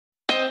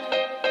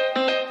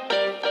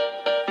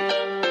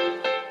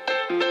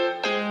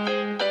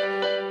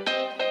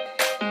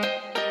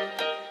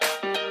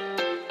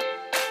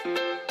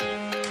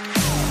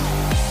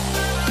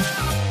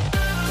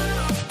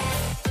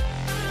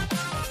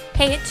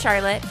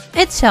Charlotte.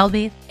 It's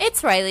Shelby.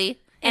 It's Riley.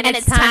 And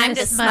it's time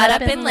to smut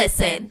up and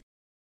listen.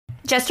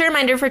 Just a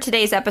reminder for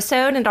today's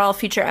episode and all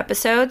future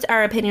episodes,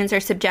 our opinions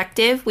are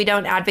subjective. We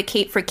don't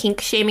advocate for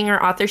kink shaming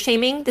or author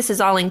shaming. This is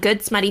all in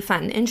good, smutty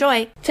fun.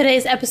 Enjoy.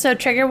 Today's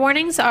episode trigger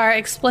warnings are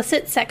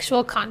explicit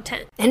sexual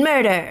content. And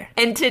murder.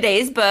 And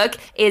today's book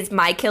is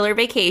My Killer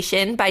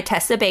Vacation by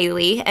Tessa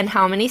Bailey. And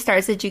how many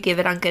stars did you give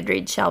it on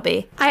Goodreads,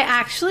 Shelby? I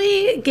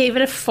actually gave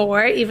it a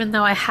 4, even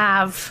though I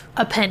have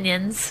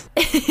opinions.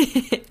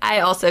 I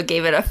also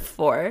gave it a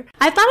 4.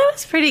 I thought it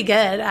was pretty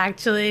good,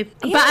 actually.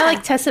 Yeah. But I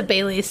like Tessa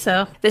Bailey,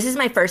 so... This is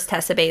my first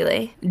Tessa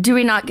Bailey. Do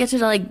we not get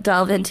to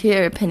delve into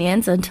your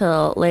opinions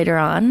until later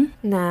on?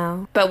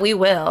 No, but we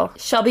will.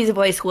 Shelby's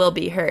voice will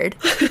be heard.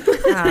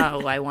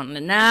 Oh, I want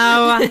to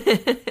know.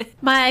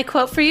 My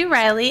quote for you,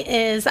 Riley,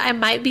 is, I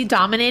might be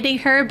dominating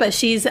her, but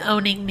she's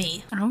owning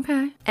me.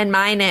 Okay. And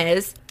mine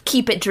is,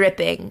 keep it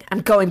dripping.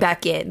 I'm going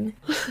back in.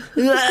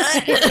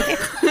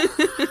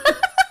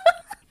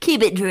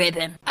 Keep it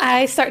dripping.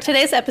 I start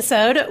today's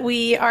episode.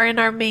 We are in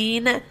our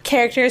main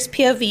character's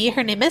POV.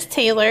 Her name is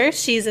Taylor.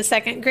 She's a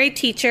second grade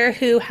teacher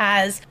who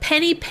has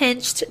penny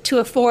pinched to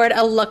afford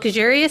a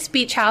luxurious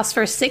beach house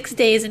for 6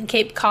 days in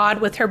Cape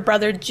Cod with her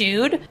brother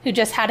Jude, who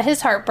just had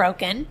his heart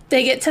broken.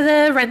 They get to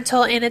the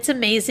rental and it's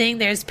amazing.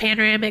 There's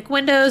panoramic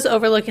windows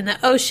overlooking the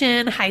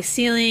ocean, high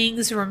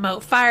ceilings,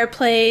 remote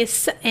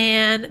fireplace,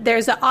 and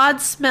there's an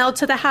odd smell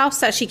to the house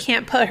that she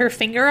can't put her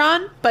finger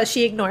on, but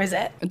she ignores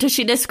it. Does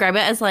she describe it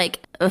as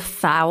a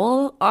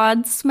foul,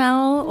 odd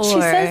smell? Or... She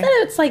says that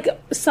it's like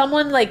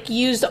someone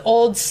used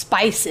old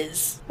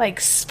spices,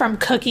 from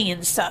cooking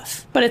and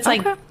stuff. But it's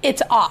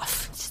it's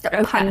off. Just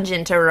a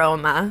pungent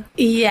aroma.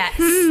 Yes.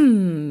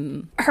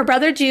 Her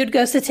brother Jude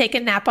goes to take a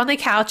nap on the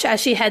couch as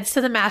she heads to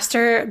the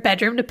master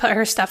bedroom to put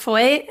her stuff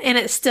away. And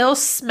it still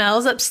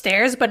smells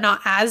upstairs, but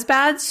not as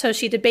bad. So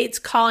she debates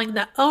calling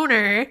the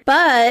owner.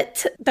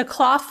 But the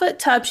clawfoot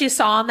tub she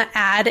saw on the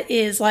ad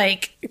is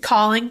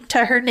calling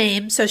to her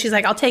name. So she's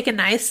like, I'll take a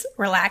nice,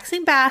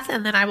 relaxing bath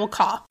and then I will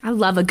call. I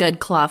love a good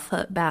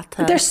clawfoot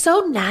bathtub. They're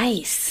so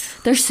nice.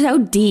 They're so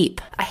deep.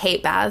 I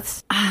hate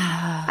baths.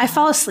 I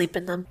fall asleep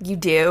in them. You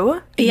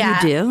do?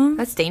 Yeah. You do?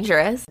 That's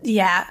dangerous.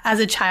 Yeah. As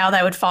a child,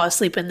 I would fall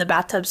asleep in the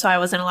bathtub, so I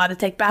wasn't allowed to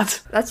take baths.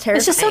 That's terrifying.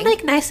 It's just so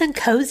nice and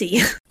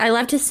cozy. I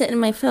love to sit in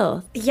my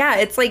filth. Yeah,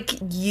 it's like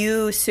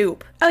you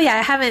soup. Oh yeah,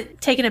 I haven't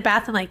taken a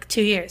bath in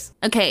 2 years.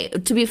 Okay,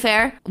 to be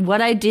fair,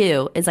 what I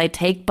do is I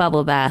take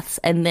bubble baths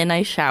and then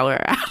I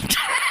shower after.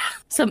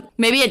 So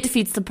maybe it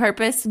defeats the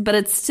purpose, but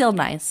it's still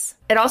nice.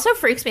 It also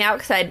freaks me out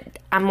because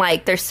I'm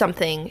like, there's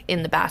something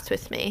in the bath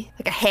with me.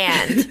 Like a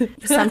hand.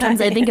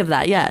 Sometimes I think of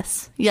that,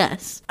 yes.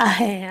 Yes. A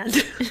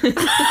hand.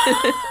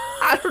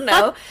 I don't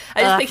know.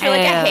 I just picture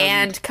a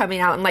hand coming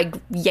out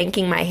and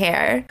yanking my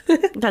hair.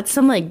 That's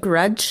some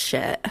grudge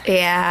shit.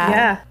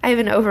 Yeah. I have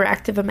an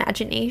overactive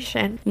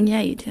imagination.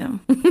 Yeah, you do.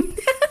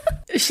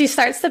 She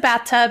starts the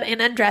bathtub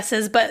and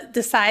undresses, but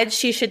decides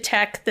she should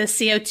check the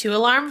CO2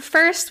 alarm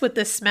first with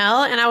the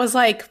smell. And I was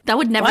like, that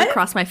would never what?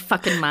 cross my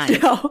fucking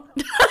mind. No.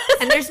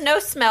 And there's no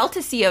smell to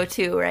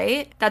CO2,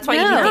 right? That's why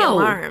you need the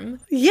alarm.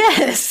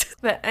 Yes.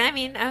 But, I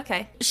mean,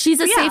 okay. She's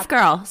a safe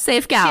girl.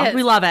 Safe gal.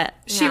 We love it.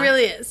 She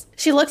really is.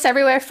 She looks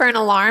everywhere for an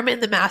alarm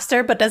in the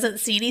master, but doesn't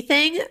see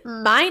anything,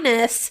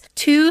 minus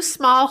 2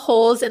 small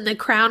holes in the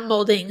crown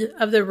molding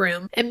of the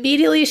room.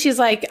 Immediately, she's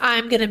like,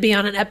 I'm going to be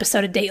on an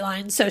episode of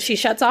Dateline. So she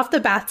shuts off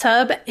the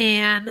bathtub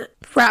and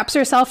wraps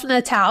herself in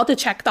a towel to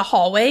check the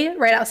hallway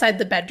right outside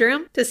the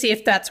bedroom to see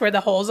if that's where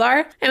the holes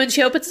are. And when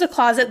she opens the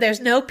closet,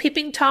 there's no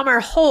peeping Tom or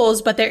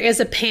holes, but there is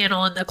a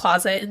panel in the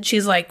closet. And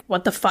she's like,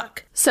 what the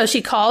fuck? So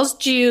she calls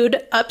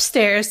Jude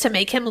upstairs to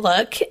make him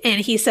look.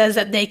 And he says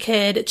that they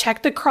could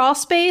check the crawl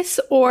space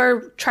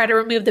or try to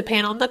remove the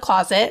panel in the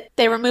closet.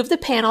 They remove the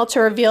panel to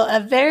reveal a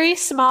very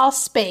small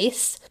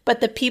space, but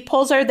the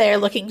peepholes are there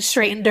looking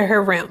straight into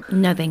her room.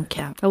 No, thank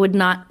you. I would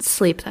not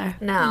sleep there.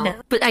 No.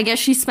 But I guess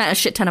she spent a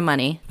shit ton of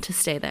money to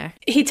stay there.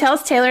 He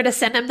tells Taylor to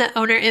send him the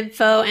owner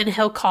info and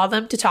he'll call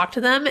them to talk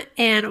to them.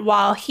 And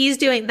while he's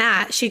doing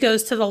that, she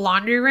goes to the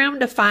laundry room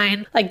to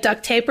find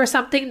duct tape or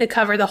something to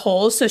cover the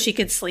holes so she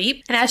could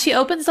sleep. And as she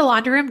opens the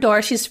laundry room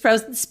door, she's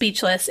frozen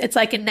speechless. It's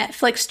like a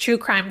Netflix true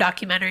crime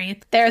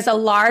documentary. There's a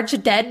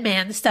large dead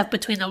man stuffed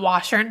between the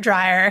washer and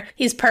dryer.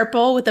 He's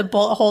purple with a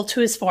bullet hole to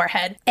his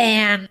forehead.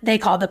 And they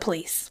call the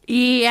police.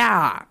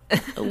 Yeah.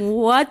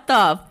 What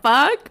the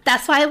fuck?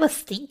 That's why it was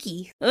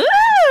stinky.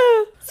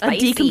 Ooh! A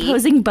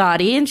decomposing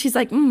body, and she's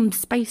like,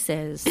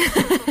 spices.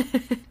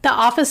 The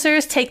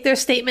officers take their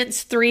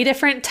statements 3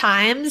 different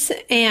times,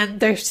 and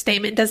their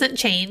statement doesn't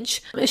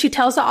change. She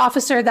tells the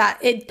officer that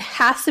it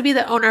has to be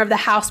the owner of the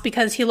house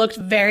because he looked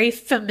very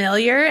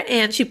familiar,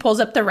 and she pulls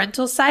up the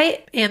rental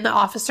site, and the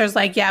officer's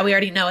like, yeah, we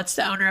already know it's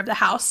the owner of the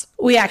house.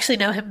 We actually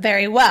know him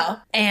very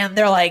well. And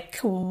they're like,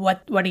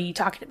 what are you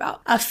talking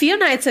about? A few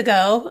nights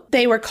ago,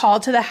 they were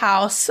called to the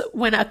house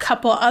when a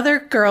couple other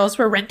girls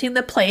were renting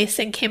the place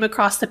and came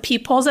across the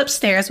peepholes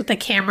upstairs with the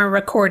camera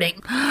recording.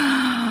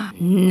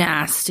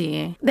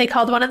 Nasty. They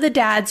called one of the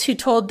dads who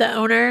told the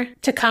owner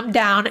to come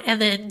down,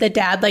 and then the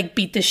dad like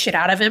beat the shit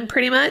out of him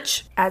pretty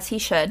much. As he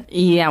should.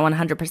 Yeah,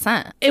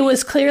 100%. It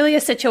was clearly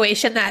a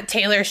situation that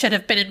Taylor should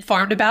have been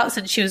informed about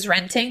since she was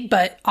renting,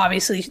 but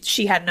obviously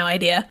she had no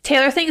idea.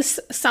 Taylor thinks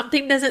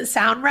something doesn't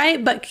sound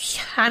right, but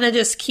kind of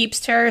just keeps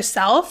to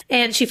herself,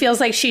 and she feels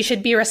like she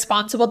should be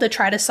responsible to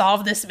try to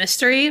solve this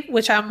mystery,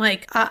 which I'm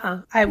like,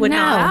 I would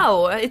not.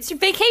 No, it's your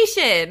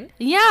vacation.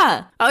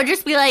 Yeah. I would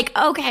just be like,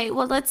 okay,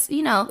 well, let's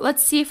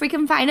see if we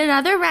can find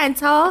another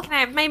rental Can I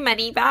have my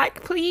money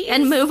back, please?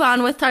 and move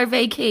on with our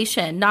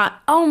vacation.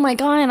 Not, oh my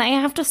God, I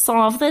have to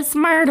solve this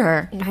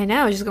murder. I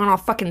know, she's going all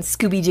fucking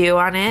Scooby-Doo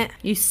on it.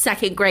 You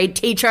second grade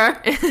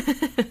teacher.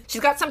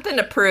 She's got something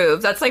to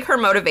prove. That's like her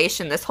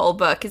motivation this whole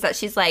book, is that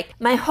she's like,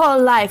 my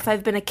whole life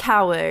I've been a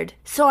coward,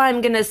 so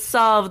I'm gonna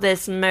solve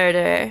this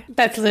murder.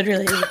 That's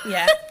literally,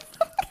 yeah.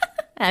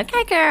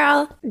 Okay,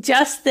 girl.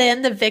 Just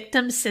then, the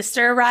victim's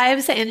sister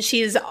arrives, and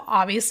she's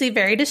obviously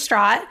very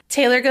distraught.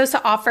 Taylor goes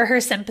to offer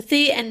her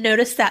sympathy and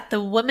notice that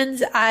the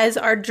woman's eyes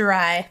are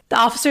dry. The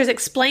officers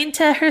explain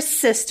to her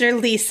sister,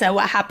 Lisa,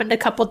 what happened a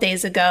couple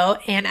days ago,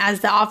 and as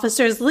the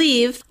officers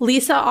leave,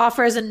 Lisa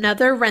offers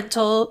another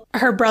rental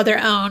her brother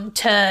owned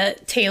to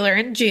Taylor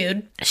and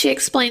Jude. She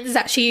explains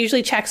that she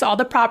usually checks all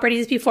the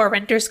properties before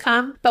renters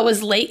come, but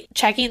was late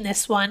checking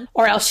this one,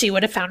 or else she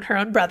would have found her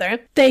own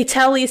brother. They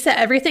tell Lisa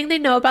everything they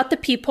know about the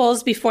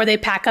peepholes before they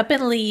pack up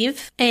and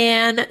leave,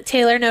 and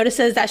Taylor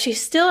notices that she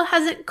still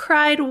hasn't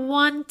cried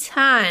one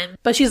time,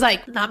 but she's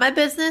like, not my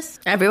business.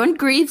 Everyone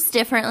grieves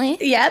differently.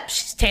 Yep,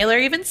 Taylor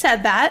even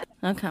said that.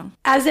 Okay.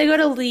 As they go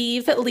to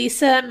leave,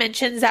 Lisa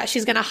mentions that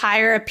she's going to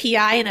hire a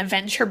PI and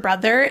avenge her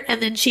brother,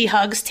 and then she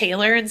hugs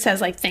Taylor and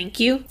says, like, thank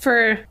you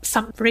for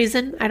some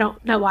reason. I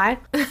don't know why.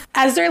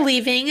 As they're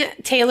leaving,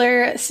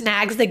 Taylor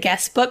snags the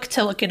guest book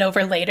to look it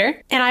over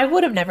later, and I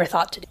would have never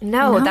thought to do.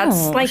 No,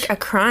 that's like a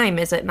crime,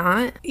 is it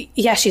not?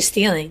 Yeah, she's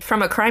stealing.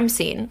 From a crime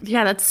scene.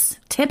 Yeah, that's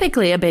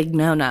typically a big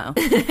no-no.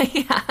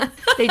 Yeah.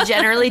 They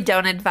generally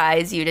don't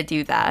advise you to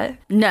do that.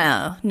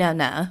 No.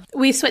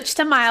 We switch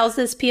to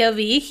Miles's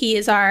POV. He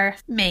is our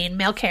main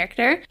male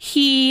character.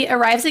 He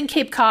arrives in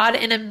Cape Cod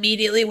and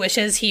immediately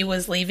wishes he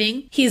was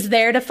leaving. He's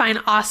there to find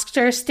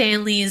Oscar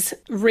Stanley's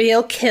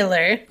real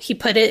killer. He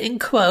put it in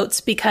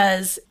quotes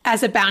because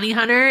as a bounty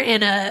hunter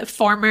and a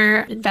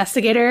former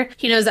investigator,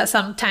 he knows that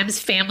sometimes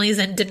families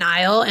in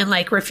denial and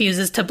like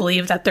refuses to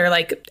believe that they're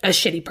like a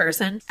shitty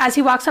person. As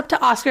he walks up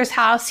to Oscar's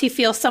house, he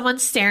feels someone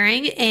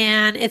staring,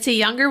 and it's a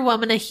younger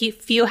woman a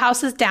few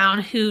houses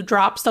down who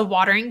drops the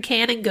watering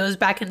can and goes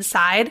back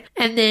inside.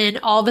 And then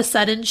all of a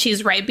sudden,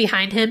 she's right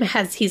behind him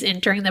as he's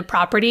entering the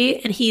property,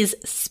 and he's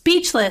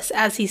speechless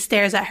as he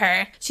stares at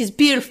her. She's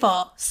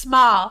beautiful,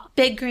 small,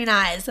 big green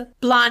eyes,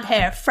 blonde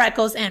hair,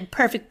 freckles, and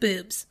perfect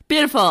boobs.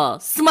 Beautiful.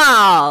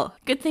 Small.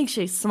 Good thing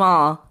she's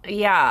small.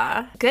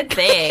 Yeah. Good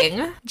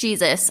thing.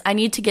 Jesus, I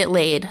need to get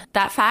laid.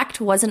 That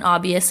fact wasn't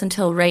obvious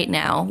until right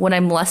now, when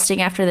I'm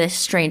lusting after this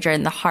stranger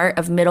in the heart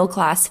of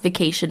middle-class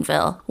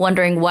Vacationville,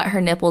 wondering what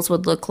her nipples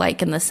would look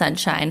like in the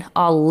sunshine,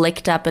 all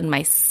licked up in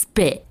my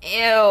spit.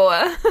 Ew.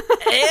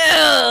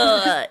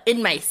 Ew.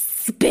 In my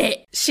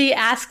spit. She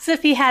asks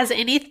if he has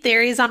any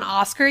theories on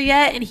Oscar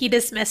yet, and he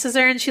dismisses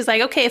her, and she's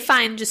like, okay,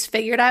 fine, just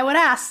figured I would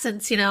ask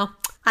since, you know,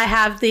 I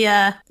have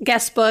the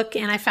guest book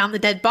and I found the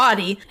dead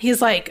body.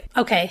 He's like,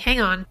 okay,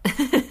 hang on.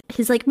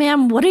 He's like,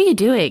 ma'am, what are you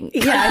doing?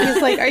 Yeah,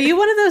 he's like, are you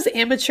one of those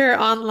amateur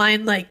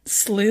online like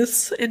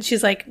sleuths? And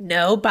she's like,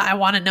 no, but I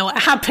want to know what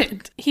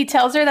happened. He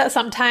tells her that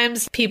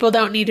sometimes people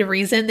don't need a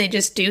reason, they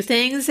just do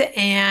things.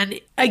 And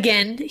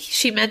again,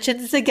 she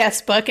mentions the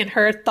guest book and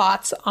her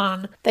thoughts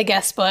on the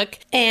guest book.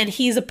 And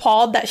he's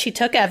appalled that she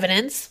took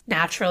evidence,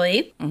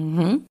 naturally.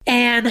 Mm-hmm.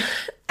 And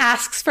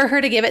asks for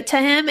her to give it to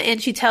him,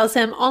 and she tells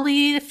him,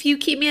 only if you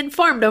keep me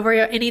informed over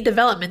any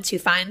developments you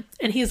find.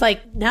 And he's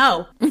like,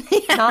 no,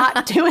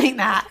 not doing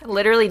that.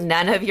 Literally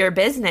none of your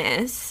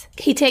business.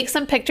 He takes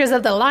some pictures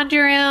of the laundry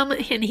room,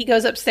 and he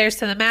goes upstairs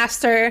to the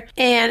master.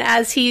 And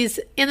as he's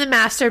in the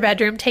master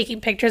bedroom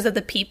taking pictures of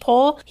the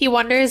peephole, he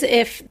wonders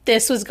if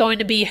this was going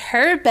to be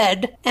her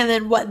bed and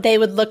then what they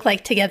would look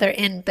like together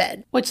in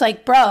bed. Which,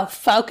 like, bro,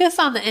 focus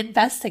on the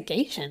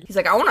investigation. He's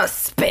like, I want to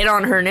spit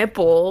on her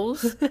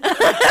nipples.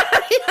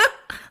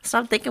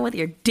 Stop thinking with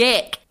your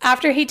dick.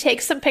 After he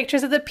takes some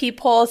pictures of the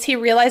peepholes, he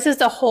realizes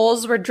the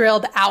holes were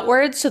drilled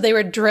outwards, so they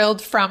were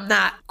drilled from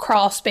that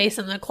crawl space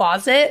in the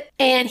closet.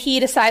 And he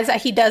decides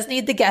that he does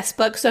need the guest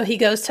book, so he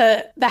goes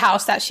to the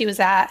house that she was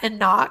at and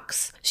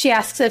knocks. She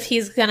asks if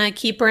he's gonna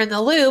keep her in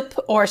the loop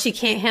or she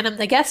can't hand him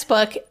the guest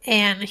book,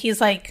 and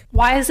he's like,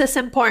 why is this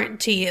important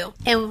to you?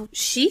 And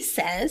she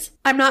says,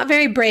 I'm not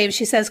very brave,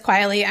 she says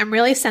quietly. I'm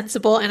really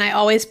sensible and I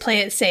always play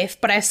it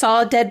safe, but I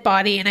saw a dead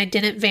body and I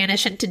didn't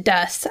vanish into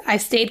dust. I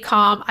stayed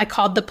calm. I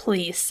called the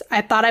police. place.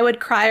 I thought I would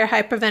cry or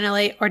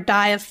hyperventilate or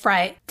die of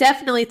fright.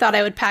 Definitely thought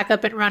I would pack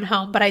up and run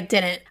home, but I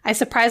didn't. I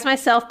surprised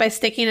myself by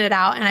sticking it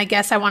out, and I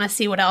guess I want to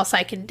see what else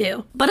I can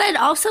do. But I'd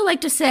also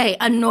like to say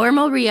a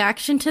normal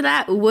reaction to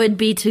that would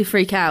be to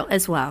freak out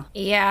as well.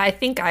 Yeah, I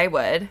think I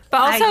would.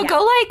 But also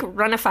go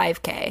run a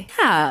 5K.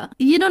 Yeah,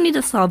 you don't need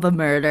to solve a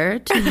murder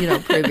to,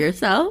 prove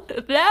yourself.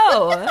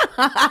 No.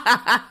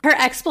 Her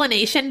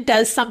explanation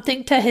does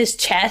something to his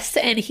chest,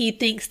 and he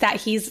thinks that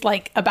he's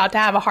about to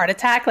have a heart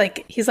attack.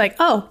 He's like,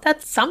 oh,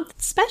 that's something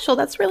special.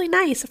 That's really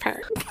nice of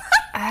her.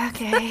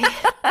 Okay.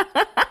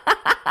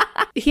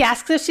 He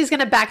asks if she's going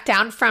to back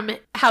down from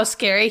how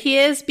scary he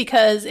is,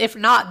 because if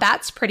not,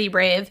 that's pretty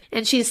brave.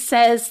 And she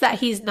says that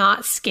he's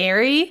not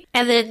scary.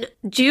 And then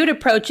Jude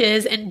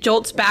approaches and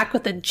jolts back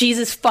with a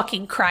Jesus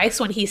fucking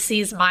Christ when he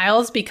sees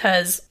Miles,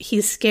 because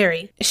he's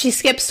scary. She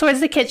skips towards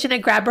the kitchen to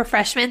grab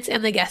refreshments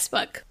and the guest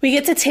book. We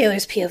get to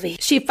Taylor's POV.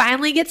 She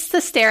finally gets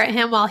to stare at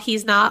him while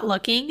he's not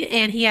looking,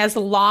 and he has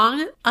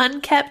long,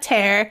 unkept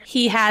hair.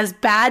 He has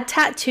bad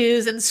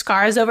tattoos and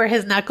scars over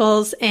his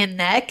knuckles and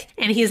neck,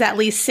 and he's at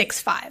least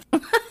 6'5".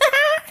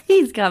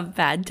 He's got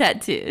bad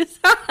tattoos.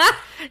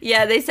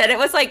 Yeah, they said it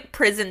was like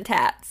prison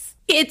tats.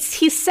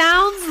 He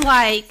sounds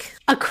like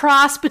a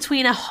cross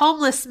between a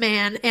homeless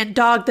man and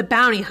Dog the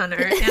Bounty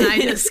Hunter, and I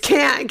just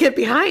can't get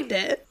behind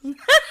it.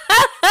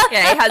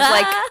 Yeah, he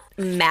has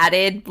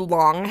matted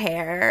long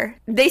hair.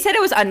 They said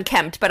it was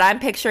unkempt, but I'm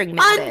picturing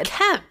matted.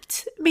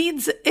 Unkempt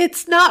means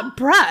it's not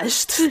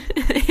brushed.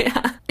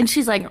 Yeah. And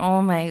she's like,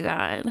 oh my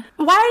God.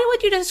 Why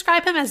would you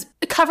describe him as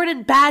covered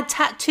in bad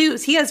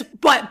tattoos? He has,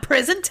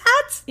 prison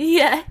tats?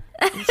 Yeah.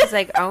 And she's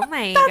like, oh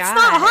my God. That's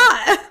not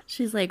hot.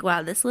 She's like,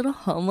 wow, this little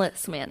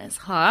homeless man is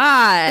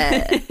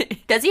hot.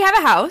 Does he have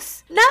a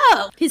house?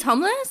 No. He's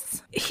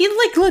homeless? He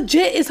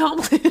legit is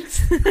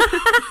homeless.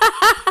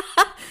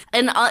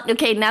 And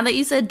okay, now that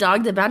you said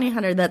Dog the Bounty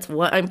Hunter, that's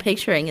what I'm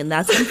picturing, and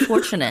that's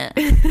unfortunate.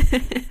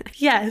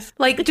 Yes.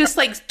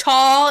 Just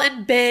tall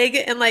and big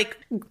and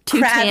Too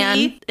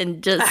crabby. tan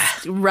and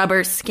just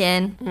rubber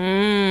skin.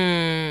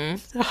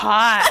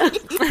 Hot.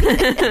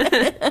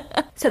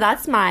 So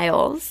that's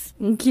Miles.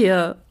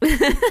 Cute.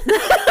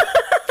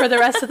 For the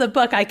rest of the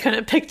book, I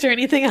couldn't picture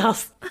anything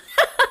else.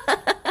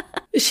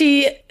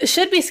 She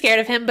should be scared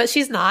of him, but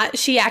she's not.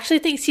 She actually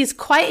thinks he's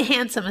quite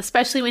handsome,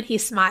 especially when he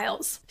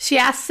smiles. She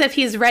asks if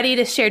he's ready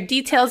to share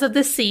details of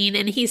the scene,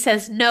 and he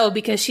says no,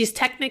 because she's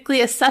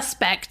technically a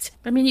suspect.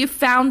 I mean, you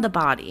found the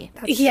body.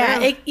 That's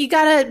true. You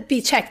gotta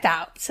be checked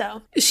out.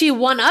 So she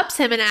one-ups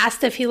him and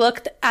asked if he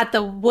looked at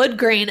the wood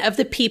grain of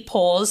the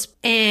peepholes,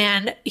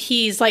 and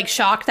he's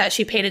shocked that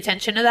she paid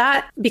attention to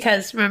that,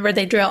 because remember,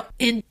 they drill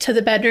into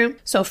the bedroom,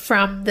 so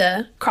from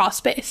the crawl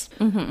space.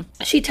 Mm-hmm.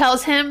 She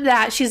tells him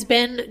that she's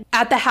been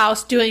at the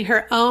house doing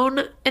her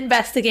own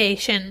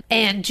investigation,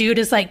 and Jude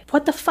is like,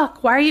 what the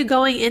fuck? Why are you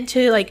going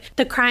into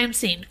the crime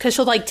scene? Because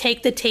she'll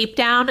take the tape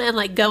down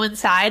and go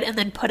inside and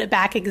then put it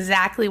back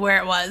exactly where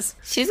it was.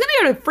 She's gonna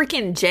go to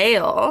freaking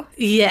jail.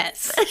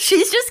 Yes.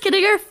 She's just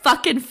getting her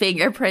fucking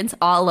fingerprints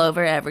all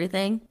over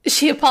everything.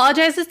 She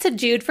apologizes to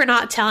Jude for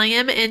not telling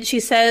him, and she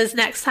says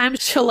next time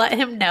she'll let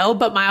him know,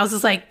 but Miles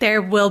is like,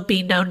 there will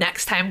be no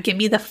next time. Give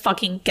me the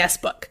fucking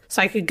guest book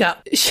so I could go.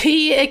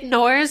 She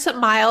ignores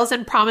Miles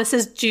and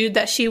promises Jude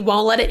that she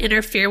won't let it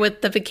interfere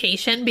with the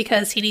vacation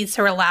because he needs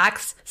to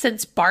relax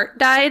since Bart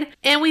died.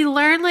 And we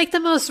learn the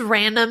most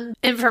random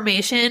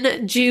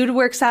information. Jude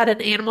works at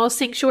an animal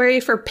sanctuary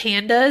for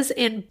pandas,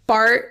 and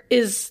Bart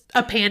is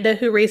a panda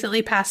who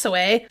recently passed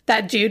away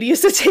that Jude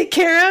used to take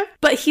care of.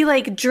 But he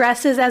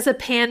dresses as a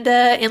panda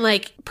and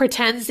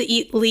pretends to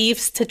eat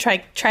leaves to try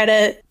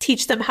to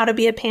teach them how to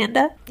be a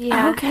panda.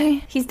 Yeah.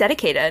 Okay. He's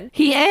dedicated.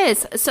 He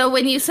is. So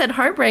when you said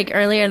heartbreak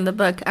earlier in the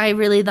book, I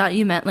really thought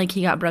you meant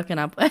he got broken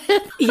up with.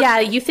 Yeah,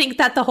 you think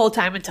that the whole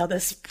time until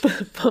this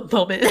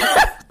moment.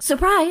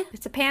 Surprise.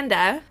 It's a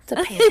panda. It's a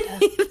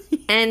panda.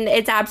 And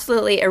it's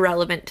absolutely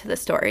irrelevant to the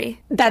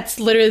story. That's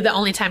literally the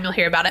only time you'll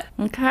hear about it.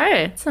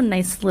 Okay. It's a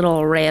nice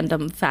little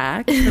random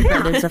fact. Her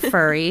brother's a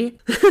furry.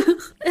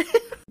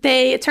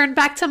 They turn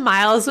back to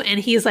Miles, and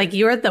he's like,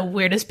 you are the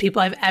weirdest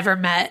people I've ever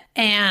met.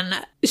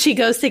 And she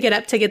goes to get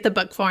up to get the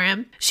book for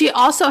him. She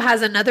also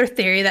has another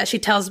theory that she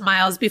tells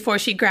Miles before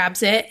she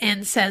grabs it,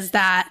 and says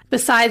that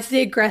besides the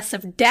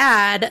aggressive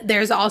dad,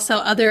 there's also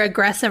other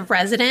aggressive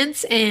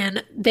residents,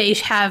 and they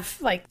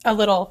have a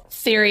little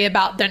theory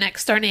about their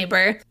next door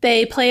neighbor.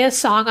 They play a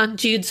song on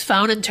Jude's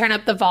phone and turn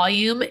up the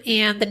volume,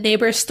 and the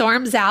neighbor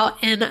storms out,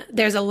 and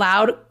there's a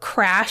loud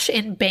crash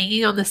and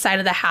banging on the side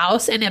of the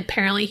house, and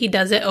apparently he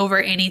does it over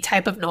any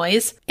type of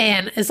noise,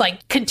 and is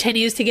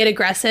continues to get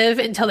aggressive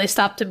until they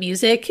stop the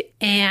music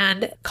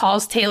and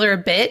calls Taylor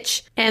a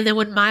bitch. And then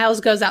when Miles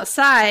goes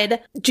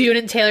outside, Jude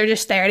and Taylor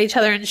just stare at each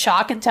other in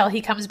shock until he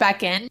comes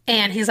back in,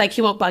 and he's like,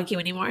 he won't bug you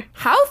anymore.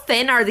 How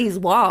thin are these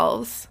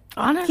walls?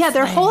 Honestly. Yeah,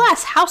 they're whole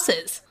ass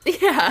houses.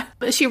 Yeah.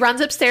 She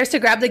runs upstairs to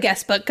grab the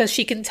guest book because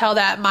she can tell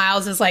that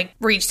Miles has like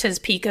reached his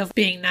peak of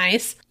being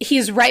nice.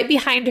 He's right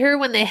behind her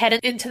when they head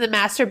into the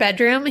master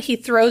bedroom. He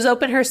throws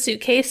open her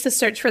suitcase to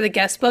search for the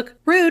guest book.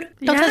 Rude.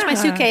 Don't touch my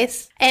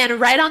suitcase. And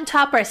right on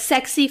top are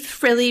sexy,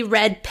 frilly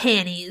red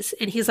panties.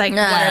 And he's like, what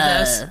are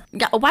those?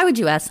 Yeah, why would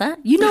you ask that?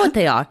 You know what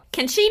they are.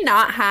 Can she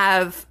not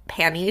have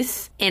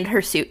panties in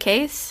her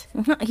suitcase?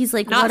 He's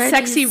like, Not what are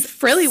sexy, these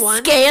frilly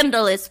ones.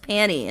 scandalous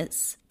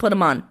panties? Put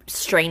them on.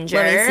 Stranger.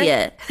 Let me see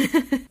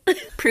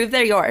it. Prove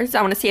they're yours.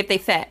 I want to see if they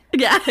fit.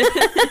 Yeah.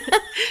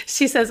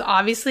 She says,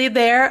 obviously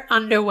they're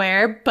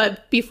underwear,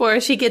 but before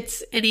she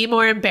gets any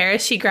more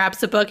embarrassed, she grabs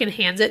the book and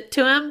hands it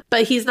to him.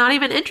 But he's not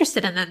even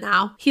interested in it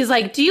now. He's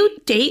like, do you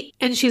date?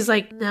 And she's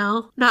like,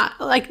 no,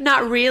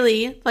 not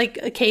really, like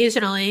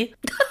occasionally.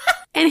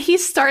 And he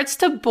starts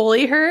to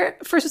bully her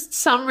for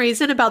some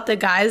reason about the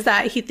guys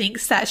that he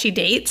thinks that she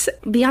dates.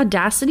 The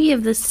audacity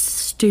of this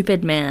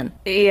stupid man.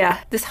 Yeah.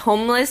 This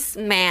homeless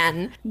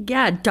man.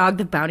 Yeah, Dog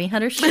the Bounty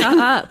Hunter, shut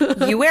up.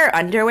 You wear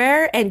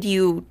underwear and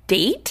you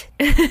date?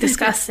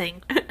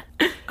 Disgusting.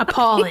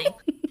 Appalling.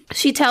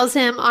 She tells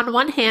him, on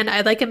one hand,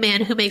 I'd like a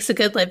man who makes a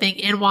good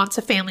living and wants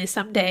a family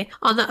someday.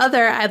 On the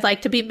other, I'd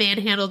like to be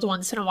manhandled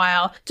once in a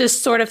while,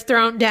 just sort of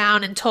thrown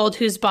down and told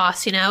who's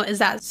boss, you know? Is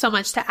that so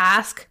much to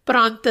ask? But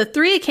on the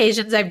 3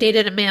 occasions I've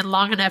dated a man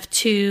long enough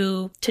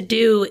to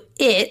do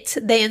it,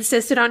 they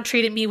insisted on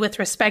treating me with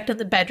respect in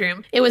the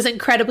bedroom. It was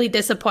incredibly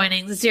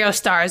disappointing. 0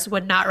 stars,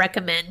 would not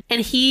recommend. And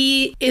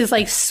he is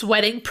like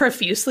sweating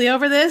profusely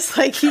over this.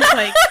 Like he's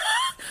like...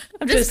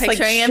 I'm just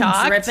picturing him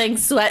shocked. dripping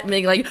sweat and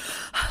being like...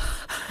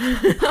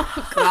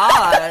 Oh,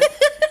 God.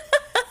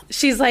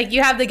 She's like,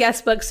 you have the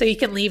guest book, so you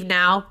can leave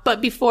now. But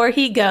before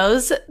he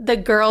goes, the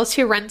girls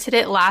who rented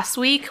it last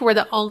week were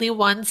the only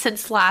ones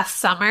since last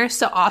summer,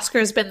 so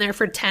Oscar's been there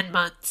for 10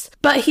 months.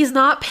 But he's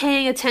not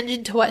paying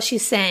attention to what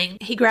she's saying.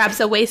 He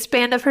grabs a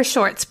waistband of her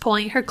shorts,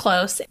 pulling her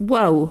close.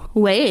 Whoa,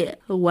 wait,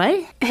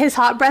 what? His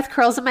hot breath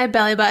curls in my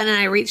belly button, and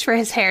I reach for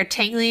his hair,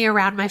 tangling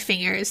around my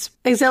fingers.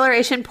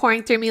 Exhilaration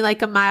pouring through me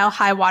like a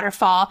mile-high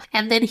waterfall,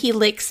 and then he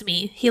licks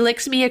me. He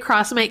licks me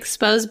across my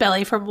exposed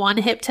belly from one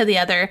hip to the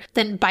other,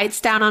 then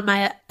bites down on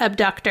my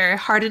abductor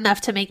hard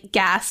enough to make me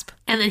gasp.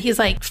 And then he's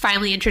like,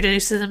 finally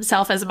introduces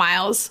himself as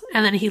Miles,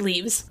 and then he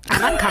leaves.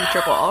 I'm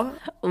uncomfortable.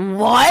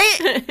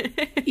 What?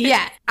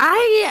 Yeah.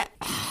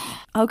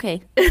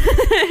 Okay.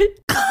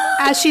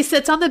 As she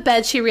sits on the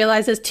bed, she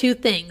realizes 2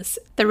 things.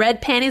 The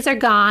red panties are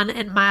gone,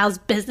 and Miles'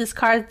 business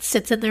card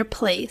sits in their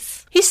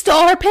place. He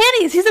stole her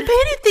panties! He's a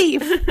panty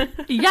thief!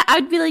 Yeah,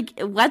 I'd be like,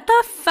 what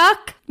the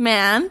fuck,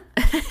 man?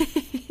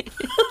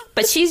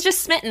 But she's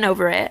just smitten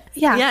over it.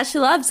 Yeah, she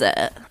loves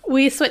it.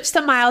 We switch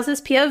to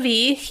Miles's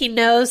POV. He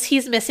knows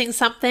he's missing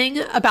something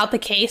about the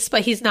case,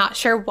 but he's not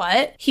sure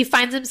what. He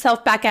finds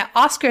himself back at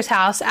Oscar's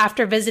house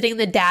after visiting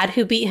the dad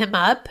who beat him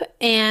up,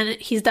 and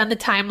he's done the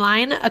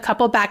timeline, a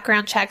couple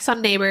background checks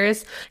on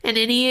neighbors, and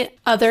any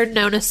other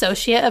known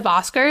associate of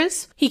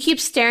Oscar's. He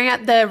keeps staring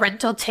at the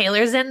rental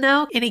Taylor's in,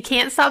 though, and he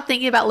can't stop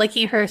thinking about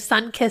licking her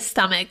sun-kissed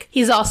stomach.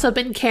 He's also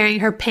been carrying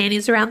her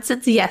panties around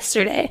since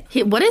yesterday.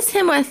 What is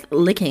him with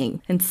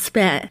licking and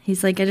spit?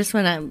 He's like, I just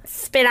want to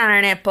Spit on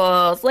her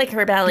nipples, lick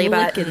her belly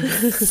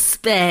button.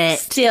 spit.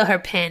 Steal her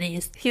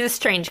panties. He's a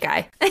strange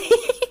guy.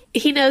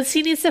 He knows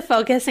he needs to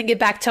focus and get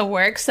back to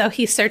work, so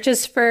he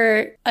searches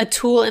for a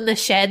tool in the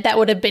shed that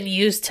would have been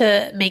used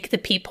to make the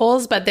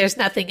peepholes, but there's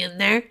nothing in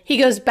there. He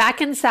goes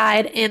back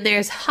inside, and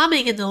there's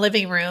humming in the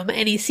living room,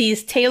 and he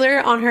sees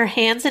Taylor on her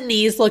hands and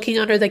knees looking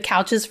under the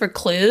couches for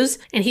clues,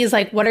 and he's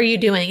like, what are you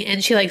doing?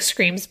 And she like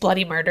screams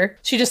bloody murder.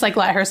 She just like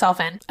let herself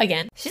in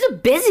again. She's a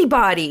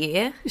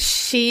busybody.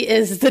 She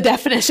is the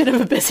definition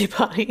of a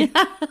busybody.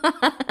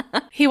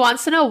 He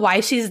wants to know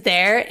why she's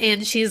there,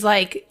 and she's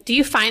like, do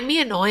you find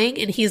me annoying?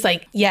 And he's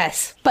like,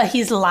 yes, but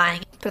he's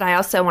lying. But I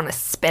also want to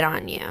spit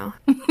on you.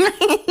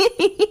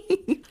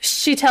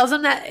 She tells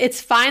him that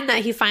it's fine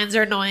that he finds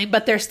her annoying,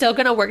 but they're still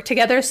going to work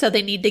together, so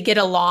they need to get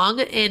along.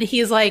 And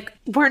he's like,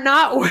 we're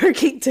not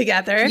working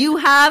together. You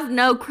have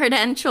no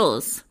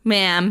credentials,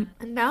 ma'am.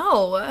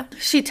 No.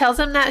 She tells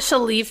him that she'll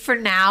leave for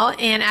now,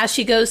 and as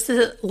she goes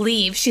to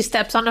leave, she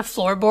steps on a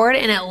floorboard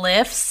and it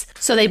lifts.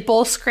 So they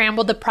both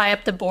scramble to pry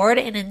up the board,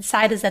 and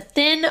inside is a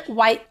thin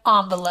white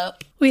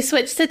envelope. We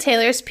switch to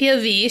Taylor's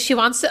POV. She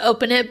wants to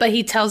open it, but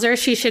he tells her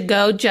she should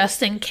go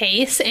just in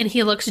case, and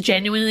he looks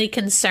genuinely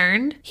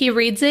concerned. He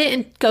reads it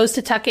and goes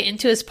to tuck it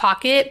into his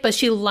pocket, but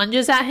she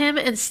lunges at him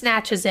and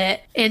snatches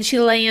it, and she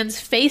lands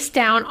face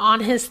down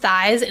on his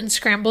thighs and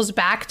scrambles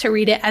back to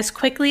read it as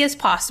quickly as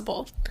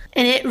possible.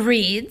 And it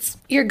reads,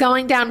 you're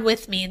going down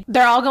with me.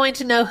 They're all going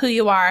to know who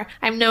you are.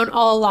 I've known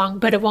all along,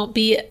 but it won't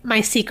be my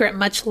secret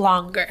much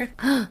longer.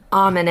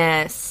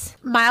 Ominous.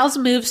 Miles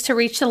moves to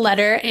reach the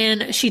letter,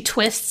 and she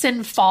twists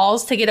and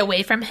falls to get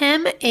away from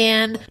him.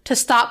 And to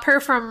stop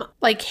her from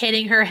like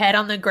hitting her head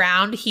on the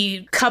ground,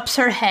 he cups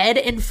her head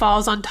and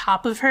falls on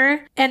top of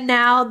her. And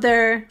now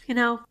they're,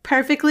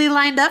 perfectly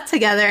lined up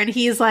together. And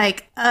he's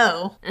like,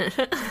 oh.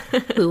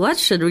 What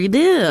should we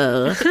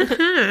do?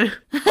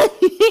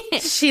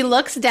 She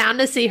looks down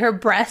to see her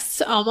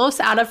breasts almost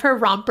out of her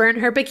romper and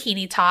her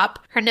bikini top.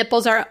 Her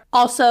nipples are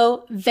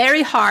also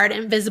very hard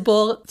and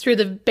visible through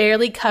the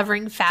barely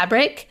covering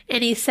fabric.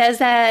 And he says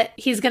that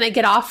he's going to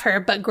get off her,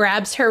 but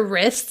grabs her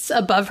wrists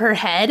above her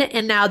head.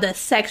 And now the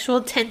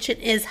sexual tension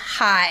is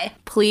high.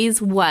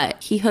 Please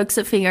what? He hooks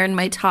a finger in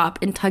my top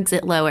and tugs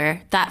it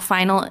lower. That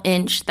final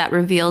inch that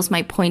reveals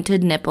my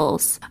pointed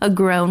nipples. A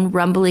groan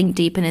rumbling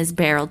deep in his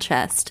barrel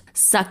chest.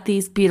 Suck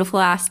these beautiful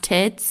ass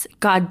tits.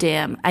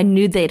 Goddamn, I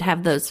knew they'd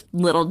have those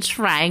little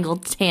triangle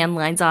tan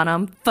lines on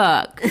them.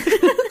 Fuck.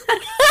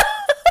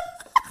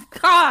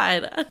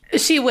 God.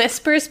 She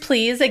whispers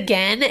please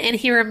again, and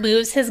he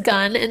removes his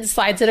gun and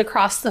slides it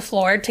across the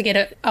floor to get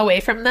it away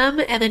from them,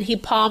 and then he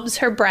palms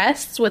her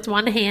breasts with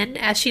one hand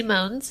as she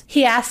moans.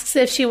 He asks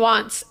if she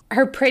wants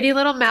her pretty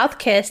little mouth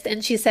kissed,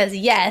 and she says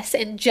yes,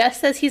 and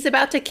just as he's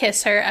about to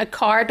kiss her, a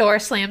car door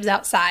slams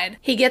outside.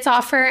 He gets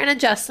off her and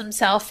adjusts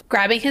himself,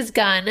 grabbing his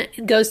gun,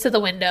 and goes to the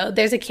window.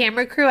 There's a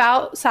camera crew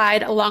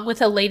outside, along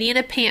with a lady in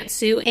a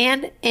pantsuit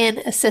and an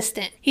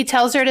assistant. He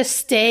tells her to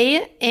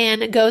stay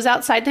and goes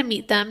outside to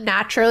meet them.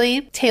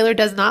 Naturally, Taylor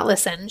does not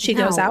listen. She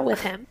goes out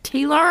with him.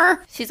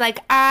 Taylor? She's like,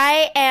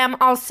 I am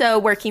also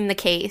working the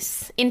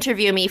case.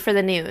 Interview me for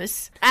the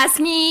news. Ask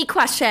me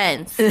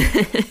questions.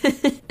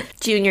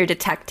 Junior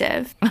detective.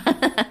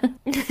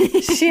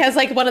 She has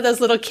like one of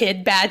those little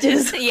kid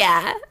badges.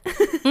 Yeah.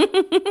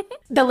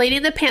 The lady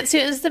in the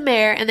pantsuit is the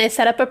mayor, and they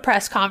set up a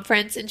press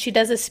conference, and she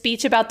does a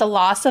speech about the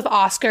loss of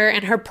Oscar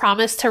and her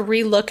promise to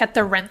relook at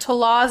the rental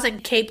laws in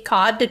Cape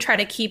Cod to try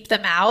to keep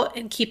them out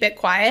and keep it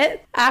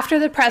quiet. After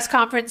the press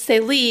conference, they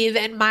leave,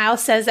 and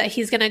Miles says that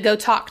he's going to go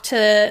talk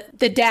to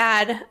the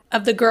dad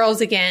of the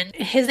girls again.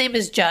 His name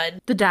is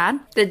Judd. The dad?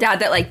 The dad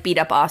that like beat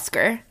up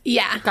Oscar.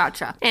 Yeah.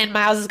 Gotcha. And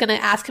Miles is going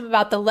to ask him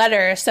about the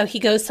letter, so he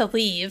goes to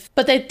leave.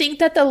 But they think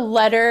that the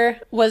letter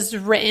was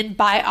written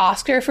by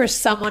Oscar for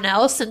someone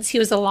else since he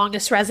was the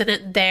longest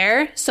resident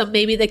there. So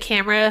maybe the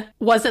camera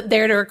wasn't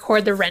there to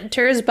record the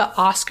renters, but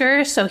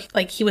Oscar, so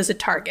like he was a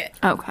target.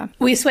 Okay.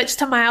 We switch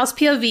to Miles'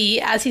 POV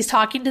as he's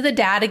talking to the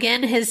dad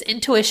again. His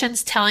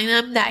intuition's telling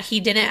them that he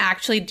didn't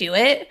actually do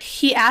it.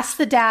 He asks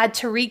the dad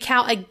to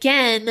recount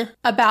again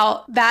about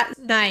that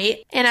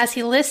night, and as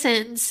he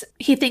listens,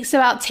 he thinks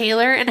about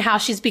Taylor and how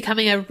she's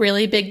becoming a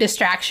really big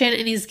distraction,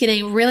 and he's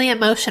getting really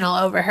emotional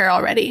over her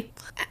already.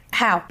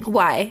 How?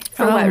 Why?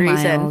 For what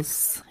reason?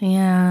 Miles.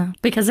 Yeah,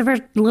 because of her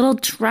little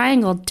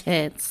triangle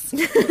tits.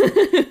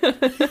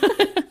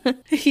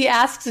 He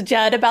asks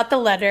Judd about the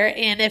letter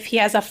and if he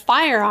has a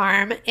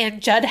firearm,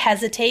 and Judd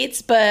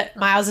hesitates, but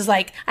Miles is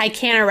like, I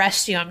can't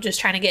arrest you, I'm just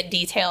trying to get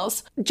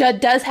details. Judd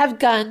does have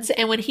guns,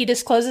 and when he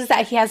discloses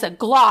that he has a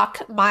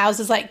Glock, Miles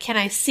is like, can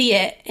I see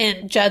it?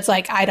 And Judd's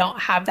like, I don't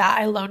have that,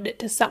 I loaned it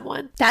to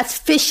someone. That's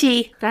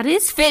fishy. That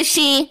is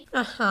fishy.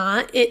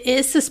 It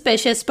is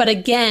suspicious, but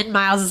again,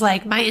 Miles is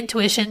like, my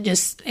intuition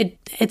just,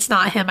 it's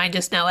not him, I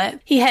just know it.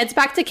 He heads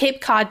back to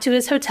Cape Cod to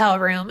his hotel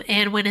room,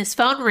 and when his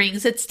phone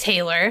rings, it's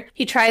Taylor.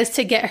 He tries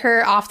to get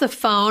her off the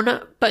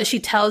phone, but she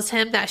tells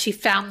him that she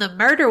found the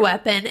murder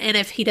weapon, and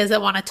if he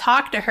doesn't want to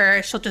talk to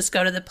her, she'll just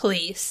go to the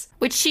police.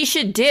 Which she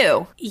should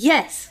do.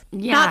 Yes.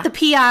 Yeah. Not the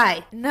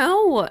PI.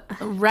 No.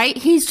 Right?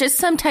 He's just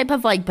some type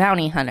of like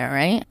bounty hunter,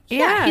 right?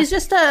 Yeah. He's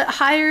just a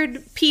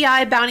hired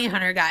PI bounty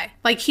hunter guy.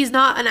 Like, he's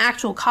not an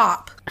actual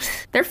cop.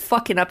 They're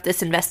fucking up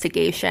this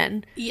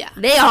investigation. Yeah.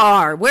 They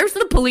are. Where's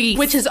the police?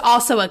 Which is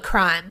also a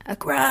crime. A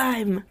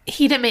crime.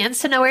 He demands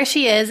to know where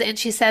she is, and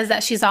she says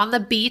that she's on the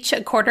beach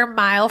a quarter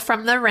mile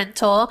from the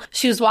rental.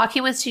 She was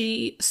walking when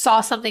she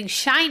saw something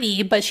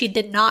shiny, but she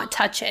did not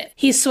touch it.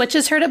 He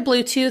switches her to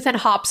Bluetooth and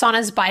hops on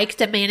his bike,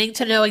 demanding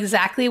to know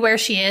exactly where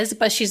she is,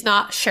 but she's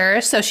not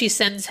sure, so she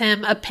sends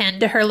him a pin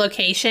to her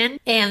location,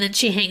 and then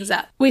she hangs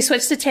up. We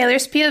switch to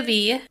Taylor's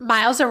POV.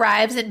 Miles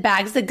arrives and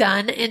bags the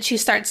gun, and she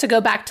starts to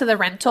go back to the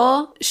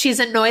rental. She's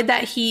annoyed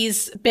that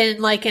he's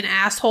been like an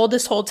asshole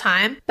this whole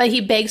time, but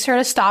he begs her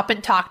to stop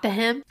and talk to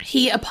him.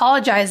 He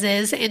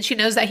apologizes, and she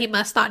knows that he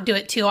must not do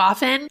it too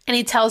often, and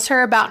he tells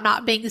her about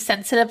not being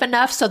sensitive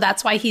enough, so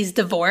that's why he's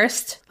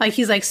divorced. Like,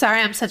 he's like, sorry,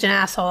 I'm such an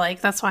asshole.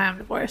 Like, that's why I'm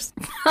divorced.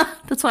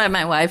 That's why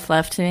my wife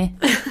left me.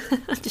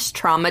 Just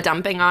trauma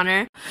dumping on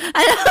her.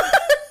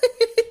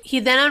 He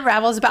then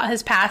unravels about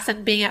his past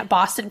and being at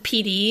Boston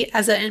PD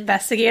as an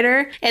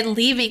investigator and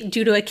leaving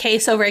due to a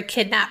case over a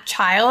kidnapped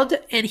child.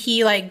 And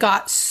he like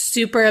got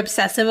super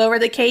obsessive over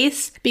the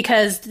case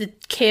because the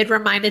kid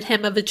reminded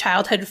him of a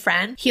childhood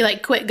friend. He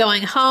like quit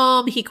going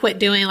home. He quit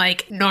doing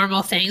like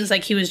normal things.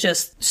 Like, he was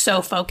just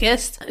so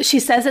focused. She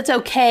says it's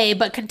okay,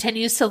 but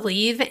continues to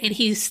leave, and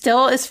he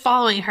still is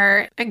following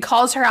her and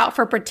calls her out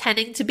for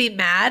pretending to be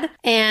mad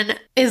and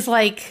is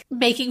like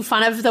making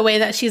fun of the way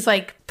that she's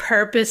like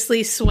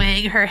purposely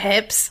swaying her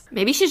hips.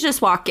 Maybe she's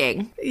just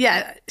walking.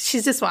 Yeah,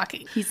 she's just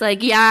walking. He's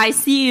like, yeah, I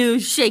see you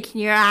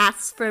shaking your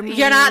ass for me.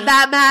 You're not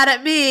that mad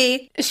at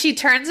me. She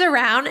turns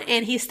around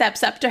and he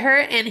steps up to her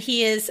and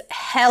he is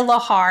hella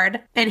hard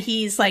and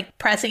he's like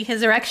pressing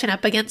his erection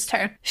up against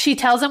her. She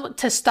tells him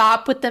to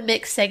stop with the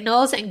mixed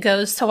signals and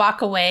goes to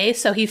walk away.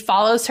 So he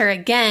follows her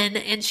again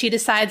and she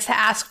decides to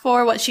ask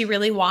for what she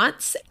really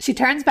wants. She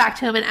turns back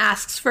to him and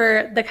asks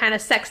for the kind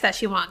of sex that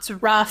she wants.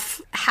 Rough,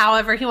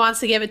 however he wants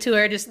to give it to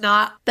her, just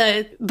not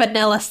the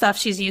vanilla stuff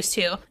she's used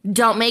to.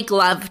 Don't make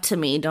love to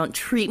me. Don't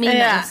treat me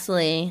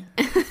nicely.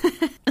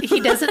 He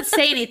doesn't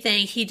say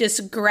anything. He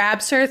just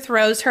grabs her,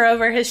 throws her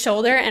over his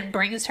shoulder, and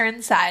brings her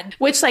inside.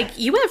 Which, like,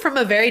 you went from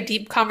a very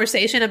deep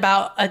conversation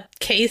about a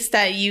case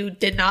that you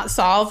did not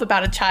solve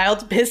about a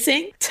child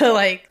missing to,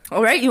 like...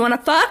 All right, you want to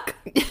fuck?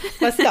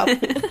 Let's go.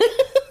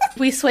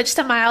 We switch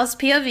to Miles'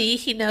 POV.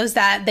 He knows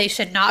that they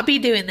should not be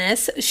doing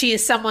this. She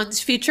is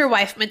someone's future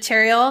wife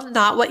material,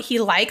 not what he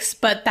likes,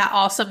 but that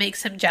also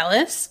makes him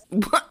jealous.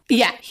 What?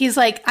 Yeah, he's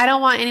like, I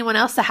don't want anyone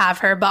else to have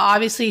her, but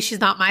obviously she's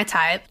not my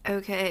type.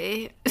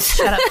 Okay.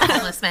 Shut up,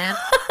 homeless man.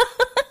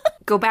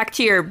 Go back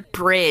to your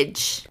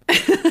bridge.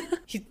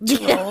 You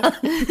troll.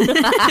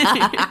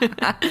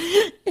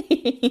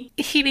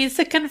 He needs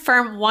to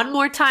confirm one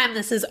more time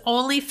this is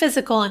only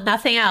physical and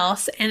nothing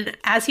else. And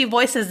as he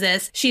voices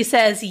this, she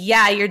says,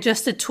 yeah, you're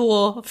just a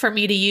tool for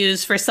me to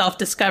use for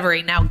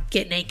self-discovery. Now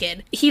get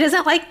naked. He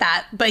doesn't like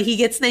that, but he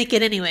gets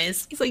naked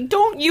anyways. He's like,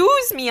 don't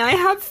use me. I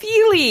have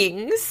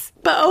feelings.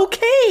 But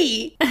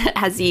okay.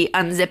 As he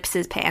unzips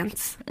his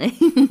pants.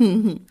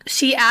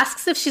 She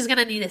asks if she's going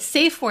to need a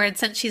safe word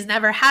since she's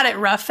never had it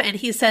rough. And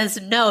he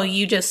says, no,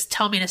 you just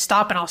tell me to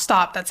stop and I'll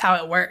stop. That's how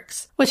it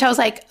works. Which I was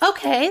like,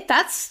 okay,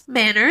 that's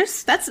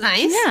manners. That's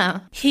nice.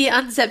 Yeah. He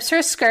unzips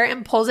her skirt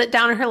and pulls it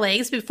down her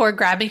legs before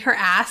grabbing her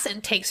ass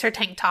and takes her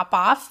tank top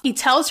off. He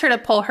tells her to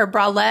pull her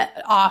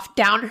bralette off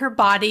down her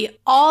body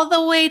all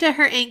the way to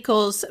her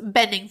ankles,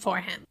 bending for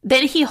him.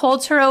 Then he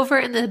holds her over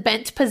in the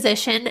bent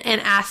position and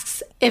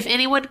asks if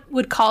anyone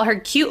would call her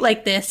cute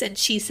like this, and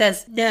she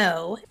says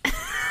no.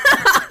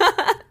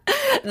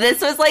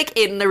 This was like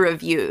in the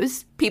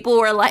reviews. People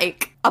were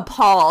like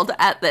appalled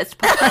at this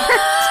part.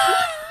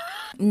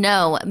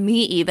 No,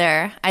 me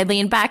either. I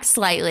lean back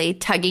slightly,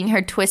 tugging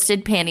her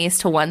twisted panties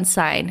to one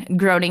side,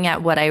 groaning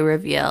at what I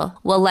reveal.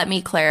 Well, let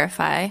me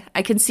clarify.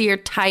 I can see your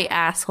tight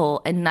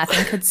asshole, and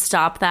nothing could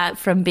stop that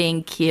from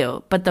being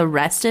cute. But the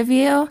rest of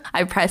you?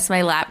 I press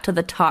my lap to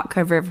the taut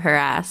cover of her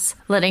ass,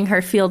 letting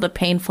her feel the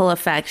painful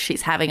effects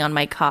she's having on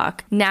my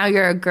cock. Now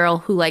you're a girl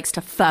who likes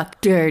to fuck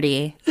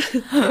dirty.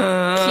 Cute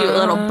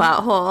little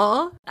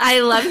butthole. I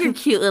love your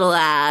cute little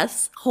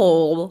ass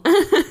hole.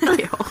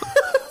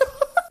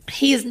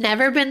 He's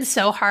never been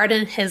so hard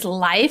in his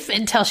life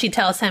until she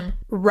tells him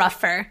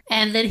rougher.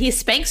 And then he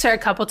spanks her a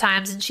couple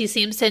times and she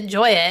seems to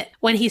enjoy it.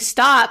 When he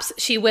stops,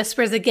 she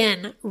whispers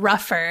again,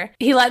 rougher.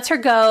 He lets her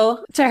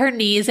go to her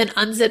knees and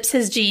unzips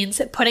his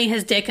jeans, putting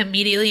his dick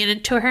immediately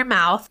into her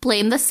mouth.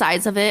 Blame the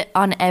size of it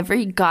on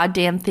every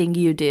goddamn thing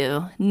you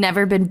do.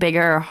 Never been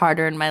bigger or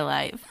harder in my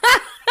life.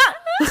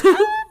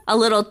 A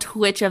little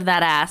twitch of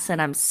that ass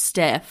and I'm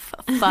stiff.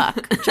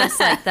 Fuck. Just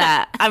like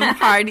that. I'm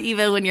hard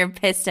even when you're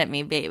pissed at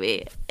me,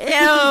 baby.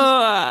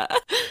 Ew.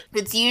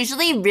 It's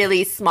usually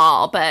really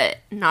small, but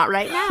not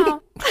right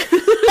now.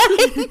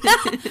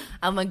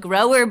 I'm a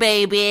grower,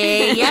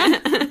 baby. Yeah.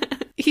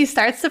 He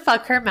starts to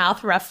fuck her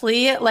mouth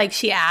roughly, like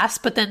she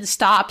asked, but then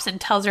stops and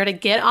tells her to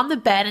get on the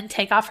bed and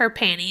take off her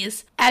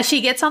panties. As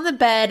she gets on the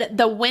bed,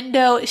 the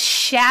window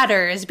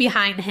shatters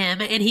behind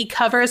him and he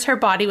covers her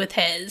body with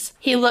his.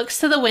 He looks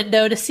to the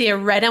window to see a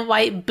red and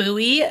white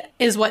buoy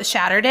is what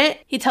shattered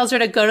it. He tells her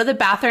to go to the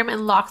bathroom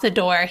and lock the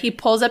door. He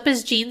pulls up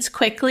his jeans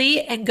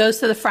quickly and goes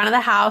to the front of the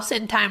house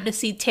in time to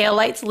see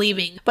taillights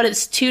leaving, but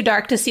it's too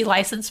dark to see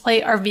license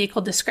plate or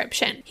vehicle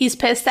description. He's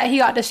pissed that he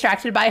got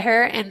distracted by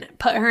her and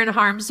put her in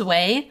harm's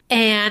way.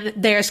 And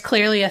there's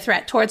clearly a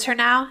threat towards her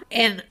now.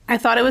 And I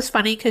thought it was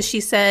funny because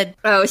she said...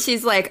 Oh,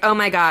 she's like, oh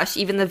my gosh,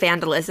 even the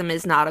vandalism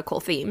is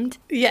nautical themed.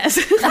 Yes.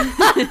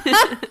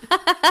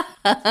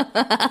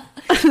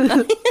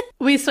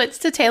 We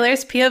switched to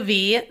Taylor's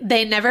POV.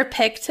 They never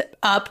picked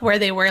up where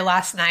they were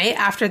last night.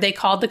 After they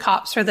called the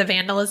cops for the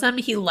vandalism,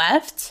 he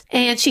left.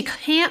 And she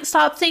can't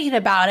stop thinking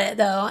about it,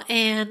 though,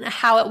 and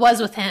how it was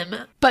with him.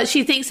 But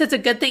she thinks it's a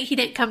good thing he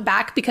didn't come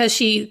back because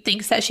she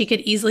thinks that she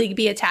could easily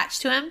be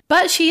attached to him.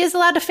 But she is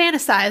allowed to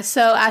fantasize.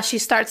 So as she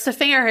starts to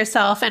finger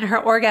herself and her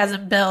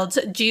orgasm builds,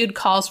 Jude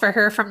calls for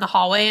her from the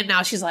hallway. And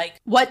now she's like,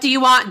 what do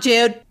you want,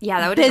 Jude? Yeah,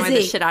 that would annoy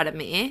the shit out of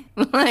me.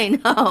 I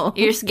know.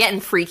 You're just getting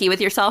freaky with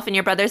yourself and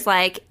your brother's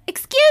like,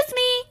 excuse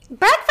me.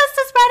 breakfast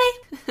is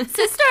ready.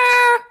 Sister!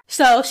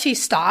 So she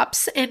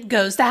stops and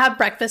goes to have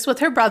breakfast with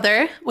her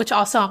brother, which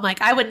also I'm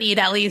like, I would need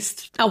at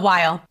least a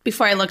while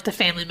before I looked a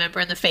family member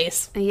in the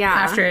face. Yeah.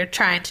 After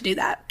trying to do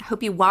that. I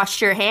hope you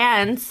washed your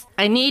hands.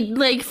 I need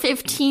like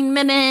 15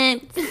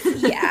 minutes.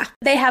 Yeah.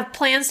 They have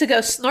plans to go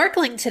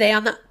snorkeling today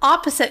on the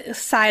opposite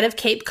side of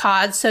Cape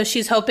Cod. So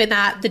she's hoping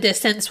that the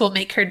distance will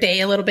make her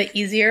day a little bit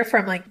easier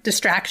from like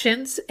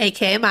distractions,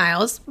 aka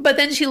Miles. But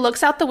then she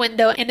looks out the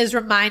window and is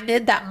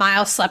reminded that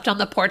Miles slept on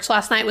the porch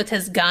last night with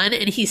his gun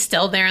and he's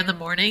still there in the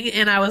morning.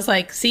 And I was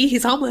like, see,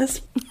 he's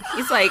homeless.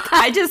 He's like,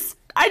 I just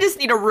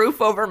need a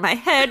roof over my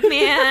head,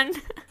 man.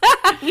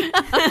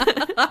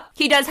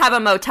 He does have a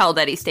motel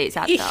that he stays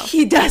at, though.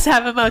 He does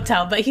have a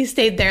motel, but he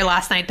stayed there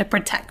last night to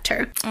protect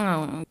her.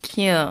 Oh,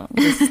 cute.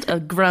 Just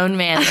a grown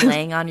man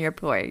laying on your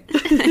porch.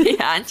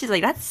 Yeah, and she's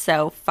like, that's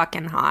so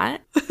fucking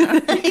hot.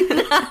 With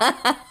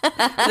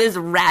his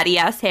ratty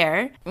ass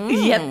hair.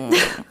 Yep.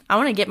 I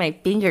want to get my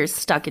fingers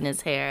stuck in his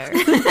hair.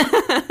 Ew.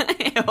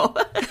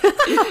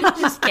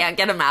 Just can't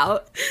get him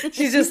out.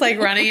 She's just like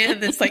running it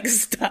and it's like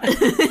stuck.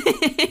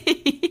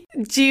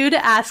 Jude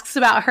asks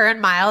about her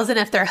and Miles and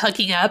if they're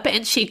hooking up,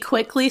 and she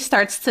quickly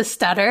starts to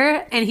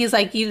stutter. And he's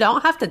like, you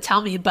don't have to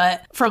tell me,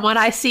 but from what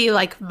I see,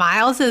 like,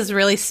 Miles is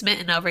really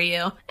smitten over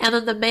you. And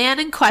then the man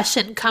in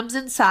question comes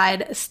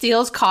inside,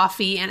 steals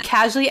coffee, and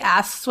casually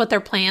asks what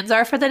their plans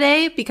are for the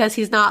day because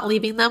he's not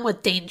leaving them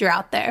with danger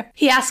out there.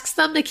 He asks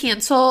them to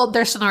cancel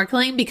their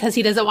snorkeling because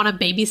he doesn't want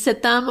to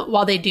babysit them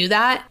while they do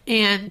that.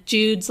 And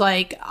Jude's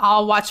like,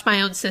 I'll watch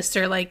my own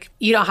sister. Like,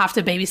 you don't have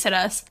to babysit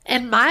us.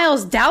 And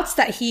Miles doubts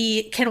that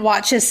he can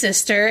watch his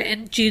sister,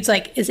 and Jude's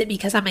like, is it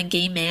because I'm a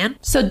gay man?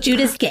 So Jude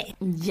is gay.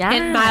 Yes.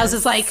 And Miles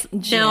is like,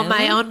 no,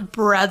 my own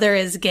brother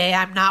is gay.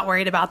 I'm not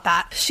worried about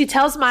that. She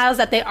tells Miles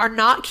that they are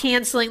not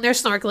canceling their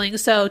snorkeling,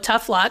 so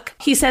tough luck.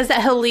 He says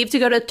that he'll leave to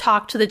go to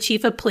talk to the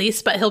chief of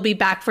police, but he'll be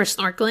back for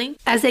snorkeling.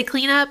 As they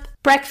clean up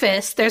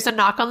breakfast, there's a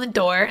knock on the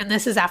door, and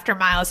this is after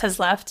Miles has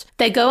left.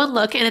 They go and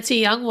look, and it's a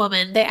young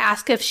woman. They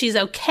ask if she's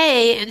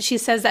okay, and she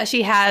says that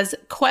she has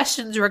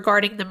questions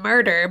regarding the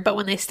murder, but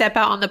when they step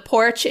out on the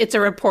porch, it's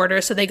a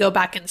reporter, so they go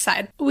back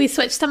inside. We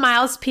switch to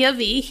Miles'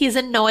 POV. He's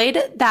annoyed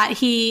that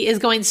he is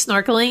going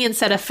snorkeling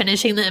instead of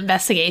finishing the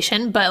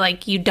investigation, but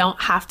like, you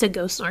don't have to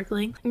go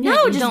snorkeling.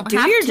 No, just do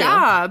your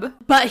job.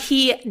 But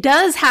he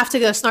does have to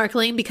go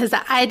snorkeling because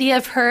the idea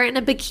of her in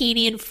a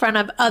bikini in front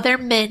of other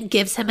men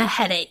gives him a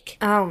headache.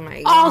 Oh my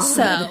God.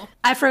 Also,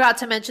 I forgot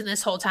to mention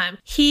this whole time,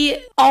 he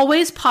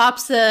always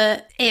pops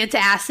the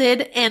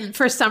antacid, and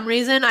for some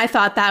reason, I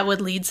thought that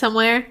would lead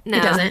somewhere. No,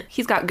 it doesn't.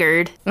 He's got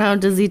GERD. Oh,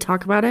 does he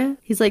talk about it?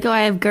 He's like, oh,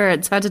 I have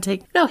GERD, so I had to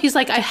take... No, he's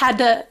like, I had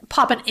to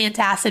pop an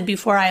antacid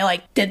before I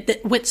like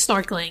went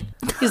snorkeling.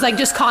 He's like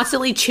just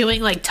constantly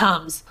chewing like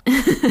Tums.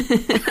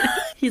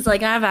 He's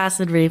like, I have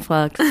acid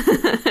reflux.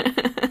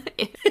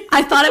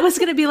 I thought it was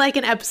going to be like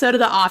an episode of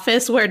The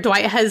Office where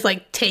Dwight has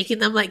like taken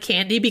them like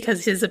candy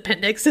because his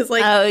appendix is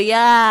like... Oh,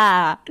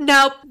 yeah.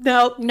 Nope.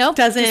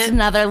 Doesn't. Just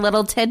another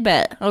little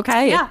tidbit.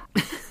 Okay. Yeah.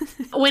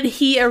 When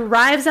he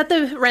arrives at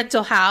the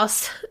rental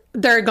house,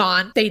 they're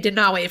gone. They did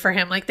not wait for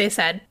him, like they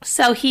said.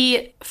 So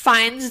he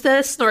finds the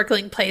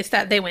snorkeling place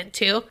that they went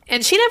to,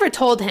 and she never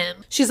told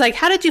him. She's like,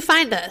 how did you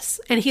find us?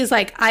 And he's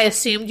like, I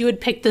assumed you would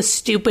pick the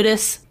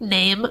stupidest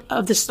name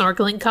of the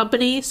snorkeling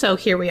company, so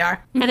here we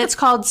are. And it's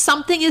called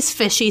Something is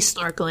Fishy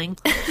Snorkeling.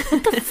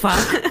 What the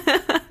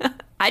fuck?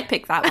 I'd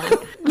pick that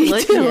one.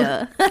 Me too.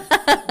 Yeah.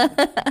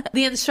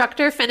 The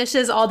instructor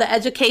finishes all the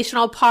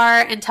educational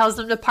part and tells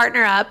them to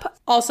partner up.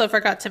 Also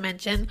forgot to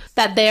mention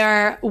that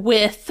they're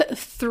with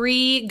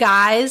 3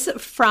 guys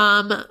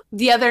from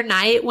the other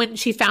night when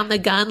she found the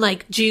gun.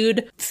 Like,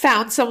 Jude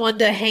found someone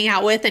to hang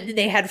out with and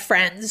they had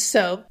friends.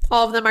 So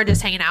all of them are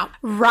just hanging out.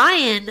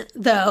 Ryan,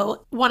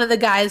 though, one of the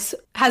guys,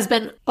 has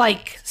been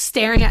like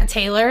staring at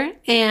Taylor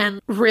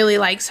and really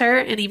likes her.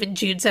 And even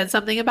Jude said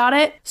something about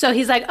it. So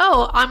he's like,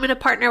 oh, I'm going to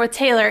partner with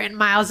Taylor. And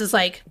Miles is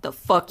like, The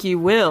fuck you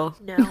will.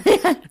 no.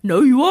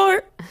 No, you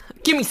aren't.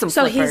 Give me some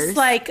So flippers. he's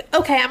like,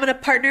 okay, I'm going to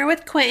partner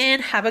with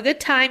Quentin. Have a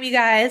good time, you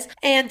guys.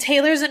 And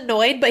Taylor's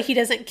annoyed, but he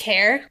doesn't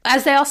care.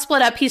 As they all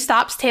split up, he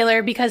stops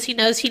Taylor because he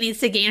knows he needs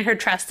to gain her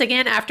trust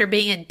again after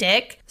being a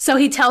dick. So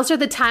he tells her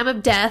the time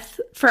of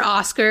death for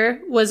Oscar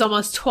was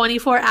almost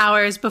 24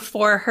 hours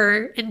before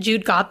her and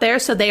Jude got there.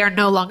 So they are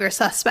no longer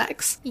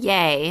suspects.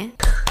 Yay.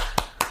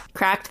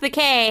 Cracked the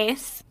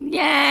case.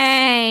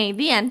 Yay.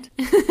 The end.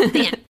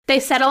 The end. They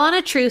settle on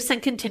a truce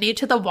and continue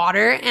to the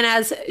water, and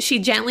as she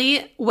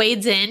gently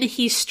wades in,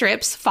 he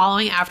strips,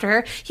 following after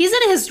her. He's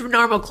in his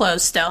normal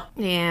clothes still.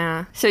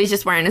 Yeah. So he's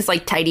just wearing his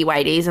like tidy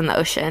whities in the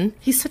ocean.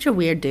 He's such a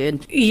weird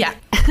dude. Yeah.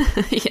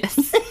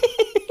 Yes.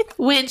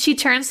 When she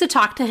turns to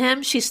talk to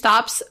him, she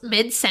stops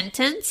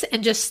mid-sentence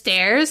and just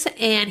stares,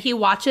 and he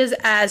watches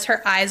as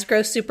her eyes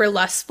grow super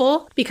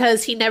lustful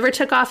because he never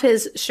took off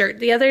his shirt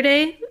the other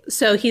day.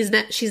 So she's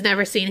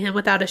never seen him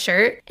without a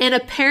shirt. And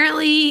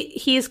apparently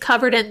he's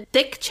covered in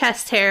thick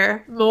chest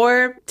hair,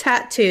 more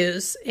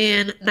tattoos,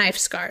 and knife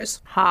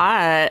scars.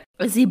 Hot.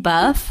 Is he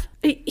buff?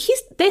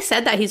 They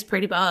said that he's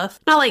pretty buff.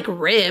 Not like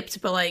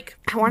ripped, but like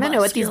I want to know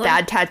what these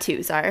dad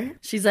tattoos are.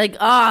 She's like,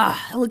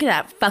 look at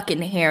that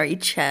fucking hairy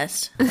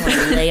chest. I want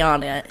to lay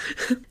on it.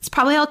 It's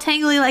probably all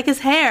tangly like his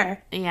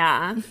hair.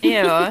 Yeah.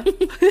 Ew.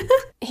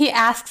 He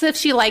asks if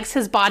she likes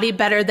his body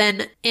better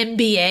than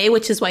MBA,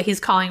 which is what he's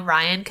calling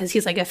Ryan because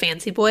he's like a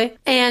fancy boy.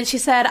 And she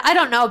said, I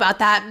don't know about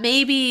that.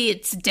 Maybe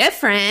it's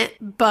different,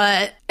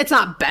 but it's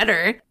not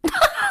better.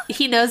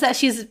 He knows that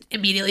she's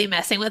immediately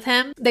messing with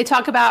him. They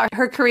talk about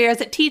her career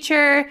as a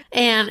teacher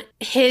and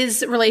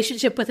his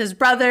relationship with his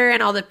brother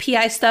and all the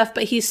PI stuff,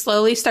 but he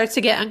slowly starts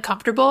to get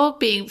uncomfortable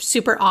being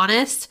super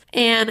honest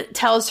and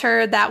tells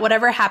her that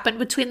whatever happened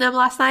between them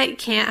last night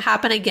can't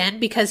happen again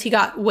because he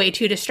got way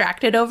too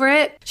distracted over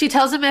it. She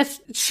tells him if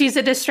she's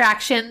a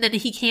distraction, then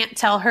he can't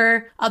tell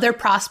her other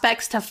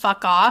prospects to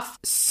fuck off.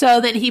 So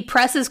then he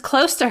presses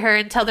close to her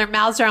until their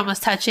mouths are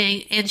almost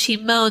touching and she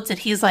moans and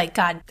he's like,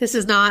 God, this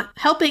is not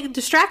helping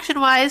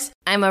distraction-wise.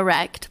 I'm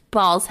erect,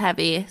 balls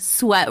heavy,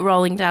 sweat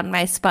rolling down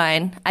my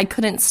spine. I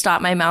couldn't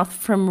stop my mouth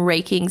from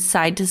raking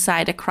side to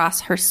side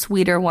across her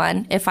sweeter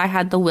one if I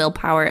had the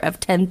willpower of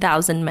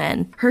 10,000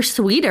 men. Her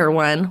sweeter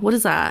one? What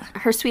is that?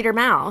 Her sweeter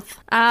mouth.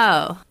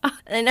 Oh.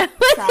 I know.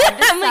 Side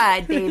to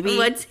side, baby.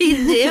 What's he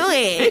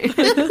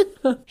doing?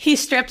 He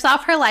strips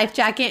off her life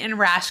jacket and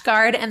rash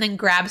guard and then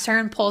grabs her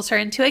and pulls her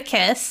into a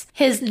kiss.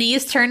 His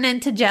knees turn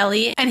into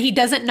jelly and he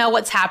doesn't know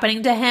what's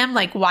happening to him,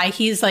 like why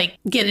he's like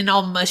getting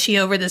all mushy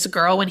over this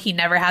girl when he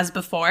never has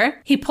before.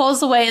 He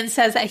pulls away and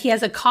says that he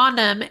has a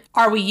condom.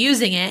 Are we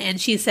using it? And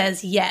she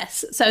says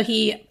yes. So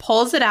he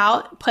pulls it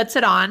out, puts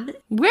it on.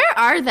 Where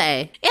are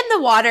they? In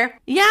the water.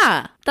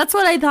 Yeah, that's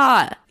what I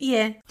thought.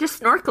 Yeah.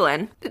 Just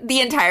snorkeling.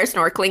 The entire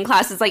snorkeling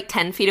class is like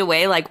 10 feet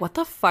away. Like, what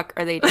the fuck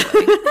are they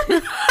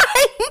doing?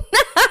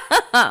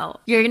 Oh,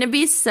 you're gonna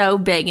be so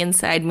big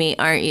inside me,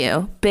 aren't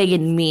you? Big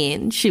and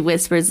mean, she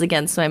whispers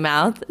against my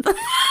mouth.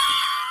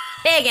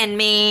 Big and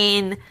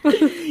mean.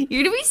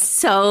 You're gonna be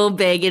so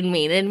big and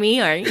mean in me,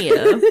 aren't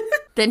you?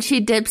 Then she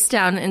dips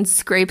down and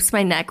scrapes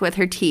my neck with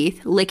her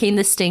teeth, licking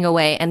the sting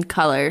away, and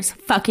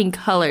fucking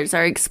colors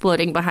are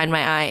exploding behind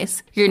my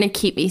eyes. You're gonna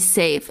keep me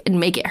safe and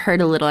make it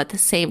hurt a little at the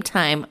same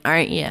time,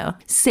 aren't you?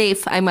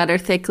 Safe, I mutter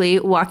thickly,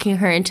 walking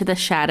her into the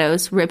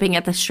shadows, ripping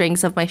at the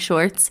strings of my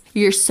shorts.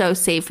 You're so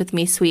safe with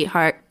me,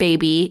 sweetheart,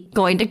 baby.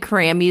 Going to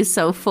cram you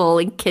so full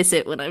and kiss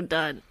it when I'm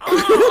done.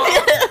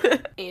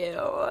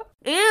 Ew.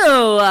 Ew.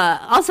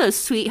 Also,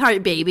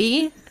 sweetheart,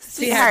 baby.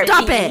 Sweetheart,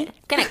 stop baby. it.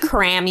 Gonna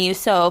cram you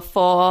so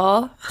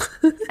full.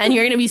 And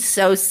you're gonna be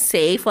so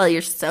safe while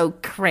you're so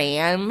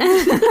crammed.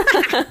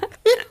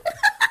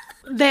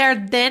 They're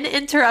then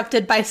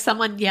interrupted by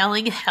someone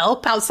yelling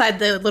help outside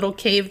the little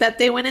cave that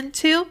they went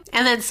into,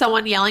 and then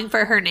someone yelling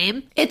for her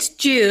name. It's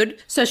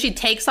Jude, so she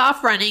takes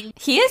off running.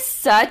 He is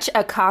such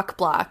a cock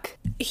block.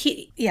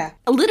 Yeah.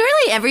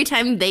 Literally every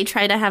time they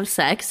try to have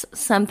sex,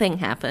 something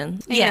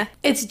happens. Yeah.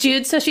 It's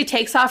Jude, so she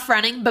takes off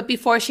running, but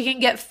before she can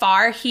get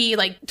far, he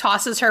like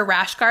tosses her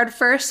rash guard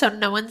first so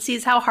no one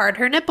sees how hard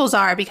her nipples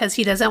are because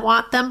he doesn't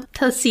want them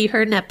to see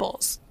her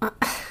nipples.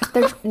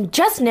 They're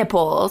just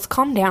nipples.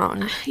 Calm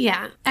down.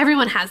 Yeah,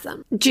 everyone has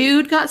them.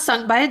 Jude got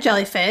stung by a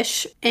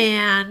jellyfish,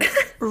 and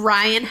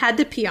Ryan had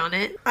to pee on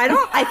it.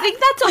 I think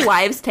that's a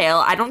wives' tale.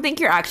 I don't think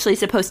you're actually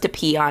supposed to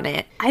pee on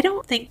it. I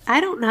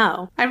don't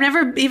know. I've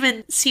never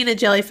even seen a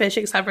jellyfish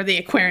except for the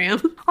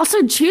aquarium.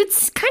 Also, Jude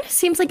kind of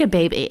seems like a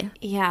baby.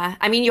 Yeah.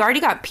 I mean, you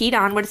already got peed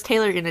on. What is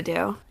Taylor gonna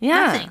do?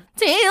 Yeah. Nothing.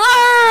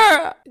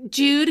 Taylor!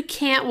 Jude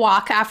can't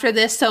walk after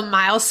this, so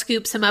Miles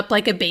scoops him up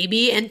like a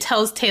baby and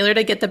tells Taylor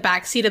to get the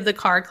backseat of the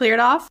car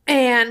cleared off.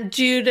 And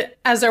Jude,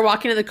 as they're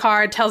walking to the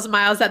car, tells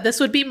Miles that this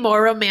would be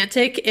more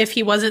romantic if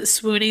he wasn't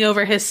swooning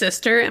over his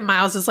sister. And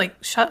Miles is like,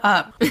 shut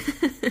up.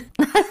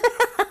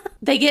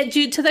 They get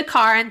Jude to the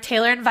car and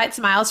Taylor invites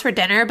Miles for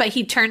dinner, but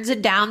he turns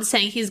it down,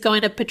 saying he's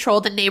going to patrol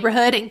the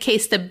neighborhood in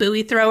case the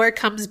buoy thrower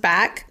comes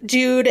back.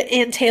 Jude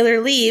and Taylor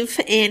leave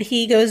and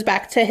he goes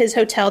back to his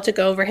hotel to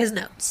go over his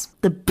notes.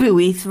 The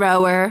buoy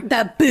thrower.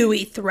 The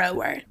buoy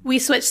thrower. We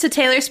switch to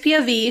Taylor's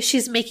POV.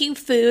 She's making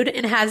food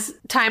and has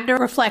time to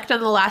reflect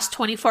on the last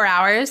 24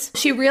 hours.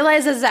 She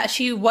realizes that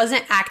she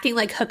wasn't acting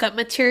like hookup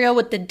material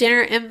with the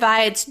dinner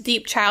invites,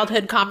 deep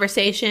childhood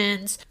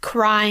conversations,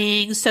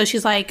 crying. So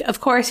she's like, of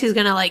course he's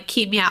gonna like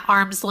keep me at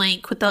arm's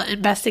length with the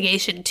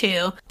investigation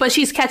too. But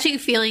she's catching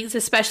feelings,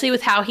 especially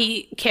with how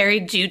he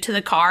carried Jude to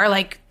the car.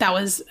 Like that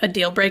was a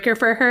deal breaker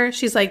for her.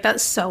 She's like,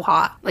 that's so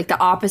hot. Like the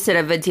opposite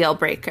of a deal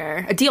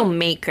breaker. A deal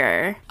maker.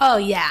 Oh,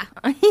 yeah.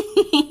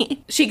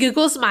 She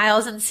Googles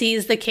Miles and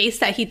sees the case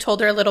that he told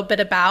her a little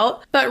bit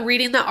about, but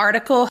reading the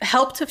article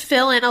helped to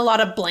fill in a lot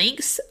of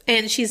blanks,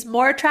 and she's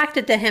more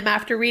attracted to him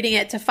after reading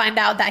it to find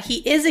out that he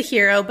is a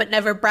hero but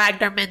never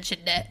bragged or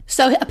mentioned it.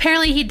 So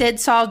apparently he did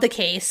solve the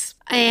case.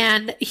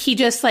 And he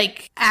just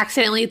like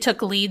accidentally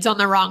took leads on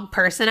the wrong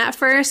person at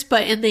first,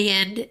 but in the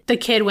end, the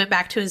kid went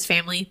back to his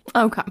family.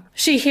 Okay.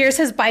 She hears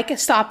his bike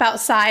stop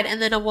outside and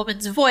then a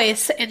woman's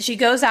voice, and she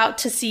goes out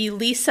to see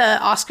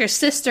Lisa, Oscar's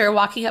sister,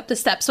 walking up the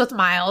steps with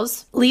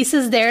Miles. Lisa's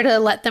is there to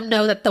let them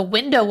know that the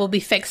window will be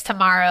fixed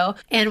tomorrow.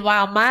 And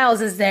while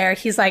Miles is there,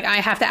 he's like, I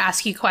have to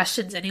ask you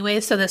questions anyway,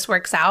 so this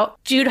works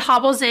out. Jude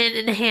hobbles in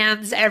and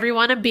hands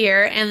everyone a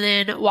beer and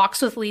then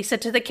walks with Lisa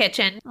to the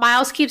kitchen.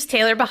 Miles keeps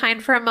Taylor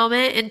behind for a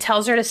moment and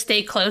tells her to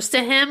stay close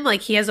to him,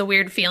 like he has a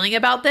weird feeling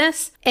about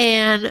this.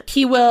 And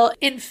he will,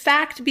 in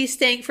fact, be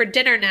staying for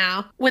dinner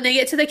now. When they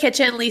get to the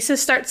kitchen, Lisa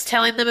starts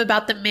telling them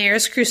about the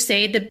mayor's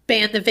crusade to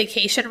ban the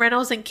vacation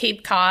rentals in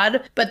Cape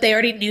Cod, but they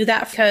already knew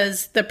that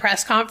because the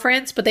press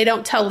conference, but they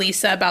don't tell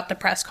Lisa about the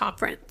press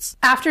conference.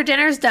 After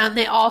dinner's done,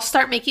 they all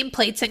start making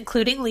plates,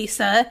 including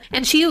Lisa,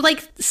 and she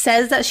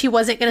says that she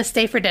wasn't going to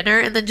stay for dinner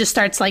and then just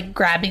starts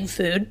grabbing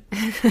food.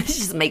 She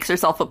just makes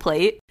herself a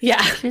plate.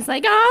 Yeah. She's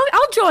like, oh,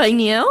 I'll join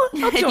you.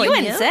 I'll join you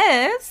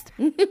insist.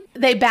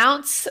 They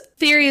bounce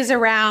theories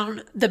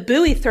around the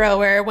buoy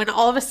thrower when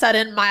all of a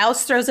sudden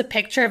Miles throws a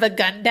picture of a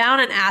gun down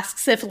and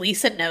asks if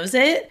Lisa knows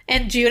it.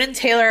 And Jude and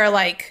Taylor are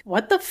like,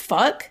 what the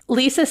fuck?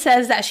 Lisa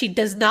says that she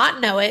does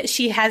not know it.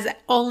 She has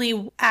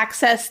only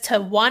access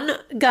to one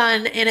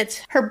gun and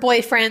it's her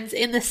boyfriend's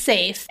in the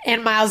safe.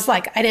 And Miles is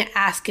like, I didn't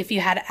ask if you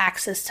had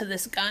access to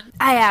this gun.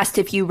 I asked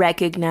if you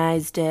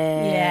recognized it.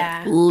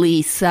 Yeah.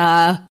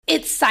 Lisa.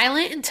 It's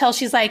silent until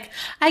she's like,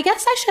 I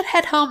guess I should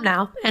head home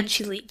now. And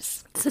she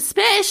leaves.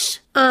 Suspish.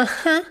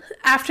 Uh-huh.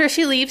 After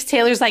she leaves,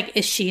 Taylor's like,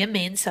 is she a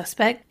main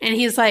suspect? And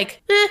he's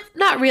like,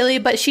 not really,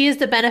 but she is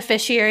the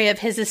beneficiary of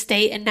his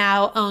estate and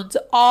now owns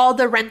all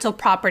the rental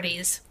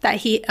properties that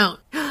he owned.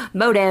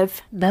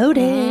 Motive.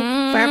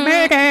 For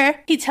murder.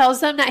 He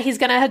tells them that he's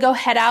gonna go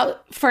head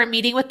out for a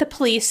meeting with the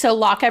police, so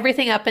lock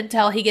everything up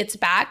until he gets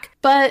back.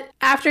 But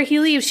after he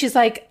leaves, she's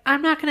like,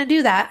 I'm not gonna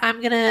do that.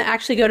 I'm gonna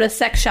actually go to a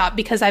sex shop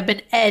because I've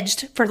been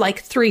edged for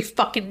 3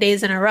 fucking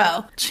days in a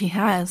row. She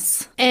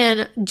has.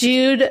 And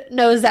Jude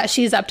knows that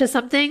she's up to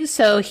something,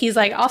 so he's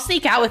like, I'll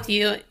sneak out with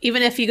you.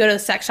 Even if you go to the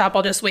sex shop,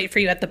 I'll just wait for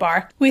you at the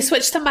bar. We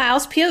switched to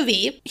Miles'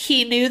 POV.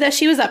 He knew that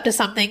she was up to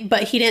something,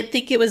 but he didn't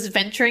think it was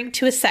venturing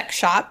to a sex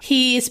shop.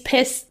 He's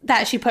pissed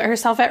that she put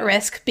herself at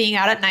risk being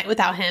out at night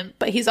without him,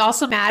 but he's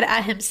also mad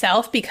at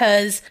himself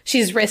because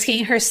she's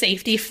risking her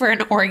safety for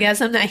an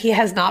orgasm that he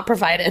has not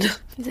provided.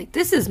 He's like,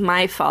 this is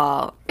my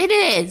fault. It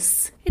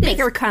is. Make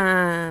her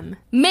come.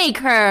 Make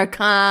her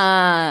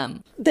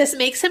come. This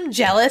makes him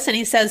jealous and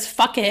he says,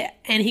 fuck it.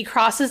 And he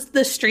crosses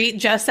the street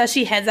just as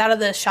she heads out of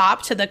the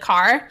shop to the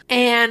car.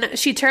 And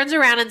she turns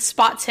around and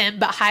spots him,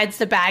 but hides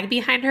the bag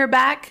behind her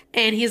back.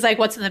 And he's like,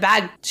 what's in the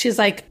bag? She's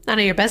like, none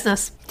of your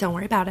business. Don't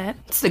worry about it.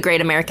 It's the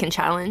Great American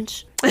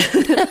Challenge.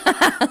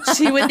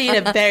 She would need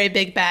a very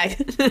big bag.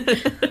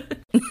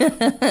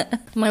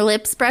 My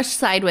lips brush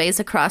sideways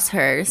across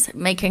hers,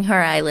 making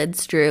her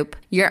eyelids droop.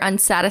 Your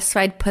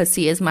unsatisfied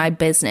pussy is my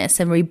business,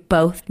 and we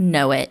both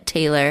know it,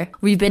 Taylor.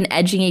 We've been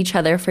edging each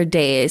other for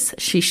days.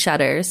 She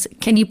shudders.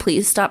 Can you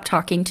please stop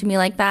talking to me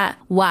like that?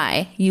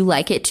 Why? You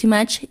like it too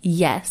much?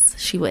 Yes,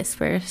 she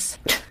whispers.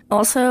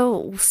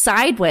 Also,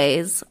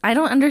 sideways. I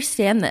don't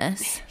understand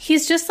this.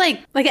 He's just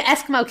like an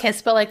Eskimo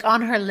kiss, but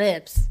on her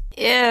lips.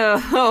 Ew.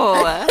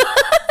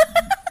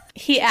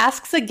 He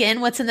asks again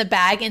what's in the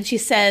bag, and she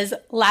says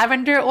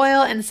lavender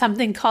oil and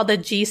something called a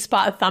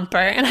G-spot thumper.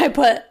 And I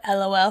put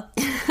LOL.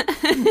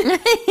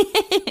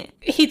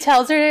 He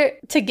tells her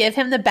to give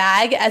him the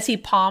bag as he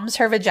palms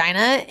her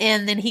vagina,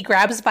 and then he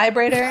grabs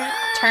vibrator,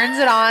 turns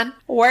it on,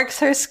 works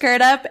her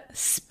skirt up,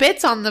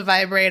 spits on the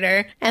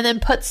vibrator, and then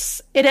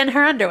puts it in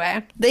her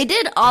underwear. They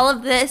did all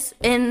of this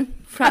in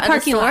front of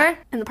the store?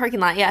 In the parking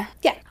lot, yeah.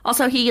 Yeah.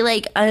 Also, he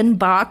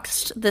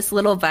unboxed this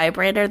little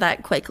vibrator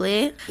that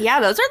quickly. Yeah,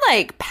 those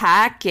are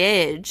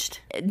packaged.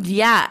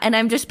 Yeah, and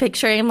I'm just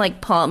picturing him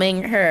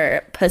palming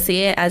her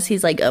pussy as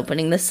he's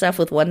opening this stuff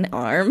with one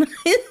arm.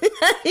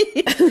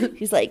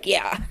 He's like,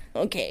 yeah,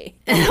 okay.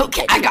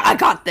 Okay, I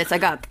got this.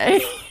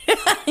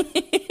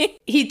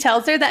 He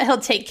tells her that he'll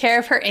take care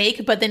of her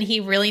ache, but then he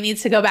really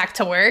needs to go back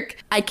to work.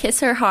 I kiss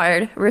her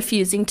hard,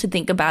 refusing to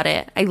think about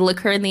it. I look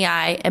her in the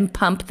eye and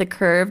pump the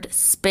curved,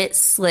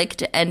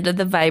 spit-slicked end of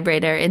the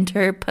vibrator into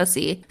her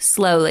pussy,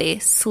 slowly,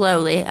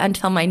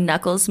 until my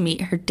knuckles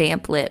meet her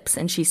damp lips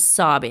and she's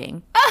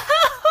sobbing.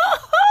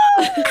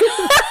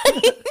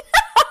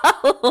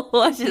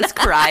 She's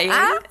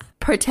crying.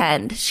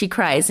 Pretend, she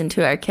cries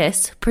into our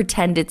kiss.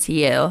 Pretend it's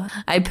you.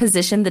 I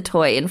position the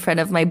toy in front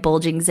of my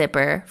bulging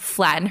zipper,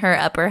 flatten her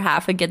upper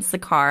half against the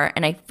car,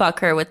 and I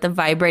fuck her with the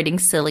vibrating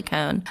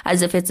silicone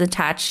as if it's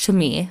attached to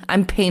me.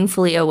 I'm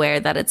painfully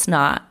aware that it's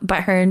not,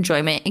 but her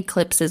enjoyment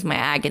eclipses my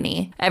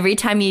agony. Every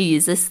time you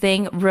use this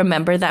thing,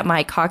 remember that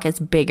my cock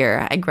is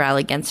bigger, I growl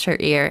against her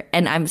ear,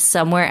 and I'm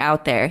somewhere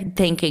out there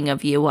thinking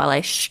of you while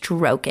I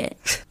stroke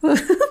it.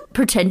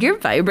 Pretend your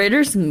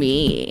vibrator's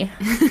me.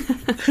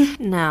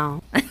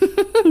 No.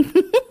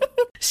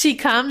 She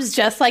comes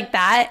just like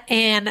that,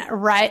 and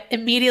right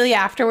immediately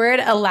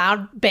afterward, a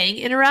loud bang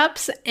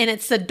interrupts, and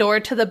it's the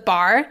door to the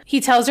bar. He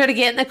tells her to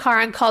get in the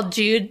car and call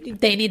Jude.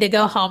 They need to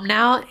go home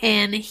now,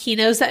 and he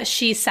knows that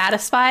she's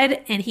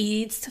satisfied, and he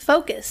needs to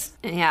focus.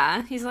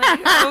 Yeah, he's like,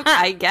 okay,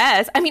 I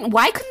guess. I mean,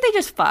 why couldn't they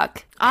just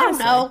fuck? I don't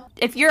know.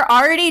 If you're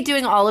already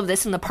doing all of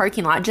this in the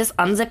parking lot, just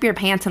unzip your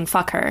pants and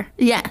fuck her.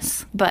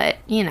 Yes. But,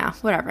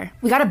 whatever.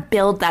 We gotta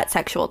build that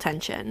sexual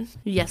tension.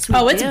 Yes, we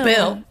do. It's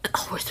built.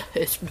 Oh,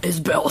 it's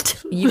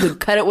built. You could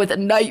cut it with a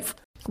knife.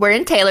 We're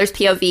in Taylor's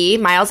POV.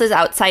 Miles is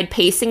outside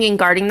pacing and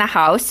guarding the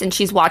house, and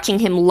she's watching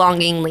him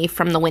longingly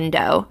from the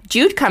window.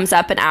 Jude comes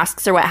up and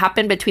asks her what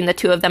happened between the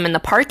two of them in the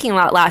parking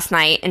lot last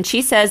night, and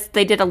she says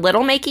they did a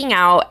little making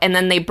out, and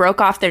then they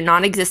broke off their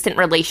non-existent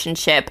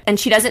relationship, and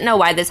she doesn't know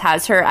why this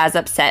has her as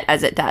upset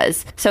as it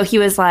does. So he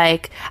was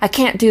like, I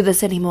can't do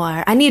this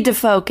anymore. I need to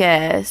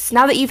focus.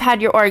 Now that you've had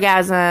your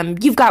orgasm,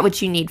 you've got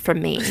what you need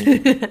from me.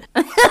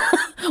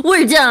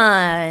 We're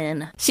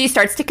done. She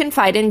starts to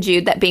confide in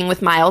Jude that being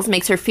with Miles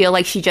makes her feel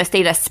like she just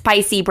ate a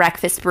spicy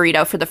breakfast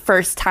burrito for the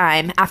first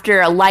time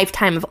after a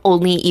lifetime of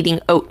only eating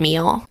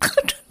oatmeal.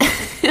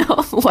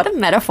 What a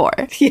metaphor.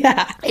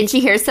 Yeah. And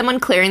she hears someone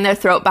clearing their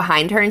throat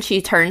behind her, and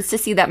she turns to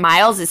see that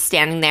Miles is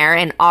standing there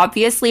and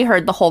obviously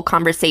heard the whole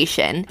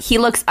conversation. He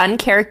looks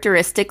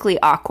uncharacteristically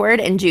awkward,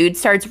 and Jude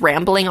starts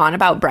rambling on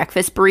about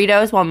breakfast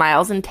burritos while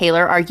Miles and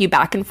Taylor argue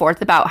back and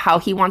forth about how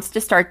he wants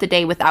to start the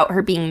day without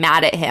her being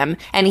mad at him,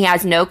 and he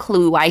has no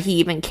clue why he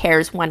even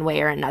cares one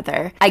way or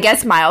another. I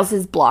guess Miles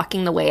is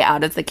blocking the way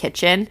out of the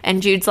kitchen,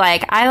 and Jude's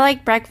like, I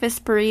like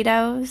breakfast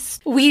burritos.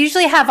 We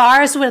usually have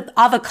ours with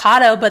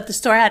avocado, but the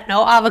store had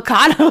no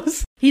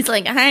avocados. He's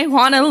like, I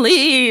want to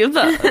leave.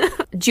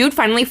 Jude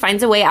finally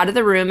finds a way out of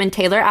the room, and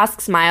Taylor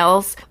asks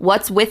Miles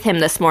what's with him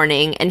this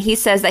morning, and he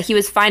says that he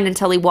was fine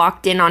until he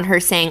walked in on her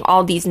saying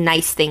all these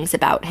nice things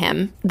about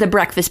him. The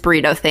breakfast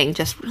burrito thing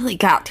just really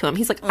got to him.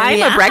 He's like,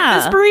 I'm a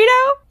breakfast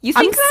burrito? You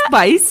think that?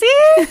 Spicy?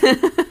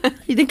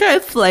 You think I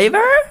have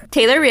flavor?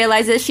 Taylor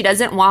realizes she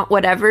doesn't want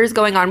whatever's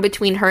going on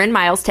between her and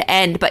Miles to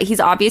end, but he's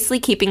obviously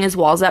keeping his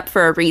walls up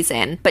for a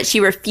reason. But she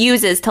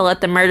refuses to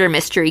let the murder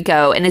mystery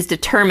go and is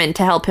determined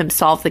to help him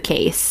solve the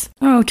case.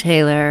 Oh,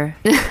 Taylor.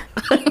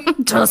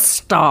 Just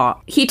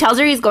stop. He tells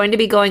her he's going to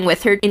be going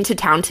with her into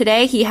town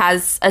today. He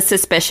has a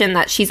suspicion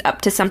that she's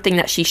up to something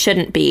that she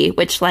shouldn't be,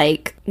 which,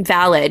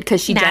 valid,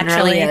 because she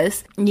generally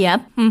is.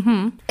 Yep.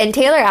 Mm-hmm. And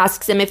Taylor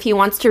asks him if he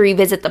wants to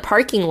revisit the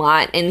parking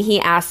lot, and he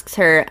asks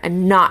her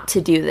not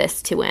to do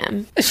this to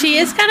him. She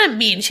is kind of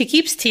mean. She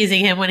keeps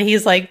teasing him when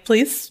he's like,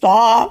 please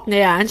stop.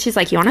 Yeah, and she's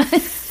like, you want to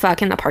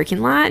fuck in the parking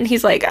lot? And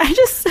he's like, I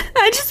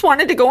just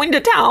wanted to go into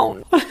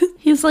town.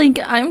 He's like,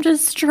 I'm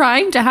just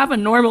trying to have a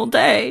normal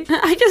day.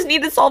 I just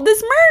need to solve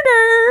this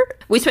murder.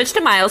 We switch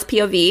to Miles'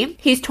 POV.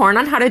 He's torn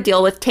on how to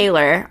deal with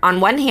Taylor. On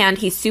one hand,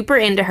 he's super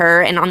into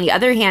her, and on the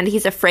other hand,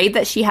 he's afraid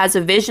that she has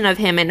a vision of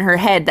him in her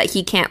head that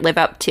he can't live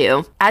up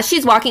to. As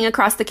she's walking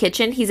across the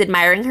kitchen, he's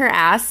admiring her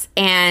ass,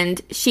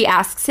 and she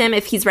asks him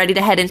if he's ready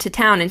to head into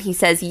town, and he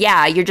says,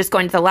 yeah, you're just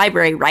going to the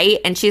library, right?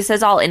 And she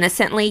says all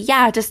innocently,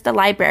 yeah, just the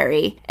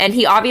library. And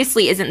he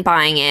obviously isn't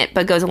buying it,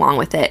 but goes along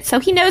with it. So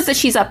he knows that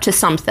she's up to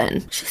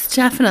something. She's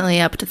definitely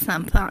up to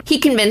something. He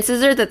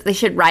convinces her that they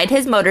should ride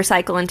his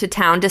motorcycle into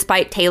town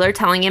despite Taylor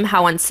telling him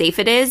how unsafe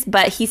it is,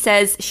 but he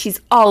says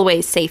she's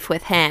always safe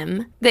with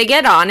him. They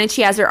get on, and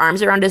she has her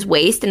arms around his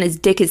waist, and his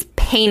dick is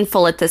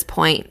painful at this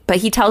point, but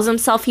he tells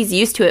himself he's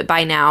used to it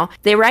by now.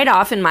 They ride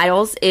off, and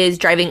Miles is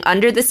driving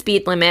under the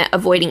speed limit,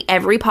 avoiding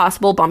every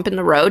possible bump in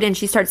the road, and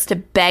she starts to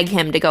beg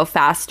him to go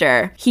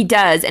faster. He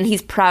does, and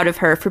he's proud of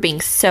her for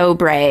being so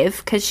brave,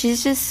 because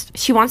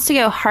she wants to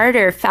go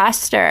harder,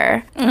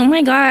 faster. Oh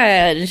my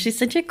god, she's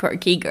such a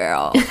quirky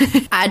girl.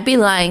 I'd be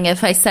lying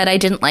if I said I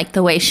didn't like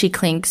the way she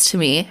clings to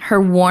me,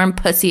 her warm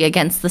pussy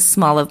against the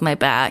small of my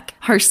back.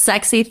 Her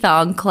sexy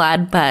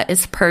thong-clad butt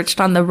is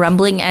perched on the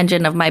rumbling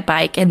engine of my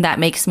bike, and that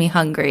makes me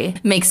hungry.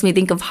 Makes me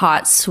think of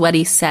hot,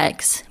 sweaty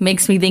sex.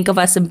 Makes me think of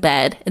us in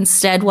bed.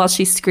 Instead, while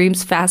she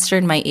screams faster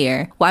in my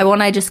ear. Why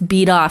won't I just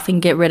beat off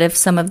and get rid of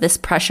some of this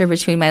pressure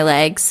between my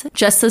legs?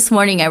 Just this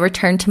morning, I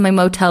returned to my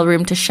motel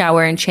room to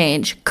shower and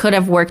change. Could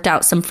have worked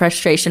out some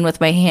frustration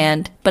with my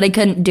hand, but I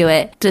couldn't do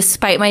it,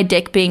 despite my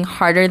dick being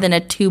harder than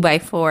a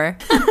 2x4.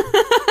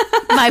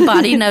 My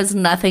body knows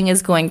nothing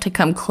is going to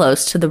come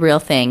close to the real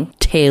thing.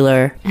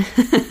 Taylor.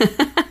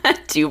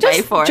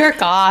 2x4.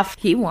 Jerk off.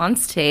 He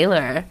wants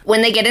Taylor.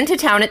 When they get into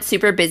town, it's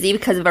super busy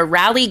because of a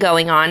rally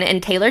going on,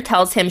 and Taylor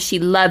tells him she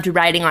loved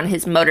riding on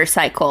his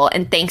motorcycle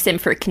and thanks him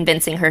for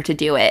convincing her to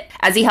do it.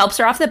 As he helps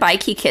her off the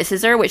bike, he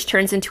kisses her, which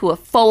turns into a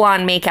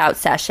full-on makeout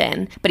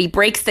session. But he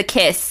breaks the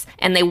kiss,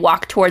 and they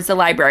walk towards the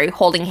library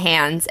holding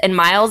hands, and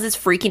Miles is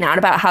freaking out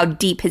about how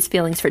deep his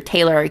feelings for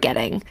Taylor are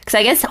getting. Because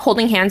I guess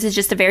holding hands is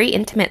just a very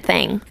intimate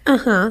thing.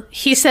 Uh-huh.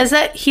 He says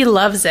that he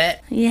loves it.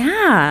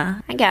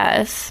 Yeah. I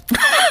guess.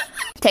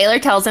 Taylor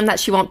tells him that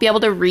she won't be able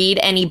to read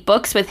any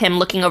books with him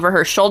looking over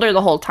her shoulder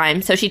the whole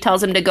time, so she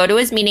tells him to go to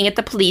his meeting at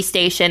the police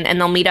station and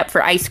they'll meet up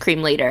for ice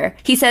cream later.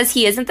 He says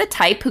he isn't the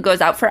type who goes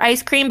out for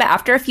ice cream, but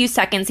after a few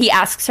seconds, he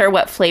asks her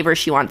what flavor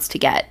she wants to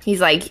get. He's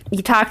like,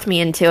 you talked me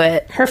into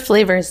it. Her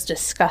flavor is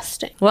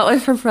disgusting. What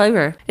was her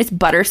flavor? It's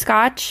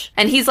butterscotch.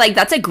 And he's like,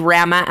 that's a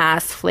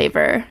grandma-ass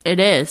flavor. It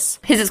is.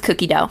 His is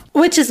cookie dough.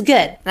 Which is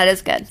good. That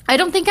is good. I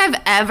don't think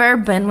I've ever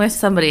been with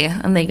somebody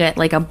and they get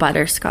like a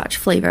butterscotch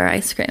flavor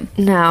ice cream.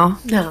 No,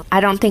 No. No. I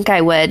don't think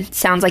I would.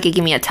 Sounds like it'd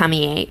give me a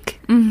tummy ache.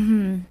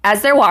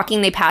 As they're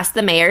walking, they pass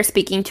the mayor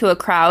speaking to a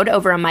crowd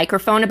over a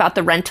microphone about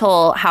the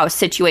rental house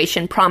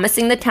situation,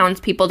 promising the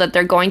townspeople that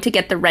they're going to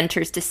get the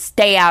renters to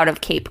stay out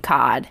of Cape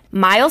Cod.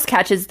 Miles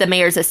catches the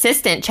mayor's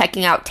assistant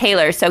checking out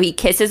Taylor, so he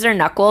kisses her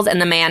knuckles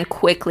and the man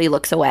quickly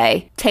looks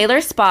away.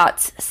 Taylor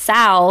spots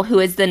Sal, who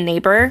is the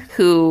neighbor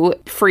who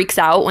freaks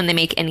out when they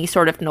make any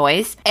sort of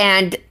noise,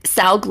 and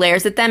Sal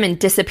glares at them and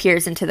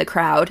disappears into the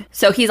crowd.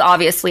 So he's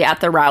obviously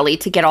at the rally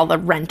to get all the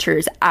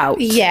renters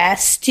out. Yeah,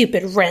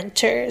 stupid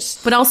renters.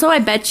 But also, I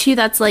bet you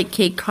that's like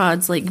Cape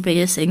Cod's like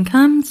biggest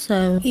income,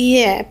 so...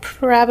 Yeah,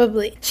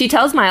 probably. She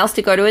tells Miles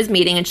to go to his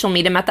meeting and she'll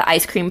meet him at the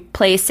ice cream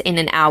place in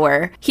an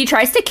hour. He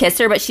tries to kiss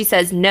her, but she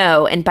says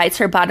no and bites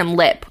her bottom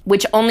lip,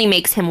 which only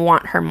makes him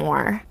want her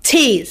more.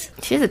 Tease.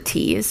 She's a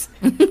tease.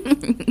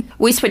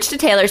 We switch to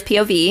Taylor's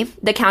POV.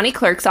 The county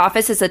clerk's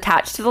office is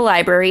attached to the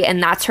library,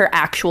 and that's her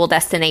actual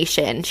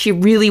destination. She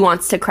really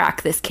wants to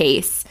crack this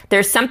case.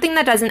 There's something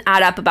that doesn't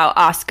add up about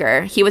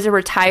Oscar. He was a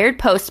retired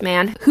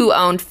postman who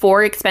owned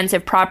 4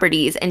 expensive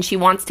properties, and she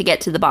wants to get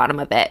to the bottom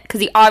of it,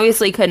 because he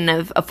obviously couldn't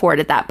have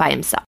afforded that by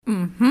himself.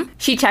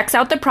 She checks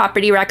out the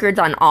property records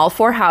on all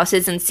 4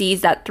 houses and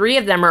sees that 3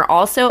 of them are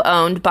also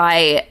owned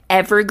by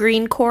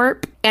Evergreen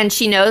Corp. And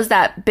she knows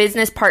that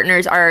business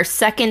partners are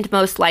second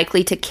most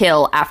likely to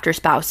kill after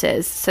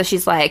spouses. So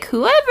she's like,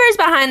 whoever's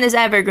behind this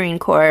Evergreen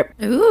Corp.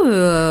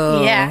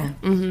 Ooh. Yeah.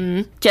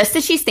 Just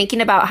as she's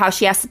thinking about how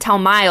she has to tell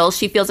Miles,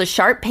 she feels a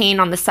sharp pain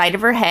on the side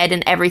of her head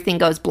and everything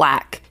goes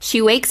black.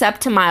 She wakes up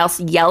to Miles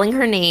yelling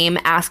her name,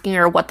 asking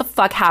her what the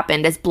fuck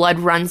happened as blood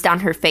runs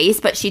down her face,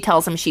 but she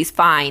tells him she's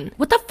fine.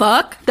 What the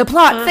fuck? The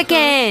plot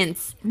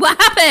thickens.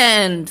 What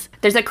happened?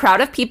 There's a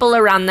crowd of people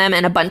around them,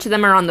 and a bunch of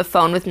them are on the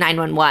phone with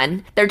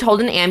 911. They're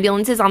told an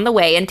ambulance is on the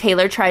way, and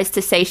Taylor tries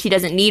to say she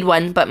doesn't need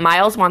one, but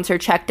Miles wants her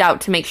checked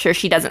out to make sure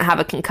she doesn't have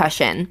a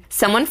concussion.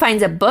 Someone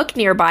finds a book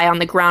nearby on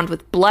the ground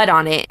with blood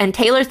on it, and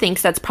Taylor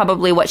thinks that's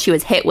probably what she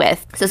was hit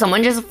with. So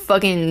someone just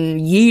fucking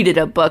yeeted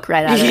a book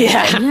right out of her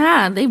head.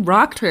 Yeah, they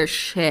rocked her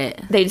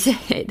shit. They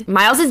did.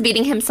 Miles is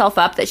beating himself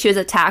up that she was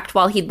attacked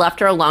while he'd left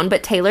her alone,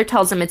 but Taylor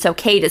tells him it's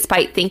okay,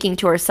 despite thinking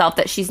to herself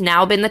that she's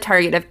now been the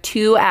target of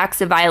 2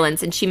 acts of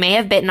violence and she may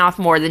have bitten off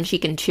more than she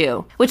can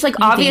chew. Which, like,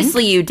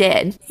 obviously you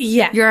did.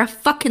 Yeah. You're a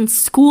fucking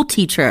school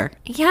teacher.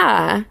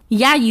 Yeah.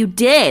 Yeah, you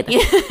did.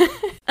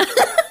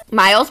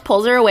 Miles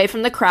pulls her away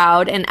from the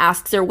crowd and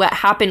asks her what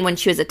happened when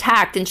she was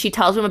attacked, and she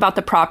tells him about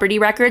the property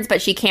records,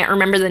 but she can't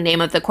remember the name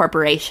of the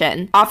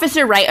corporation.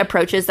 Officer Wright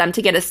approaches them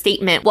to get a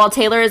statement, while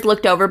Taylor is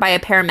looked over by a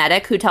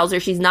paramedic who tells her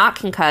she's not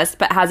concussed,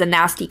 but has a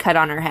nasty cut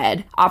on her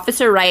head.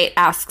 Officer Wright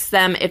asks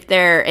them if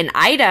they're an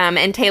item,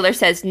 and Taylor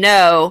says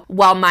no,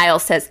 while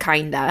Miles says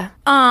kinda.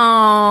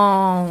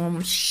 Oh,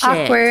 shit.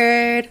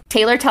 Awkward.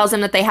 Taylor tells him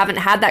that they haven't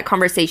had that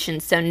conversation,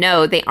 so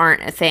no, they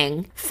aren't a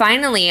thing.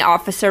 Finally,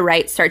 Officer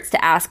Wright starts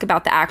to ask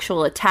about the actual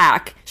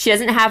attack. She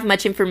doesn't have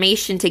much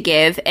information to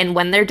give, and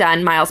when they're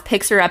done, Miles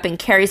picks her up and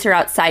carries her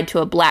outside to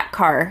a black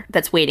car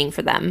that's waiting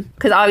for them.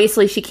 Because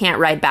obviously she can't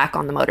ride back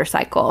on the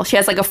motorcycle. She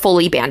has like a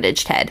fully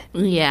bandaged head.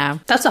 Yeah.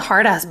 That's a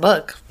hard-ass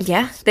book.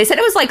 Yeah. They said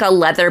it was like a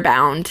leather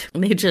bound.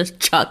 They just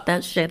chucked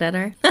that shit at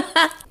her.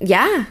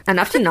 Yeah.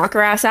 Enough to knock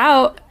her ass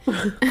out.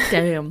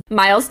 Damn.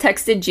 Miles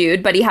texted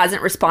Jude, but he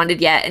hasn't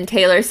responded yet, and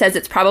Taylor says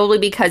it's probably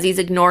because he's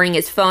ignoring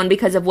his phone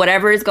because of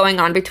whatever is going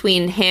on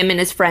between him and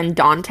his friend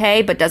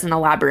Dante, but doesn't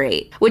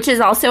elaborate. Which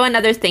is also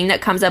another thing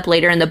that comes up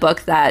later in the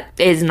book that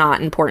is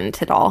not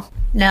important at all.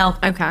 No.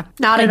 Okay.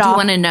 Not I at do all.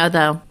 want to know,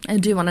 though. I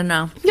do want to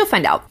know. You'll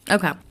find out.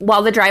 Okay.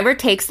 While the driver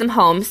takes them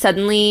home,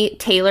 suddenly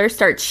Taylor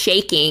starts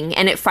shaking,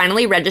 and it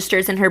finally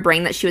registers in her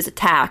brain that she was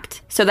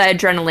attacked, so that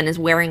adrenaline is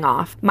wearing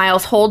off.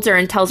 Miles holds her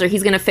and tells her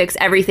he's going to fix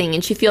everything,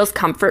 and she feels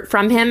comfort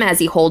from him as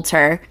he holds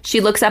her. She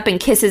looks up and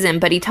kisses him,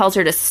 but he tells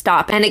her to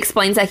stop and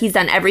explains that he's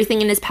done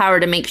everything in his power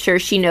to make sure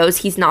she knows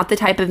he's not the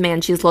type of man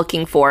she's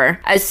looking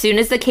for. As soon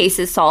as the case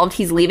is solved,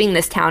 he's leaving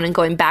this town and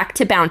going back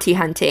to bounty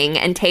hunting,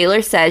 and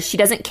Taylor says she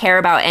doesn't care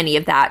about any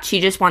of that. She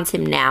just wants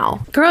him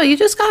now. Girl, you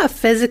just got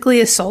physically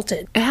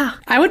assaulted. Yeah.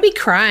 I would be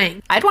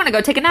crying. I'd want to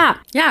go take a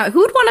nap. Yeah, who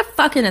would want to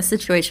fuck in a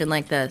situation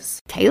like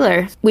this?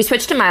 Taylor. We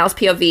switch to Miles'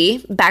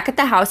 POV. Back at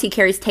the house, he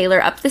carries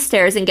Taylor up the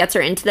stairs and gets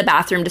her into the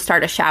bathroom to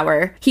start a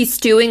shower. He's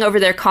stewing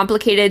over their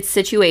complicated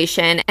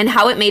situation and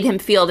how it made him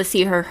feel to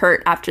see her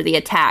hurt after the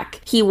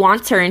attack. He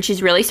wants her and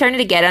she's really starting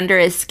to get under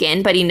his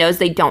skin, but he knows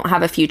they don't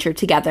have a future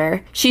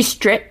together. She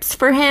strips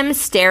for him,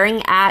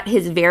 staring at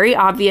his very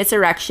obvious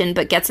erection,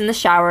 but gets in the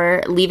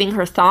shower, leaving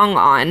her thong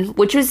on,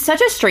 which was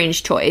such a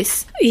strange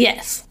choice.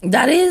 Yes.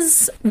 That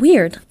is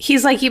weird.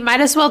 He's like, you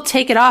might as well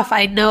take it off.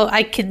 I know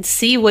I can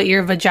see what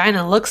your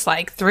vagina looks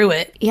like through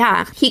it.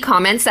 Yeah. He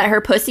comments that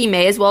her pussy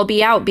may as well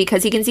be out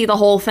because he can see the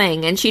whole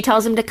thing, and she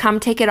tells him to come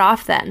take it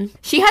off then.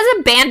 She has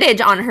a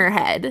bandage on her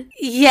head.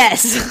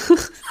 Yes.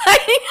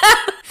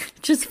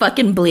 Just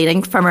fucking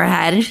bleeding from her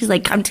head, and she's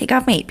like, come take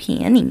off my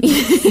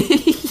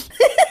panties.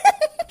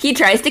 He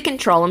tries to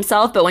control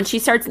himself, but when she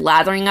starts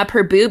lathering up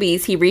her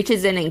boobies, he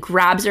reaches in and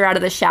grabs her out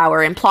of the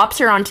shower and plops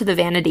her onto the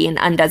vanity and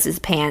undoes his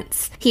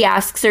pants. He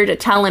asks her to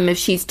tell him if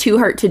she's too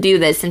hurt to do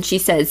this, and she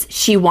says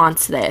she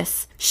wants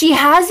this. She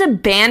has a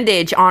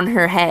bandage on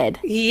her head.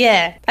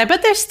 Yeah. I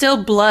bet there's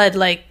still blood,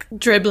 like,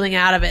 dribbling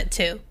out of it,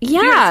 too.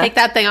 Yeah. Take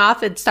that thing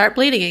off and start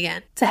bleeding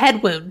again. It's a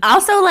head wound.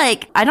 Also,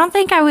 like, I don't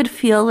think I would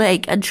feel,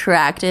 like,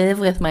 attractive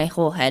with my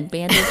whole head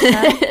bandaged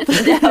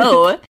up.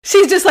 No.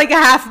 She's just like a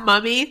half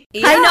mummy.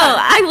 Yeah. I know.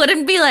 I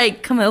wouldn't be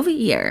like, come over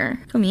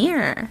here. Come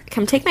here.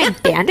 Come take my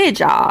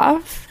bandage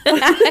off.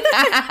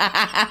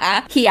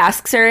 He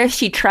asks her if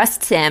she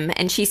trusts him,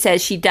 and she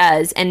says she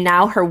does, and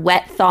now her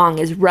wet thong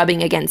is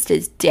rubbing against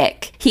his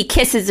dick. He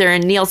kisses her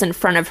and kneels in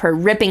front of her,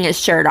 ripping his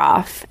shirt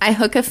off. I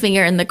hook a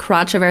finger in the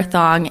crotch of her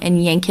thong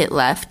and yank it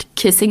left,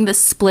 kissing the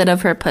split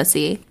of her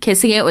pussy,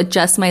 kissing it with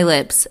just my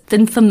lips,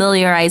 then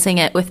familiarizing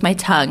it with my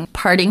tongue,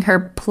 parting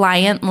her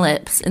pliant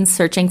lips and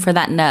searching for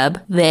that nub.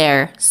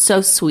 There,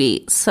 so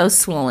sweet, so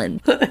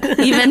swollen.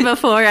 Even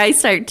before I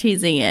start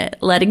teasing it,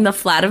 letting the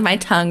flat of my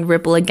tongue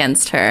ripple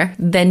against her,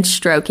 then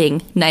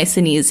stroking, nice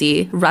and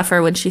easy,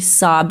 rougher when she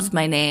sobs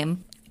my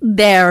name.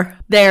 There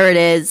it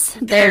is.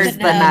 There's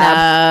the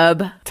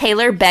nub.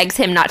 Taylor begs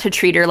him not to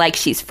treat her like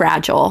she's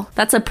fragile.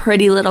 That's a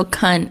pretty little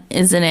cunt,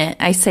 isn't it?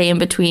 I say in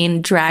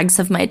between drags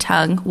of my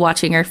tongue,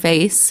 watching her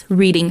face,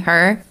 reading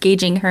her,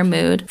 gauging her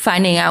mood,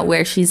 finding out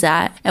where she's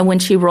at. And when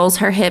she rolls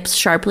her hips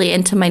sharply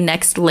into my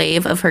next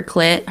lave of her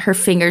clit, her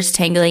fingers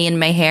tangling in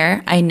my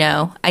hair, I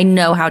know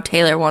how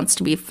Taylor wants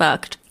to be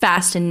fucked.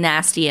 Fast and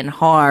nasty and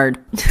hard.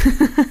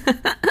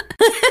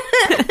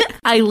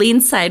 I lean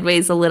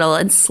sideways a little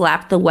and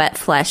slap the wet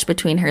flesh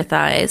between her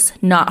thighs.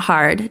 Not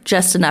hard,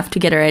 just enough to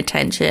get her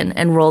attention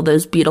and roll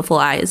those beautiful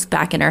eyes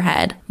back in her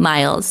head.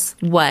 Miles,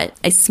 what?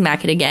 I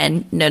smack it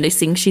again,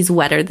 noticing she's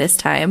wetter this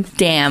time.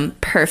 Damn,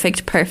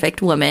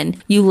 perfect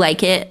woman. You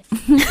like it?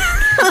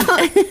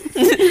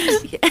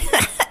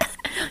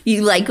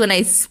 You like when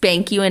I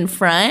spank you in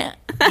front?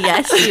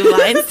 Yes, she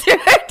whines through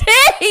her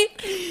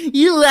teeth.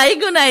 You like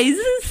when I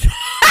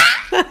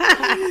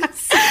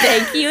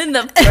spank you in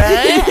the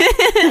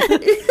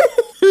front?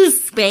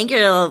 Spank your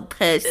little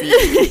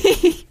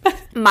pussy.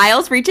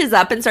 Miles reaches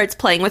up and starts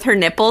playing with her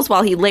nipples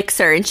while he licks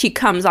her, and she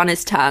comes on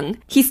his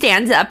tongue. He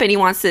stands up and he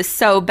wants this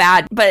so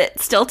bad, but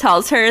still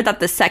tells her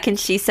that the second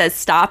she says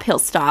stop, he'll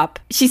stop.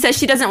 She says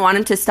she doesn't want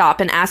him to stop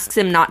and asks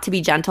him not to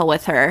be gentle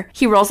with her.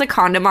 He rolls a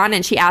condom on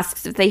and she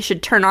asks if they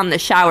should turn on the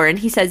shower, and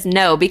he says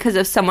no, because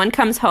if someone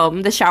comes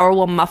home, the shower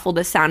will muffle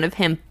the sound of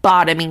him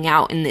bottoming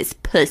out in this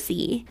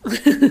pussy.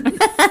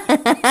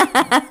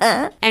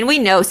 And we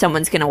know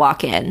someone's gonna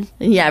walk in.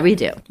 Yeah, we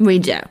do.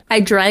 I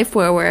drive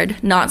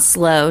forward, not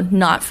slow,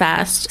 not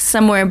fast,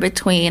 somewhere in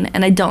between,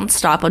 and I don't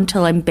stop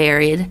until I'm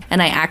buried,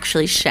 and I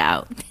actually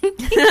shout.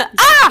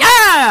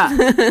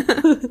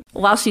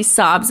 While she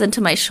sobs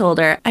into my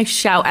shoulder, I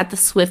shout at the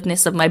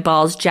swiftness of my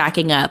balls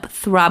jacking up,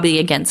 throbbing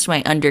against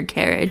my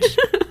undercarriage.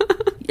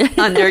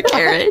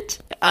 Undercarriage?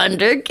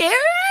 Undercarriage?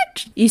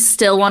 You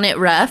still want it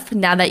rough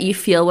now that you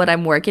feel what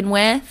I'm working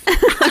with?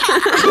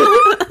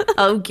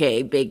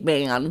 Okay, big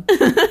man.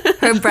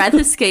 Her breath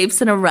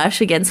escapes in a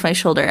rush against my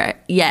shoulder.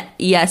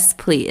 Yes,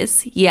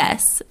 please.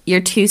 Yes.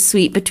 You're too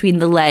sweet between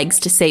the legs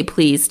to say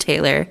please,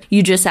 Taylor.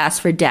 You just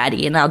ask for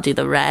daddy and I'll do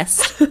the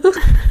rest.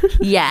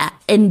 Yeah,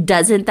 and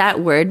doesn't that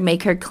word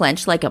make her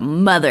clench like a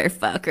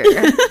motherfucker?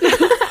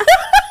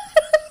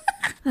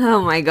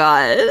 Oh my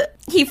god.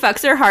 He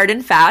fucks her hard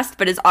and fast,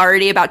 but is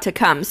already about to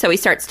come, so he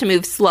starts to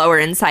move slower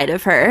inside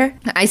of her.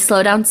 I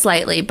slow down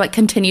slightly, but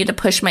continue to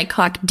push my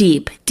cock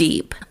deep.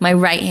 My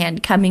right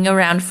hand coming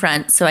around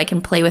front so I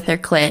can play with her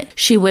clit.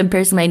 She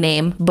whimpers my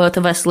name, both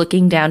of us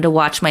looking down to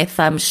watch my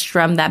thumb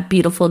strum that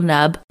beautiful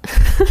nub.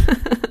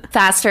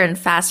 Faster and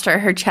faster,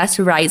 her chest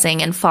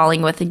rising and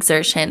falling with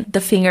exertion,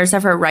 the fingers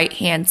of her right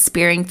hand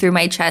spearing through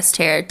my chest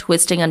hair,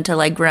 twisting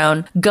until I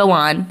groan. Go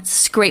on,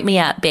 scrape me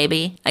up,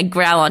 baby. I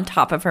growl on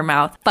top of her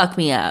mouth. Fuck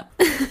me up.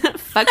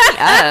 Fuck me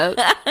up.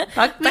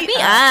 Fuck me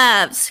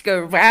up.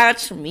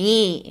 Scratch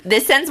me.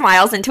 This sends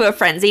Miles into a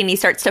frenzy, and he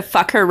starts to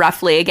fuck her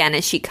roughly again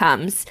as she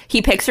comes.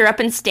 He picks her up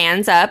and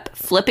stands up,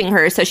 flipping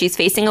her so she's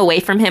facing away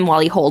from him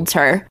while he holds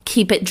her.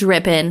 Keep it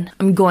dripping.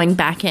 I'm going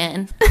back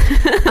in.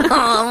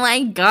 Oh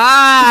my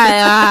god.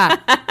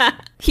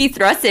 He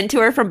thrusts into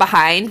her from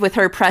behind with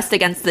her pressed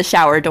against the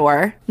shower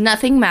door.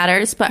 Nothing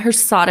matters but her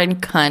sodden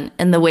cunt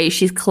and the way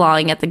she's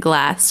clawing at the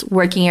glass,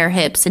 working her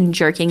hips and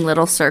jerking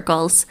little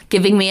circles,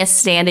 giving me a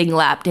standing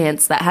lap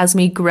dance that has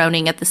me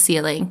groaning at the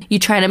ceiling. You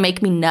trying to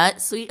make me nut,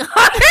 sweetheart?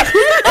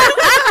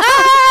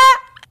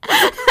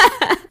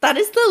 That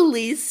is the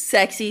least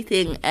sexy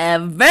thing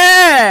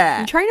ever.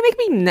 You trying to make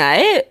me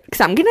nut?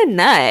 Because I'm gonna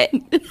nut.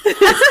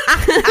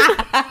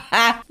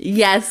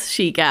 Yes,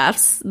 she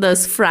gasped,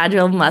 those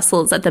fragile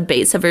muscles at the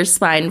base of her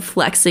spine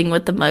flexing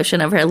with the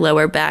motion of her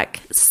lower back,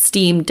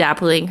 steam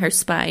dappling her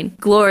spine.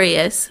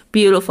 Glorious,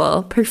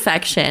 beautiful,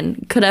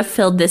 perfection. Could have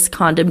filled this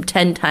condom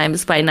 10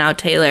 times by now,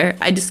 Taylor.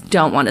 I just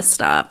don't want to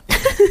stop.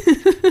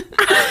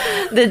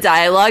 The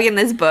dialogue in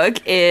this book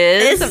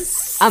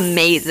is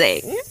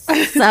amazing.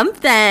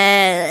 Something.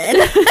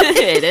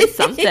 It is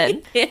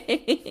something.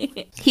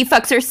 He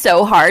fucks her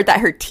so hard that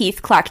her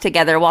teeth clack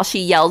together while she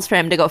yells for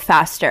him to go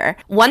faster.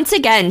 Once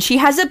again, she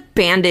has a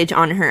bandage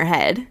on her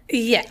head.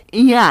 Yeah.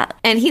 Yeah.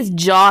 And he's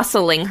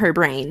jostling her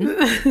brain.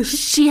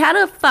 She had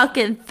a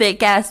fucking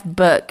thick-ass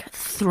book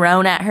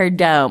thrown at her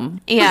dome.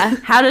 Yeah.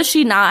 How does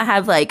she not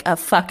have, like, a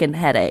fucking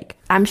headache?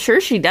 I'm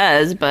sure she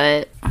does,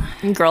 but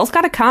girls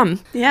gotta come.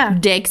 Yeah.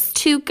 Dick's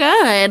too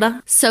good.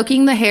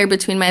 Soaking the hair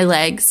between my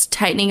legs,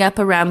 tightening up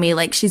around me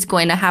like she's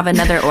going to have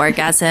another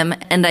orgasm,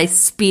 and I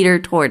speed her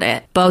toward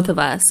it. Both of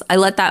us. I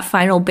let that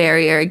final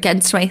barrier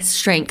against my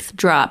strength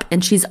drop,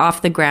 and she's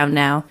off the ground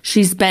now.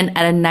 She's bent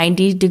at a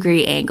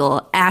 90-degree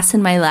angle, ass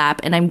in my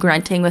lap, and I'm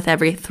grunting with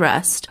every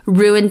thrust.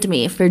 Ruined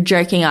me for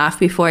jerking off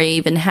before I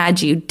even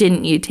had you,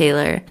 didn't you,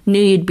 Taylor?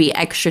 Knew you'd be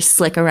extra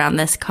slick around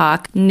this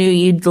cock. Knew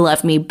you'd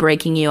love me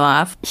breaking you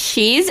off.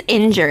 She's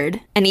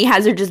injured, and he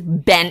has her just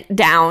bent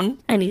down.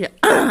 And he's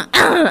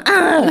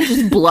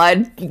Just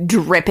blood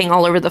dripping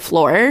all over the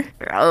floor.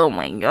 oh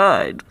my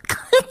God.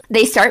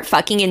 They start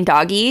fucking in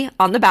doggy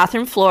on the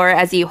bathroom floor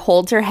as he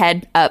holds her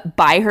head up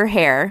by her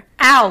hair.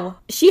 Ow.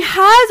 She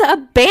has a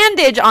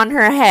bandage on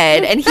her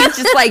head, and he's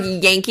just like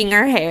yanking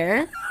her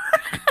hair.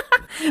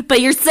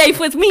 But you're safe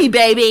with me,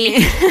 baby.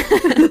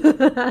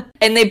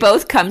 And they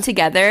both come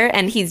together,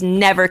 and he's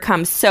never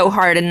come so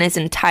hard in his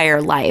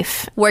entire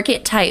life. Work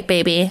it tight,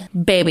 baby.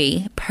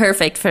 Baby,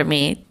 perfect for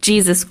me.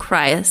 Jesus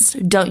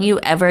Christ. Don't you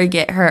ever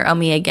get hurt on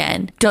me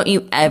again. Don't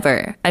you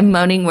ever. I'm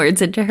moaning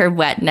words into her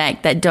wet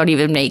neck that don't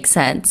even make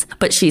sense.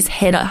 But she's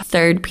hit a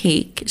third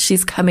peak.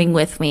 She's coming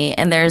with me,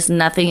 and there's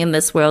nothing in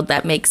this world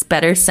that makes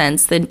better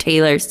sense than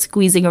Taylor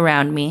squeezing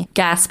around me,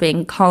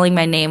 gasping, calling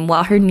my name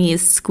while her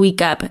knees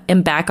squeak up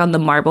and back on the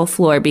marble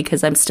floor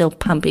because I'm still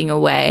pumping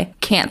away.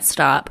 Can't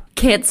stop.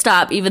 Can't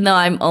stop even though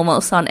I'm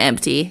almost on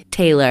empty.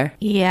 Taylor.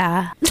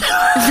 Yeah.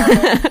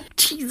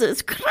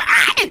 Jesus Christ.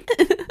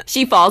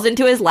 She falls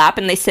into his lap,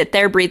 and they sit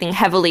there breathing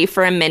heavily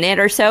for a minute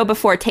or so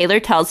before Taylor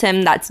tells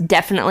him that's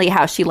definitely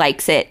how she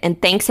likes it and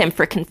thanks him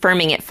for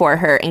confirming it for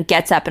her and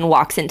gets up and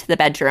walks into the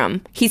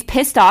bedroom. He's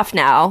pissed off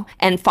now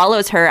and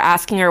follows her,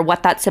 asking her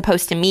what that's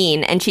supposed to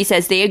mean, and she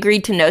says they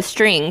agreed to no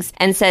strings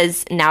and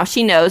says now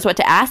she knows what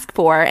to ask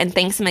for and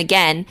thanks him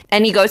again,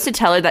 and he goes to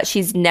tell her that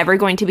she's never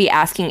going to be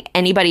asking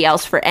anybody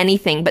else for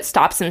anything but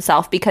stops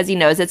himself because he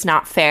knows it's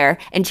not fair,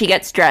 and she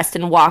gets dressed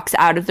and walks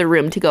out of the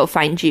room to go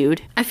find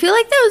Jude. I feel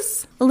like that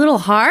was a little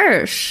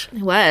harsh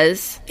It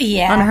was.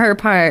 Yeah. on her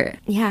part.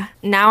 Yeah.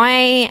 Now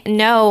I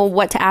know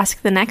what to ask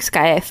the next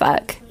guy I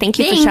fuck. Thank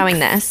you for Thanks. showing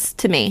this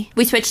to me.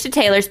 We switch to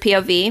Taylor's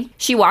POV.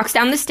 She walks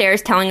down the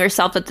stairs telling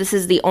herself that this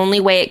is the only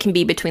way it can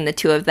be between the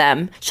two of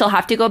them. She'll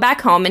have to go back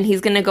home, and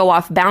he's going to go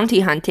off bounty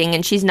hunting,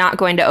 and she's not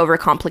going to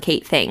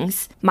overcomplicate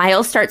things.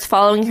 Miles starts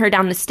following her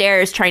down the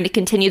stairs trying to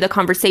continue the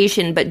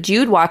conversation, but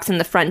Jude walks in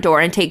the front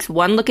door and takes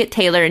one look at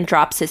Taylor and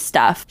drops his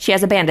stuff. She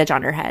has a bandage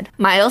on her head.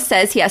 Miles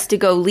says he has to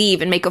go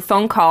leave and make a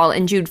phone call,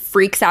 and Jude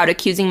freaks out,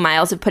 accusing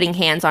Miles of putting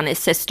hands on his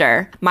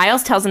sister.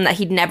 Miles tells him that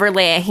he'd never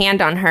lay a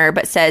hand on her,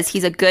 but says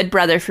he's a good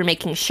brother for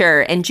making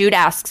sure, and Jude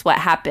asks what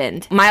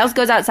happened. Miles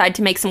goes outside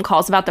to make some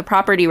calls about the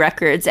property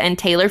records, and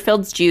Taylor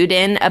fills Jude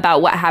in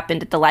about what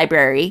happened at the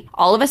library.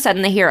 All of a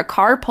sudden, they hear a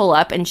car pull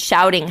up and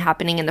shouting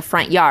happening in the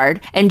front yard,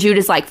 and Jude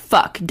is like,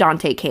 fuck,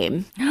 Dante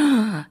came.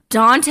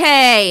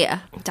 Dante.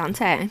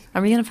 Dante.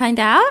 Are we going to find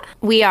out?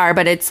 We are,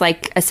 but it's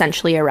like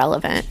essentially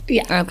irrelevant.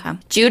 Yeah. Okay.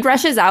 Jude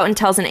rushes out and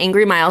tells an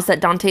angry Miles that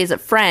Dante is a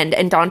friend,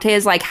 and Dante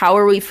is like, how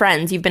are we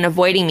friends? You've been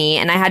avoiding me,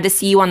 and I had to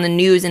see you on the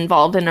news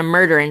involved in a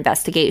murder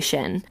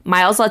investigation.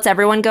 Miles lets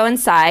everyone go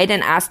inside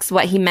and asks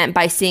what he meant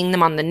by seeing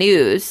them on the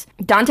news.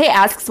 Dante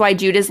asks why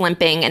Jude is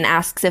limping and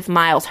asks if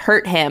Miles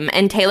hurt him,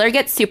 and Taylor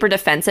gets super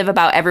defensive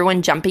about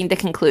everyone jumping to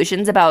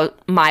conclusions about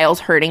Miles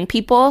hurting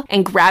people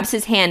and grabs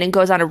his hand and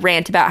goes on a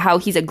rant about how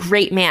he's a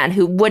great man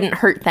who wouldn't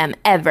hurt them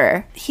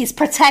ever. He's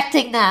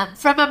protecting them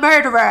from a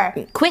murderer.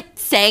 Quit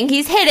saying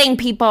he's hitting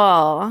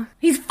people.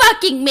 He's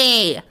fucking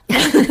me.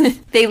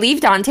 They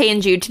leave Dante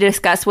and Jude to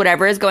discuss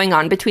whatever is going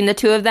on between the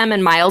two of them,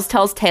 and Miles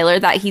tells Taylor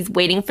that he's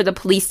waiting for the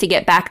police to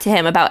get back to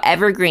him about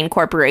Evergreen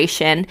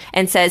Corporation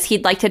and says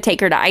he'd like to take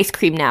her to ice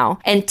cream now.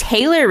 And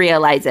Taylor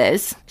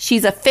realizes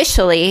she's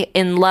officially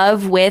in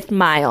love with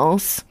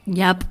Miles.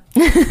 Yep.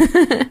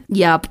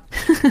 Yep.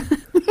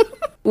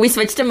 We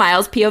switch to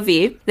Miles'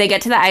 POV. They get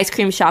to the ice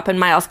cream shop and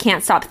Miles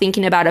can't stop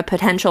thinking about a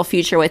potential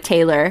future with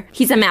Taylor.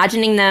 He's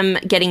imagining them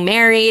getting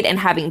married and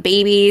having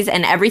babies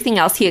and everything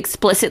else he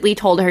explicitly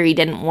told her he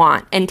didn't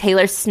want. And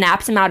Taylor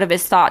snaps him out of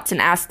his thoughts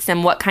and asks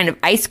him what kind of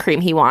ice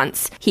cream he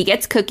wants. He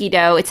gets cookie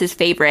dough, it's his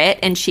favorite,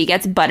 and she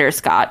gets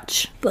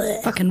butterscotch.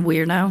 Fucking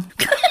weirdo.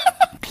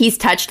 He's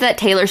touched that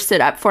Taylor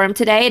stood up for him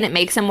today, and it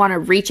makes him want to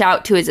reach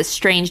out to his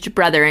estranged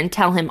brother and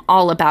tell him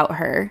all about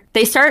her.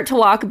 They start to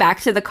walk back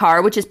to the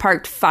car, which is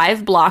parked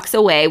 5 blocks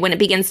away, when it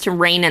begins to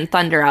rain and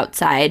thunder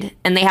outside,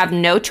 and they have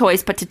no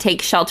choice but to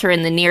take shelter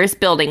in the nearest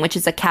building, which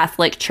is a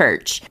Catholic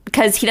church,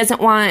 because he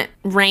doesn't want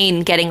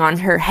rain getting on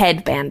her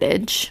head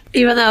bandage.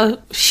 Even though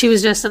she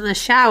was just in the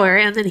shower,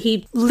 and then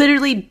he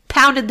literally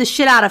pounded the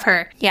shit out of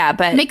her. Yeah,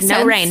 but Makes no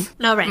sense. rain.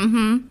 No rain.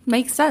 Mm-hmm.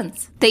 Makes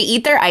sense. They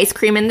eat their ice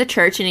cream in the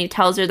church, and he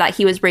tells her that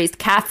he was raised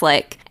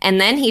Catholic. And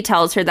then he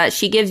tells her that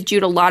she gives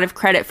Jude a lot of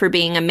credit for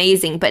being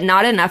amazing, but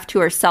not enough to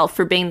herself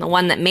for being the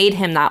one that made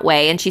him that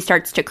way, and she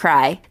starts to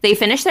cry. They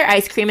finish their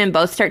ice cream and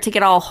both start to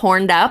get all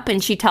horned up,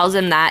 and she tells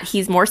him that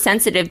he's more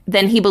sensitive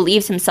than he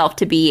believes himself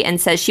to be, and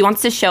says she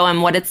wants to show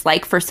him what it's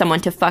like for someone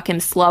to fuck him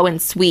slow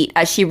and sweet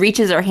as she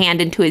reaches her hand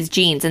into his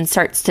jeans and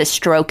starts to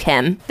stroke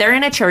him. They're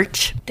in a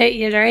church.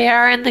 They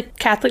are in the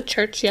Catholic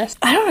church, yes.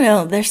 I don't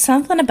know. There's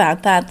something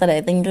about that I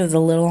think is a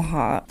little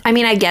hot. I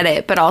mean, I get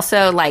it, but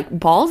also, like,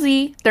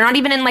 ballsy. They're not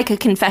even in, like, a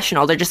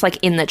confessional. They're just, like,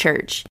 in the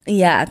church.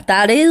 Yeah,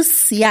 that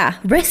is,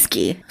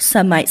 risky,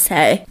 some might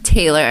say.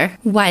 Taylor,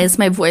 why is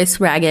my voice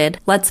ragged?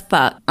 Let's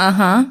fuck.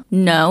 Uh-huh.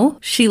 No.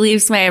 She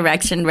leaves my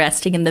erection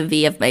resting in the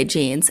V of my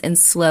jeans, and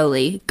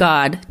slowly,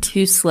 God,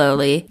 too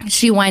slowly,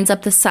 she winds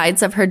up the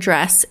sides of her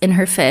dress in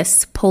her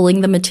fists,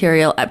 pulling the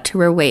material up to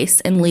her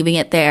waist and leaving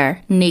it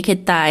there.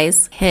 Naked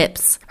thighs,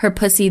 hips, her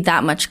pussy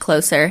that much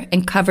closer,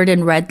 and covered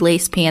in red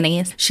lace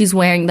panties. She's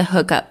wearing the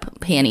hookup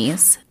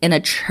panties in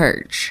a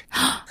church.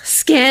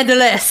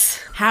 Scandalous.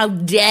 How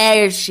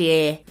dare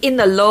she? In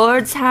the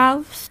Lord's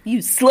house? You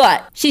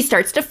slut. She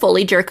starts to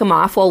fully jerk him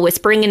off while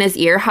whispering in his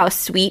ear how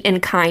sweet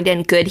and kind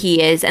and good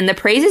he is, and the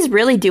praise is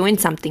really doing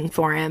something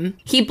for him.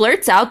 He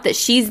blurts out that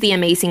she's the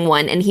amazing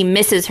one, and he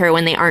misses her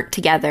when they aren't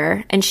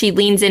together, and she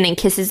leans in and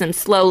kisses him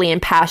slowly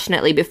and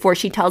passionately before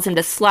she tells him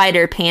to slide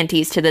her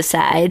panties to the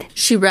side.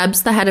 She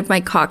rubs the head of my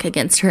cock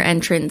against her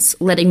entrance,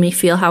 letting me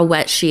feel how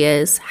wet she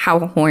is,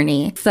 how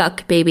horny.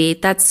 Fuck, baby,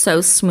 that's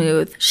so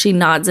smooth. She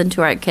nods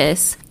into our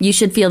kiss. You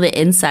should feel the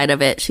inside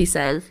of it, she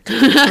says,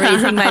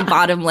 raising my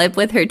bottom lip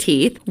with her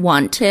teeth.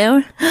 Want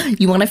to?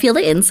 You want to feel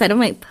the inside of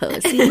my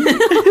pussy?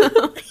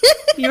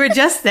 You were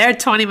just there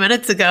 20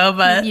 minutes ago,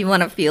 but... You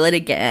want to feel it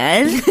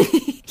again?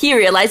 He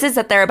realizes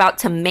that they're about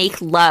to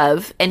make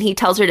love, and he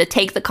tells her to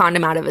take the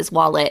condom out of his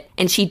wallet,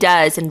 and she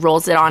does and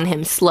rolls it on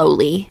him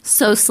slowly.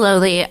 So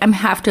slowly, I'm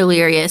half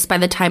delirious by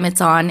the time it's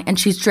on, and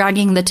she's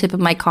dragging the tip of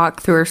my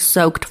cock through her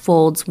soaked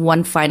folds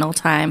one final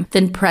time,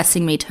 then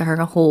pressing me to her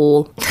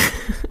hole.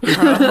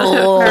 Her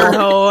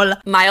hole.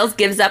 Miles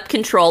gives up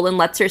control and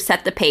lets her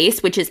set the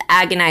pace, which is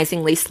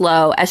agonizingly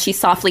slow, as she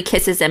softly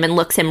kisses him and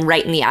looks him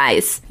right in the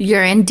eyes.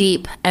 Urine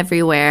deep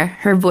everywhere.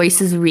 Her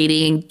voice is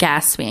reedy and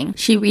gasping.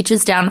 She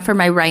reaches down for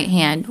my right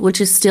hand,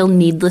 which is still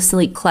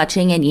needlessly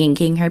clutching and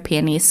yanking her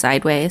panties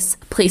sideways,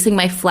 placing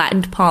my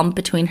flattened palm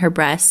between her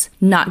breasts,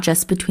 not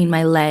just between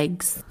my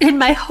legs. In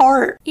my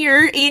heart.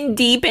 You're in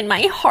deep in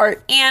my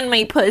heart and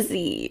my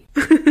pussy.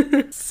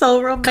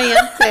 So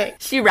romantic.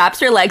 She wraps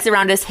her legs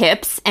around his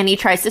hips, and he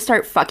tries to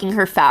start fucking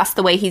her fast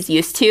the way he's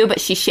used to, but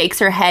she shakes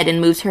her head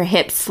and moves her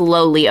hips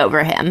slowly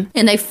over him.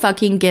 And I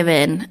fucking give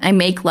in. I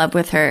make love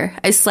with her.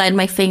 I slide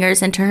my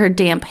fingers into her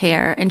damp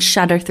hair and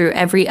shudder through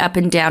every up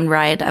and down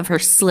ride of her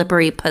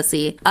slippery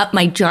pussy, up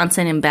my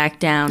Johnson and back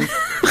down.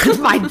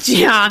 My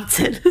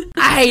Johnson.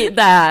 I hate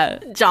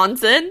that.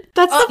 Johnson?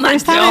 That's the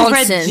first time I've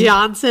read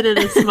Johnson in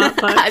a smut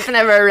book. I've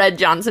never read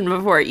Johnson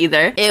before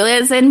either. It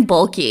was in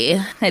bulky.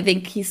 I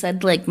think he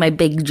said, like, my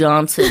big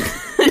Johnson.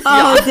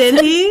 Oh,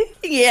 did he?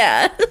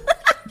 Yeah.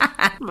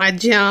 My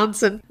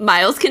Johnson.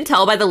 Miles can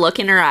tell by the look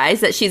in her eyes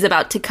that she's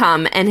about to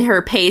come, and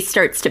her pace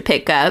starts to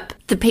pick up.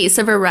 The pace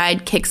of her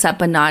ride kicks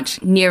up a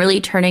notch,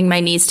 nearly turning my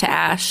knees to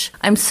ash.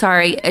 I'm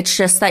sorry, it's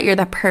just that you're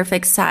the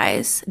perfect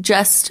size.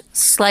 Just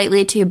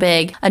slightly too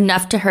big,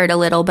 enough to hurt a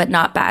little, but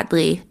not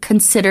badly.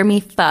 Consider me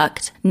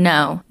fucked.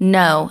 No,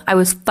 I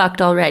was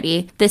fucked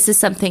already. This is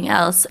something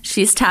else.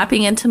 She's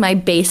tapping into my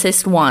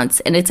basest wants,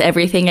 and it's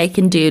everything I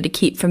can do to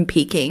keep from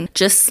peaking.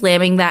 Just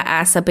slamming that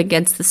ass up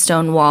against the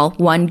stone wall,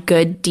 one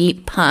good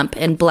deep pump,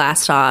 and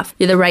blast off.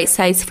 You're the right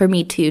size for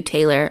me too,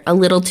 Taylor. A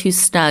little too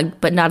snug,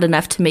 but not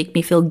enough to make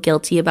me feel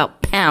guilty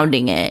about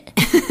pounding it.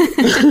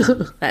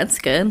 That's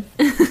good.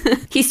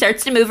 He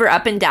starts to move her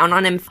up and down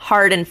on him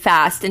hard and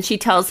fast, and she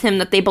tells him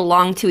that they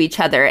belong to each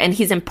other and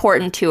he's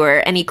important to her,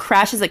 and he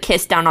crashes a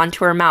kiss down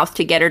onto her mouth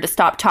to get her to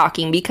stop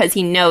talking because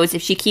he knows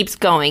if she keeps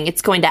going,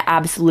 it's going to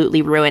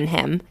absolutely ruin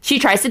him. She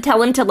tries to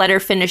tell him to let her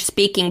finish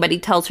speaking, but he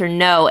tells her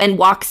no and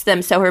walks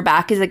them so her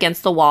back is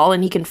against the wall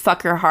and he can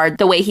fuck her hard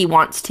the way he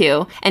wants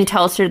to, and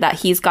tells her that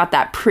he's got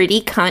that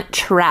pretty cunt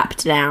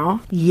trapped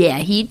now. Yeah,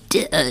 he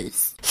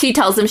does. She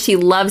tells him she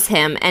loves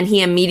him, and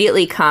he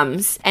immediately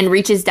comes and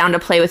reaches down to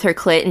play with her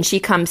clit, and she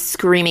comes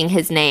screaming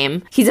his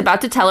name. He's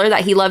about to tell her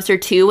that he loves her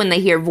too when they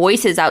hear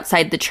voices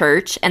outside the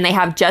church, and they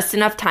have just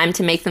enough time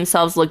to make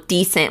themselves look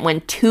decent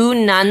when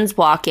 2 nuns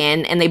walk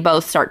in, and they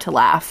both start to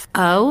laugh.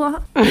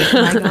 Oh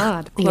my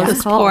God.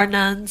 Those poor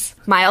nuns.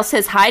 Miles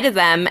says hi to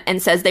them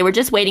and says they were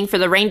just waiting for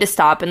the rain to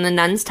stop, and the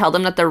nuns tell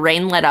them that the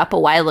rain let up a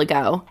while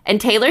ago.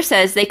 And Taylor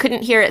says they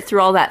couldn't hear it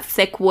through all that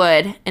thick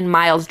wood, and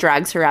Miles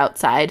drags her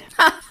outside.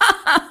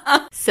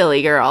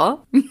 Silly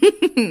girl.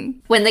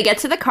 When they get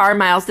to the car,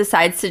 Miles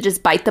decides to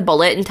just bite the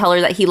bullet and tell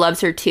her that he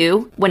loves her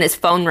too when his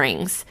phone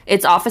rings.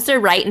 It's Officer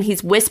Wright, and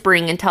he's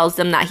whispering and tells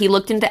them that he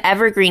looked into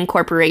Evergreen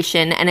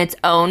Corporation and it's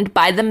owned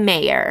by the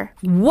mayor.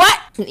 What?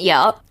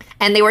 Yep.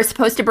 And they were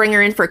supposed to bring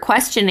her in for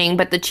questioning,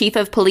 but the chief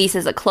of police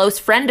is a close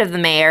friend of the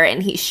mayor,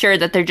 and he's sure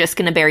that they're just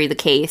going to bury the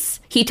case.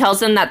 He tells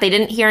them that they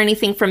didn't hear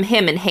anything from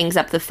him and hangs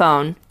up the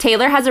phone.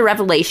 Taylor has a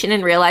revelation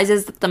and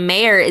realizes that the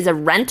mayor is a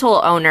rental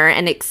owner,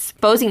 and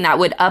exposing that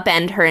would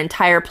upend her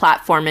entire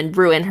platform and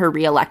ruin her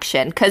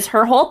reelection, because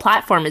her whole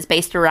platform is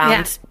based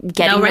around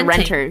getting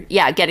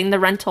the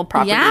rental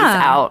properties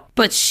out.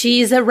 But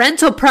she's a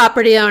rental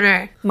property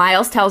owner.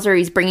 Miles tells her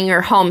he's bringing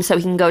her home so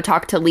he can go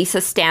talk to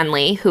Lisa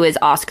Stanley, who is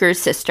Oscar's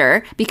sister,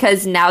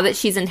 because now that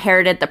she's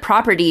inherited the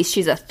properties,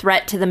 she's a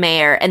threat to the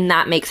mayor, and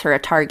that makes her a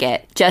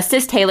target. Just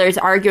as Taylor's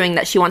arguing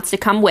that she wants to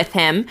come with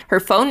him, her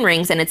phone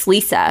rings and it's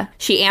Lisa.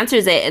 She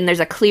answers it, and there's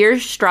a clear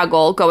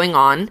struggle going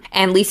on,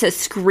 and Lisa's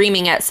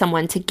screaming at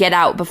someone to get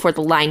out before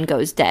the line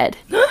goes dead.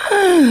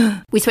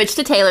 We switch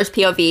to Taylor's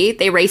POV.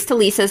 They race to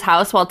Lisa's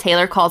house while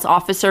Taylor calls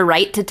Officer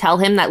Wright to tell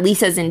him that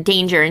Lisa's in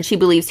danger, and she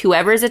believes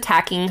whoever is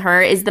attacking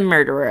her is the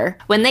murderer.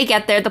 When they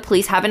get there, the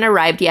police haven't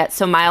arrived yet,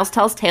 so Miles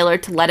tells Taylor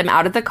to let him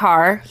out of the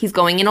car. He's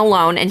going in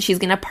alone, and she's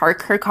going to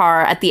park her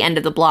car at the end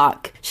of the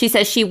block. She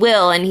says she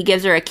will, and he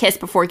gives her a kiss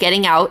before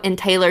getting out, and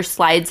Taylor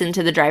slides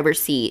into the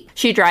driver's seat.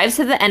 She drives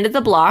to the end of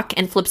the block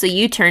and flips a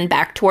U-turn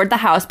back toward the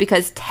house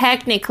because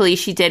technically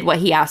she did what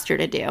he asked her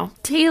to do.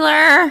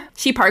 Taylor!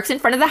 She parks in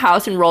front of the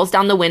house and rolls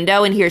down the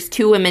window and hears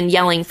 2 women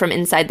yelling from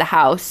inside the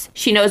house.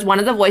 She knows one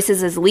of the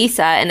voices is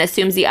Lisa and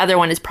assumes the other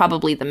one is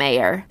probably the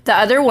mayor. The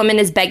other woman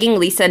is begging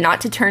Lisa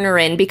not to turn her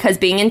in because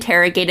being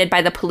interrogated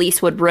by the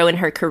police would ruin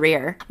her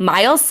career.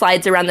 Miles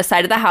slides around the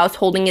side of the house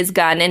holding his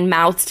gun and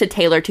mouths to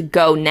Taylor to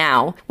go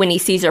now when he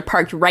sees her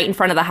parked right in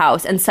front of the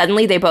house, and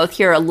suddenly they both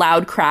hear a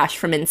loud crash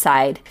from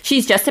inside.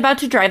 She's just about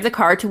to drive the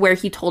car to where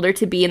he told her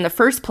to be in the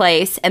first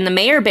place, and the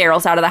mayor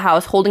barrels out of the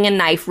house holding a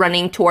knife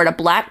running toward a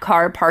black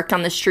car parked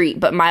on the street,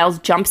 but Miles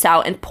jumps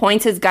out and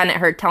points his gun at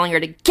her, telling her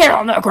to get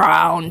on the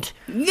ground.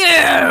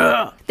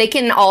 Yeah! They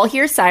can all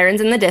hear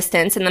sirens in the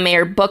distance, and the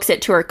mayor books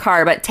it to her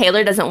car, but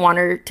Taylor doesn't want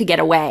her to get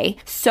away.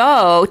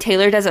 So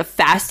Taylor does a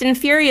Fast and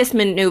Furious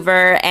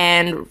maneuver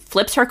and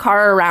flips her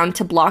car around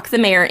to block the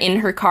mayor in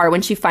her car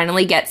when she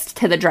finally gets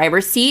to the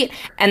driver's seat,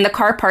 and the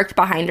car parked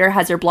behind her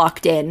has her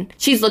blocked in.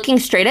 She's looking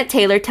straight at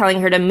Taylor, telling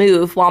her to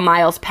move, while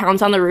Miles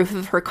pounds on the roof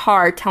of her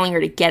car, telling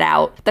her to get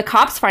out. The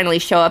cops finally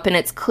show up, and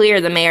it's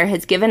clear the mayor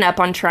has given up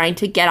on trying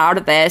to get out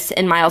of this,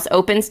 and Miles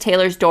opens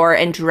Taylor's door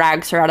and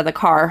drags her out of the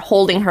car,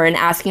 holding her and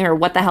asking her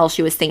what the hell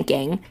she was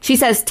thinking. She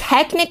says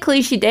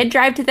technically she did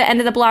drive to the end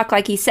of the block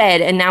like he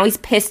said, and now he's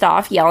pissed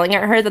off, yelling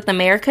at her that the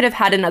mayor could have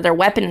had another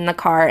weapon in the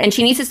car, and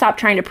she needs to stop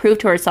trying to prove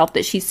to herself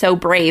that she's so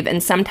brave,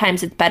 and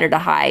sometimes it's better to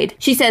hide.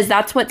 She says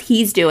that's what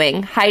he's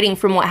doing, hiding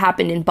from what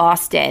happened in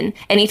Boston,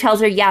 and he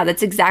tells her, yeah,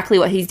 that's exactly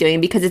what he's doing,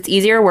 because it's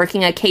easier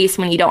working a case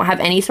when you don't have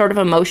any sort of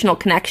emotional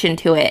connection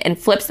to it, and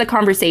flips the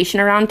conversation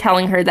around,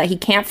 telling her that he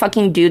can't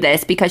fucking do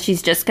this because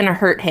she's just gonna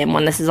hurt him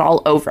when this is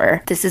all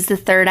over. This is the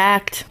third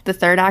act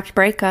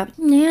breakup.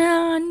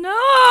 Yeah, no!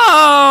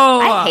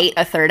 I hate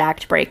a third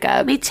act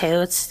breakup. Me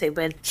too, it's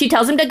stupid. She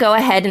tells him to go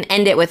ahead and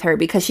end it with her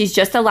because she's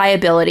just a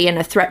liability and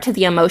a threat to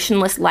the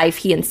emotionless life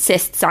he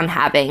insists on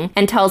having,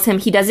 and tells him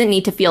he doesn't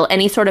need to feel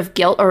any sort of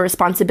guilt or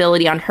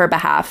responsibility on her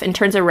behalf, and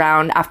turns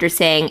around after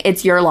saying,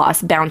 "It's your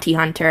loss, bounty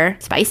hunter."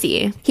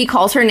 Spicy. He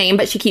calls her name,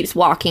 but she keeps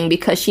walking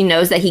because she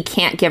knows that he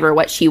can't give her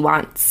what she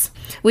wants.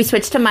 We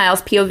switch to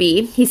Miles'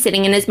 POV. He's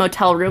sitting in his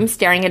motel room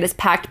staring at his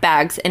packed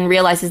bags and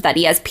realizes that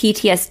he has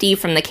PTSD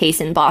from the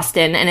case in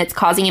Boston, and it's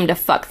causing him to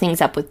fuck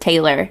things up with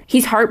Taylor.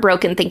 He's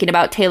heartbroken thinking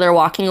about Taylor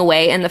walking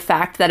away and the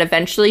fact that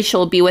eventually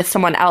she'll be with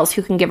someone else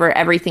who can give her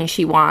everything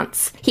she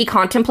wants. He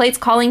contemplates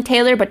calling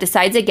Taylor but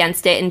decides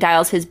against it and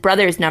dials his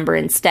brother's number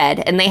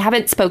instead, and they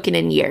haven't spoken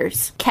in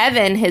years.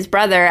 Kevin, his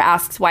brother,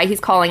 asks why he's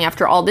calling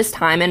after all this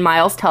time, and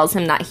Miles tells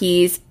him that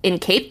he's in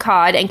Cape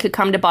Cod and could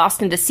come to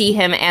Boston to see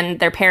him and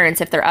their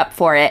parents if they're up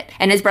for it.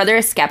 And his brother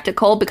is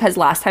skeptical because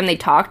last time they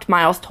talked,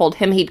 Miles told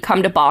him he'd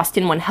come to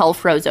Boston when hell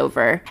froze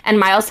over. And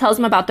Miles tells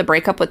him about the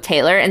breakup with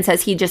Taylor and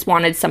says he just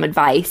wanted some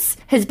advice.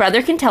 His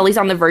brother can tell he's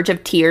on the verge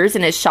of tears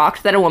and is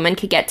shocked that a woman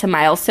could get to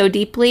Miles so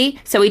deeply,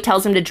 so he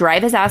tells him to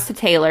drive his ass to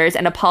Taylor's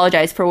and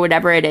apologize for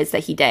whatever it is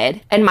that he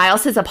did. And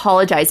Miles says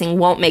apologizing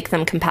won't make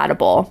them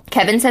compatible.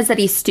 Kevin says that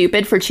he's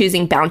stupid for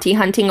choosing bounty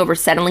hunting over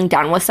settling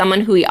down with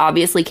someone who he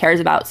obviously cares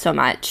about so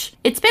much.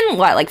 It's been,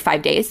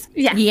 5 days?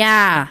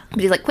 Yeah. But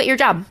he's like, quit your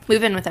job.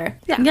 Move in with her.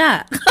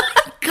 Yeah.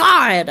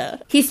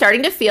 God. He's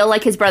starting to feel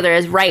like his brother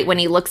is right when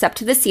he looks up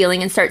to the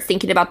ceiling and starts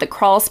thinking about the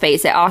crawl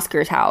space at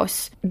Oscar's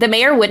house. The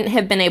mayor wouldn't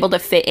have been able to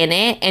fit in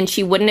it, and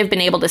she wouldn't have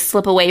been able to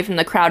slip away from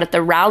the crowd at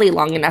the rally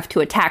long enough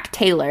to attack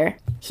Taylor.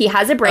 He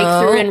has a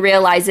breakthrough and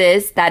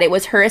realizes that it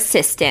was her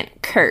assistant,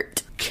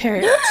 Kurt.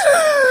 Kurt.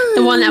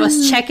 The one that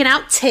was checking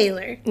out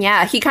Taylor.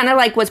 Yeah, he kind of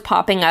like was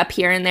popping up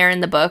here and there in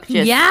the book.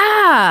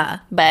 Yeah.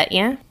 But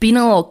yeah. Being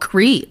a little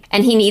creep.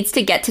 And he needs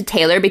to get to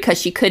Taylor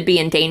because she could be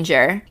in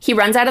danger. He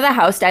runs out of the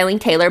house dialing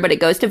Taylor, but it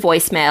goes to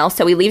voicemail,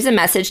 so he leaves a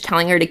message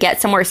telling her to get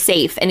somewhere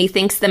safe, and he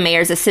thinks the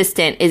mayor's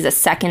assistant is a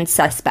second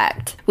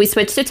suspect. We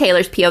switch to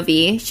Taylor's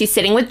POV. She's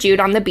sitting with Jude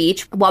on the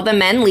beach while the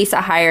men Lisa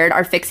hired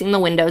are fixing the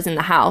windows in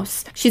the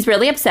house. She's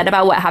really upset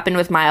about what happened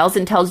with Miles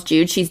and tells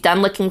Jude she's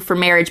done looking for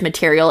marriage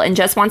material and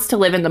just wants to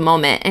live in the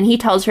moment, and he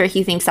tells her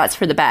he thinks that's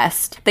for the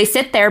best. They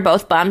sit there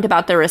both bummed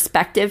about their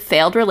respective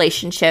failed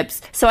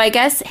relationships, so I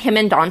guess him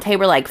and Dante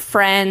were like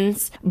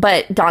friends,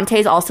 but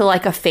Dante's also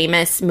like a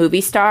famous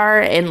movie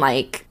star in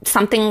like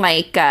something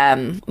like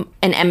an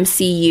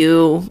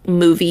MCU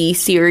movie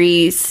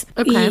series.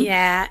 Okay.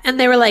 Yeah, and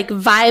they were like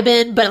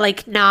vibing, but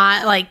like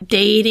not like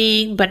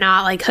dating, but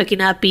not like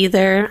hooking up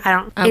either. I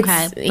don't.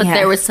 Okay, but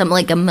there was some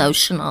like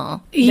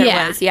emotional.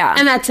 Yeah,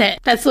 and that's it.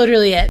 That's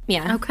literally it.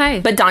 Yeah. Okay.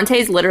 But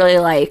Dante's literally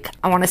like,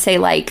 I want to say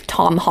like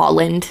Tom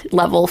Holland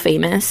level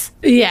famous.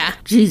 Yeah.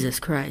 Jesus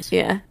Christ.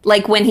 Yeah.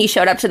 Like when he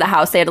showed up to the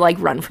house, they had to like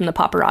run from the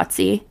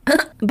paparazzi.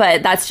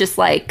 But that's just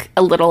like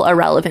a little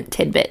irrelevant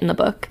tidbit in the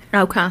book.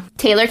 Okay.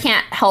 Taylor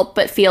can't help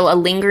but feel a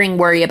lingering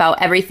worry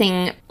about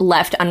everything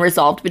left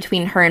unresolved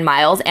between her and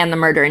Miles and the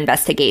murder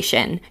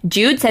investigation.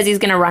 Jude says he's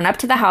going to run up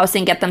to the house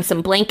and get them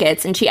some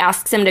blankets, and she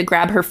asks him to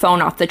grab her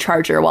phone off the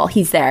charger while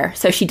he's there,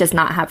 so she does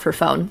not have her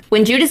phone.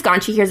 When Jude is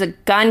gone, she hears a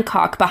gun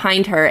cock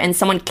behind her and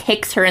someone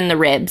kicks her in the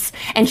ribs,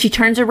 and she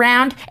turns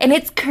around and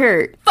it's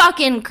Kurt.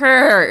 Fucking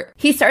Kurt.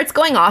 He starts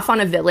going off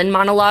on a villain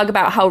monologue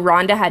about how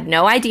Rhonda had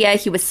no idea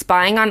he was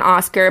spying on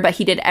Oscar, but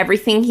he did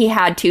everything he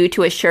had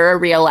to assure a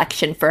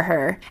re-election for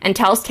her, and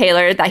tells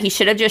Taylor that he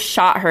should have just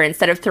shot her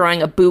instead of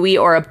throwing a buoy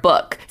or a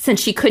book,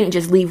 since she couldn't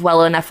just leave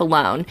well enough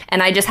alone.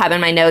 And I just have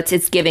in my notes,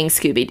 it's giving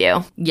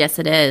Scooby-Doo. Yes,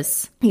 it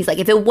is. He's like,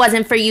 if it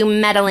wasn't for you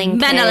meddling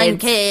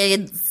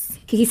kids.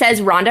 He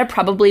says Rhonda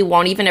probably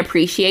won't even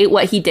appreciate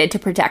what he did to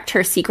protect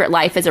her secret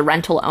life as a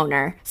rental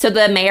owner. So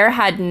the mayor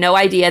had no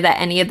idea that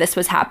any of this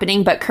was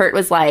happening, but Kurt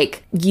was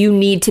like, you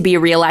need to be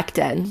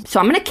reelected, so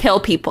I'm going to kill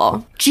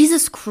people.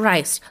 Jesus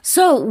Christ.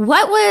 So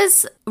what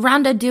was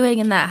Rhonda doing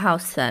in that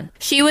house then?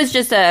 She was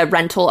just a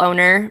rental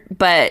owner,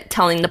 but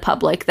telling the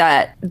public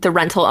that the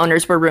rental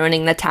owners were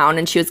ruining the town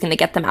and she was going to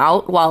get them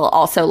out while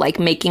also like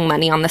making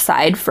money on the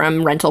side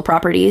from rental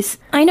properties.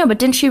 I know, but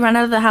didn't she run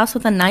out of the house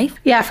with a knife?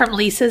 Yeah, from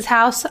Lisa's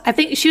house. I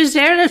think she was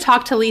there to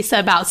talk to Lisa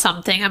about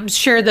something. I'm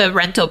sure the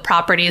rental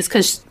properties,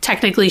 because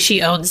technically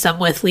she owns them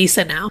with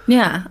Lisa now.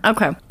 Yeah,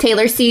 okay.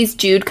 Taylor sees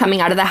Jude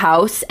coming out of the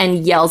house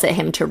and yells at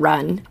him to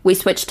run. We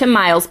switch to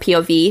Miles'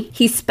 POV.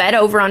 He sped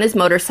over on his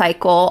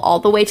motorcycle all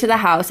the way to the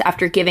house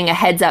after giving a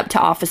heads up to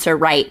Officer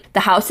Wright.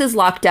 The house is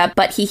locked up,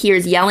 but he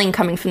hears yelling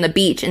coming from the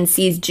beach and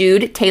sees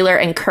Jude, Taylor,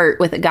 and Kurt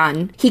with a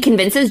gun. He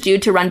convinces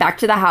Jude to run back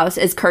to the house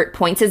as Kurt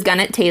points his gun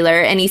at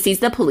Taylor, and he sees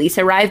the police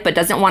arrive but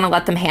doesn't want to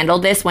let them handle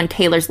this when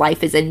Taylor's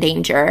life is in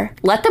danger.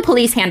 Let the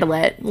police handle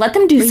it. Let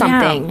them do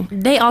something. Yeah,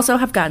 they also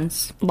have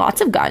guns.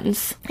 Lots of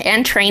guns.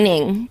 And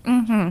training.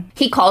 Mm-hmm.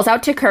 He calls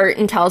out to Kurt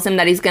and tells him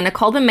that he's going to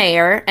call the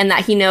mayor and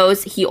that he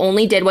knows he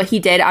only did what he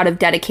did out of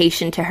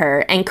dedication to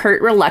her, and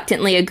Kurt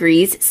reluctantly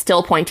agrees,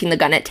 still pointing the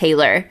gun at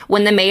Taylor.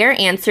 When the mayor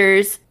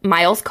answers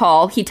Miles'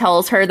 call, he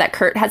tells her that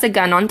Kurt has a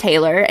gun on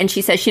Taylor, and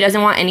she says she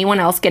doesn't want anyone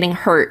else getting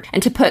hurt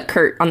and to put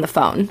Kurt on the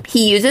phone.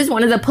 He uses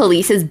one of the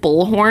police's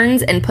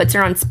bullhorns and puts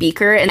her on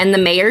speaker, and the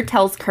mayor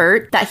tells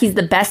Kurt that he's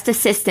the best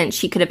assistant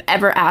she could have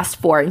ever asked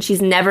for, and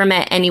she's never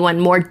met anyone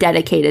more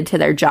dedicated to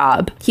their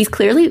job. He's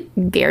clearly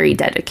very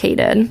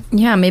dedicated.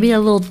 Yeah, maybe a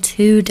little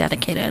too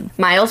dedicated.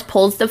 Miles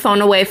pulls the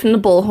phone away from the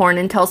bullhorn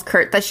and tells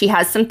Kurt that she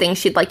has some things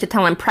she'd like to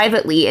tell him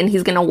privately, and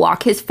he's gonna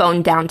walk his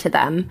phone down to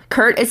them.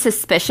 Kurt is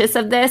suspicious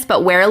of this,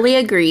 but warily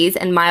agrees,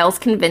 and Miles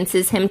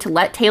convinces him to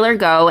let Taylor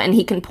go, and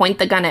he can point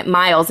the gun at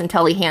Miles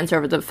until he hands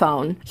over the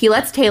phone. He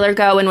lets Taylor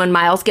go, and when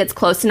Miles gets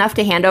close enough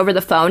to hand over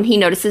the phone, he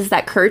notices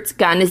that Kurt's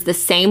gun is the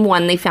same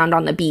one they found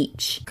on the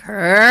beach.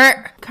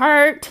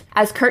 Kurt!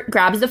 As Kurt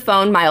grabs the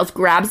phone, Miles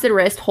grabs the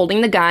wrist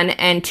holding the gun,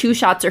 and 2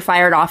 shots are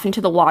fired off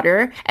into the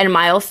water, and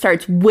Miles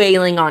starts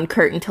wailing on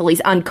Kurt until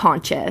he's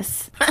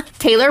unconscious.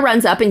 Taylor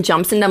runs up and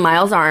jumps into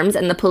Miles' arms,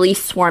 and the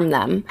police swarm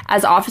them.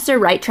 As Officer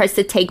Wright tries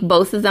to take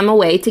both of them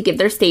away to give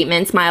their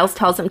statements, Miles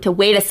tells him to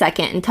wait a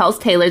second and tells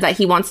Taylor that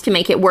he wants to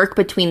make it work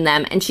between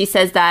them, and she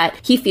says that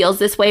he feels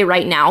this way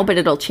right now, but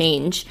it'll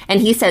change.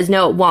 And he says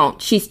no, it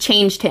won't. She's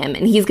changed him,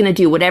 and he's gonna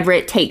do whatever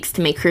it takes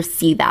to make her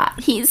see that.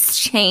 He's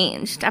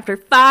changed after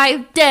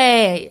 5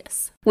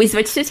 days. We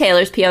switch to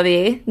Taylor's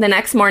POV. The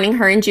next morning,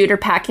 her and Jude are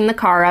packing the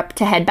car up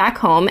to head back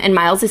home, and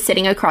Miles is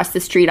sitting across the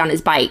street on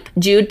his bike.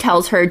 Jude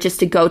tells her just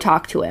to go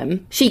talk to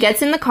him. She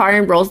gets in the car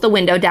and rolls the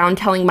window down,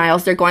 telling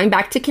Miles they're going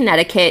back to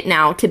Connecticut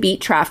now to beat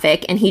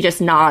traffic, and he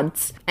just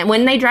nods. And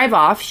when they drive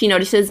off, she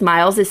notices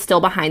Miles is still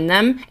behind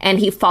them, and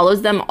he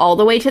follows them all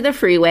the way to the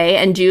freeway,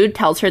 and Jude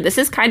tells her this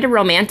is kind of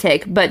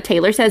romantic, but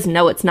Taylor says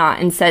no, it's not,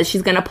 and says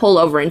she's gonna pull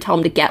over and tell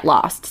him to get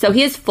lost. So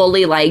he is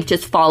fully, like,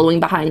 just following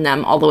behind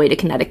them all the way to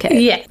Connecticut.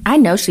 Yeah. I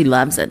know she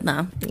loves it,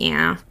 though.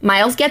 Yeah.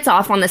 Miles gets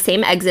off on the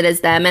same exit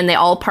as them, and they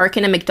all park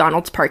in a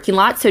McDonald's parking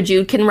lot so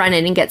Jude can run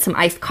in and get some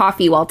iced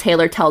coffee while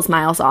Taylor tells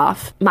Miles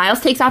off.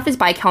 Miles takes off his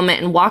bike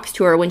helmet and walks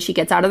to her when she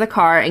gets out of the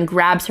car and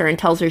grabs her and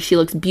tells her she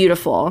looks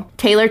beautiful.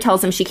 Taylor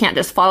tells him she can't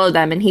just follow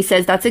them, and he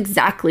says that's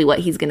exactly what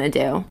he's gonna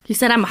do. She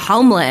said, I'm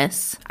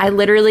homeless. I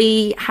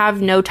literally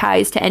have no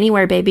ties to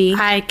anywhere, baby.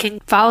 I can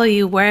follow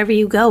you wherever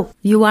you go.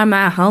 You are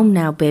my home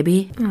now,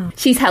 baby.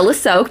 She's hella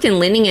soaked and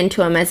leaning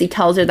into him as he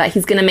tells her that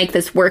he's gonna make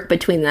this work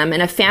between them,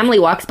 and a family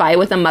walks by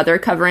with a mother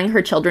covering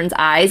her children's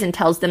eyes and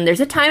tells them there's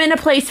a time and a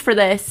place for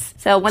this.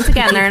 So once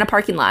again, they're in a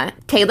parking lot.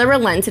 Taylor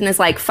relents and is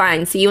like,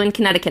 fine, see you in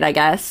Connecticut, I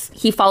guess.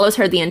 He follows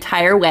her the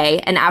entire way,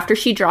 and after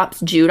she drops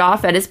Jude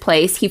off at his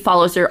place, he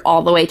follows her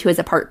all the way to his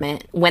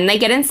apartment. When they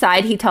get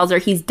inside, he tells her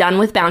he's done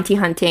with bounty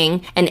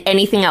hunting and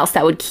anything else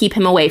that would keep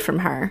him away from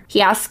her.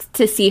 He asks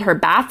to see her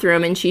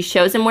bathroom, and she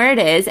shows him where it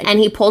is, and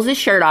he pulls his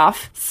shirt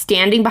off,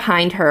 standing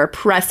behind her,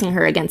 pressing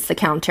her against the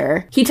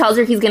counter. He tells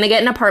her he's gonna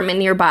get an apartment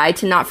nearby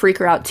to not freak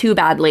her out too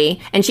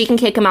badly, and she can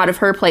kick him out of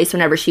her place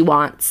whenever she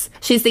wants.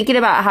 She's thinking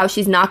about how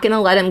she's not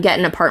gonna let him get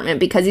an apartment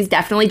because he's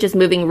definitely just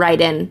moving right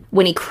in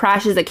when he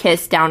crashes a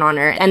kiss down on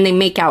her, and they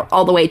make out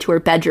all the way to her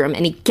bedroom,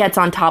 and he gets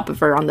on top of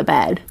her on the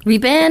bed.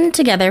 We've been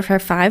together for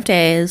 5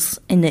 days,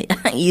 and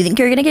you think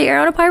you're gonna get your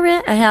own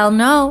apartment? Hell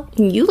no.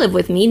 You live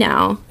with me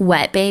now.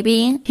 What,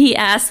 baby? He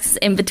asks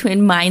in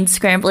between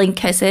mind-scrambling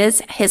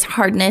kisses, his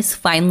hardness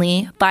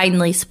finally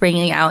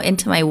springing out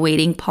into my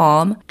waiting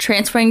palm,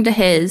 transferring to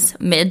his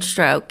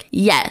mid-stroke.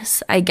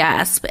 Yes, I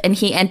gasp, and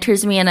he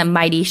enters me in a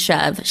mighty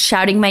shove,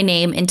 shouting my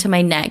name into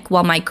my neck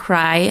while my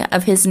cry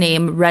of his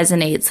name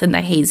resonates in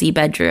the hazy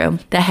bedroom,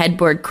 the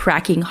headboard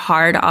cracking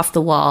hard off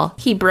the wall.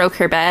 He broke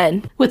her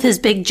bed. With his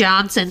big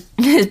Johnson.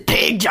 His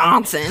big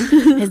Johnson.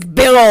 His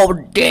big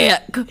old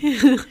dick.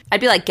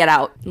 I'd be like, get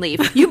out,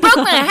 leave. You broke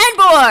my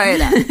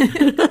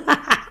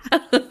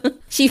headboard!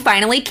 She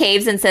finally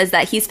caves and says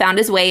that he's found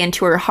his way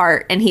into her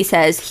heart, and he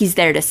says he's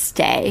there to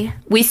stay.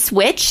 We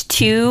switch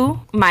to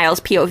Miles'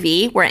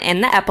 POV. We're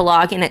in the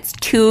epilogue, and it's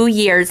 2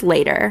 years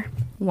later.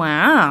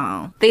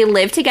 Wow. They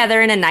live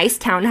together in a nice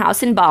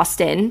townhouse in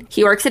Boston.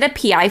 He works at a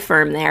PI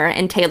firm there,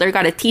 and Taylor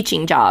got a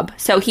teaching job.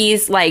 So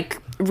he's like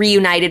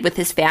reunited with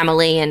his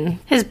family, and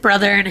his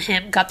brother and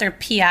him got their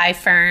PI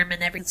firm,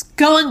 and everything's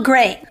going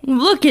great.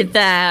 Look at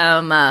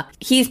them.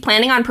 He's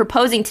planning on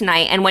proposing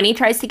tonight, and when he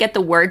tries to get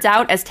the words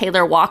out as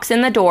Taylor walks in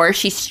the door,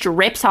 she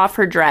strips off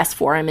her dress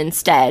for him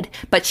instead.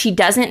 But she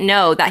doesn't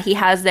know that he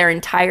has their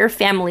entire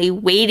family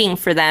waiting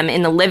for them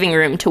in the living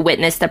room to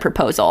witness the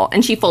proposal,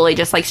 and she fully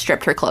just like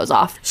stripped her clothes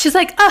off. She's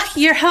like, oh,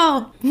 you're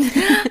home.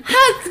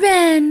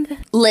 Husband.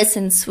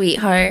 Listen,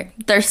 sweetheart,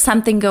 there's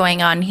something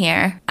going on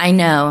here. I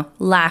know.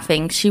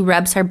 Laughing, she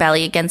rubs her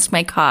belly against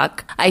my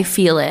cock. I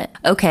feel it.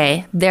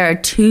 Okay, there are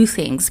 2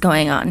 things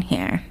going on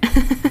here.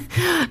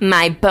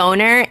 My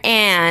boner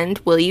and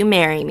will you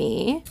marry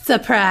me?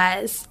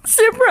 Surprise.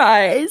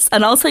 Surprise.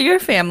 And also your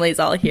family's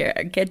all here.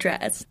 Get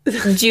dressed.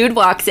 Jude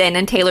walks in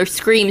and Taylor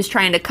screams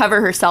trying to cover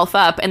herself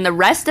up, and the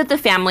rest of the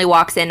family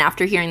walks in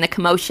after hearing the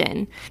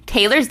commotion.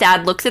 Taylor's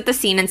dad looks at the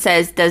scene and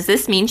says, does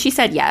this mean she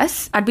said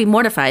yes? I'd be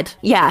mortified.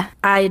 Yeah.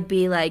 I'd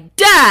be like,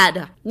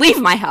 Dad!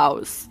 Leave my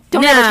house.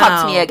 Don't ever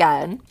talk to me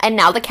again. And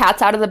now the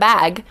cat's out of the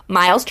bag.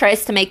 Miles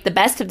tries to make the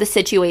best of the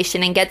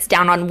situation and gets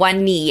down on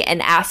one knee and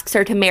asks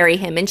her to marry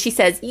him. And she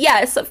says,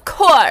 yes, of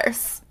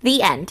course.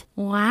 The end.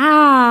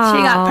 Wow.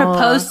 She got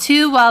proposed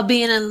to while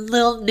being a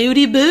little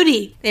nudie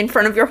booty. In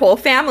front of your whole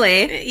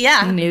family.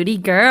 Yeah.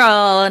 Nudie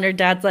girl. And her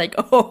dad's like,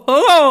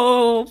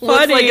 oh, funny.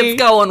 Looks like it's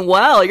going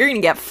well. You're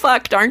going to get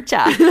fucked, aren't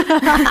ya?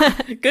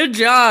 Good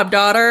job,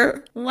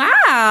 daughter.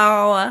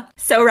 Wow.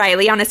 So,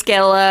 Riley, on a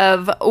scale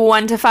of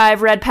 1 to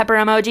 5 red pepper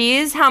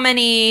emojis, how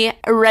many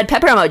red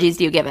pepper emojis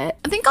do you give it?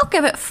 I think I'll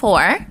give it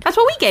 4. That's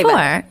what we gave 4.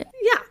 it.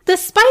 Yeah. The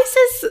spice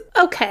is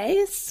okay.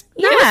 It's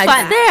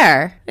It's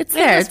there. It's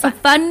there.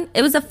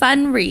 It was a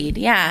fun read.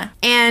 Yeah.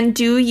 And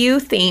do you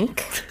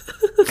think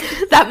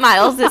that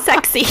Miles is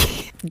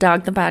sexy?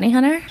 Dog the Bounty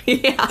Hunter?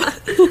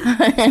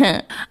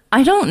 Yeah.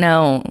 I don't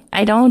know.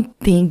 I don't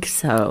think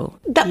so.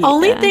 The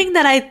only thing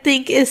that I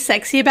think is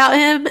sexy about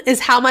him is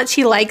how much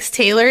he likes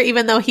Taylor,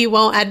 even though he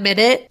won't admit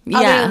it.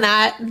 Other than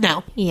that,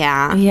 no.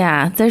 Yeah.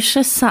 Yeah, there's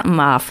just something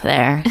off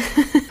there.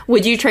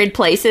 Would you trade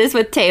places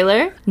with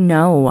Taylor?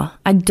 No.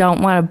 I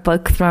don't want a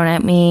book thrown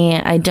at me.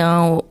 I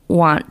don't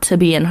want to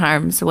be in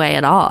harm's way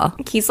at all.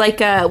 He's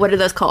like, what are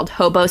those called?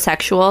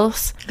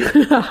 Hobosexuals?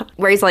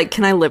 Where he's like,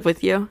 can I live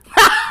with you?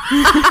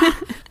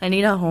 I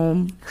need a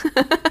home.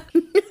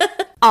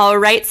 All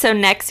right, so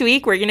next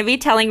week we're going to be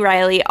telling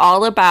Riley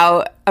all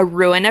about A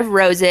Ruin of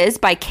Roses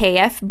by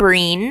K.F.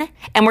 Breen,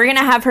 and we're going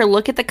to have her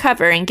look at the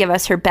cover and give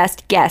us her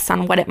best guess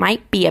on what it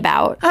might be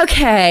about.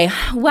 Okay,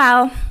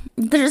 well,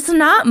 there's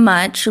not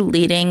much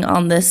leading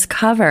on this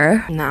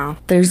cover. No.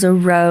 There's a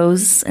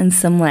rose and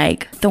some,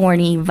 like,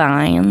 thorny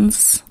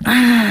vines.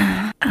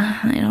 I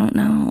don't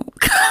know.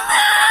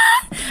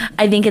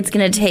 I think it's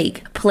going to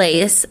take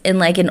place in,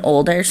 like, an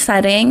older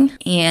setting,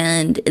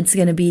 and it's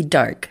going to be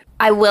dark.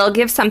 I will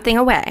give something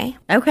away.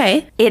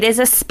 Okay. It is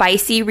a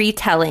spicy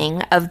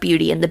retelling of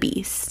Beauty and the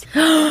Beast.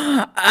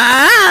 Oh,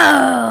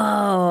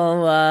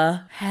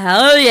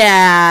 hell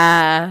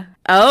yeah.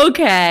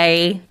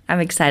 Okay. I'm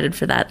excited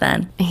for that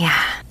then.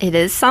 Yeah, it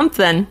is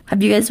something.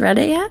 Have you guys read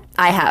it yet?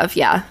 I have,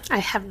 yeah. I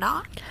have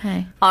not.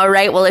 Okay. All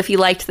right, well, if you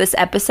liked this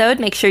episode,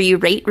 make sure you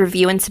rate,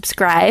 review, and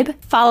subscribe.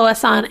 Follow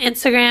us on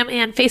Instagram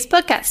and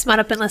Facebook at Smut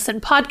Up and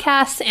Listen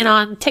Podcast and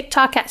on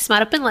TikTok at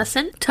Smut Up and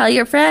Listen. Tell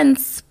your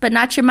friends, but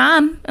not your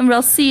mom. And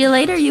we'll see you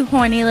later, you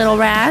horny little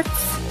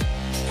rats.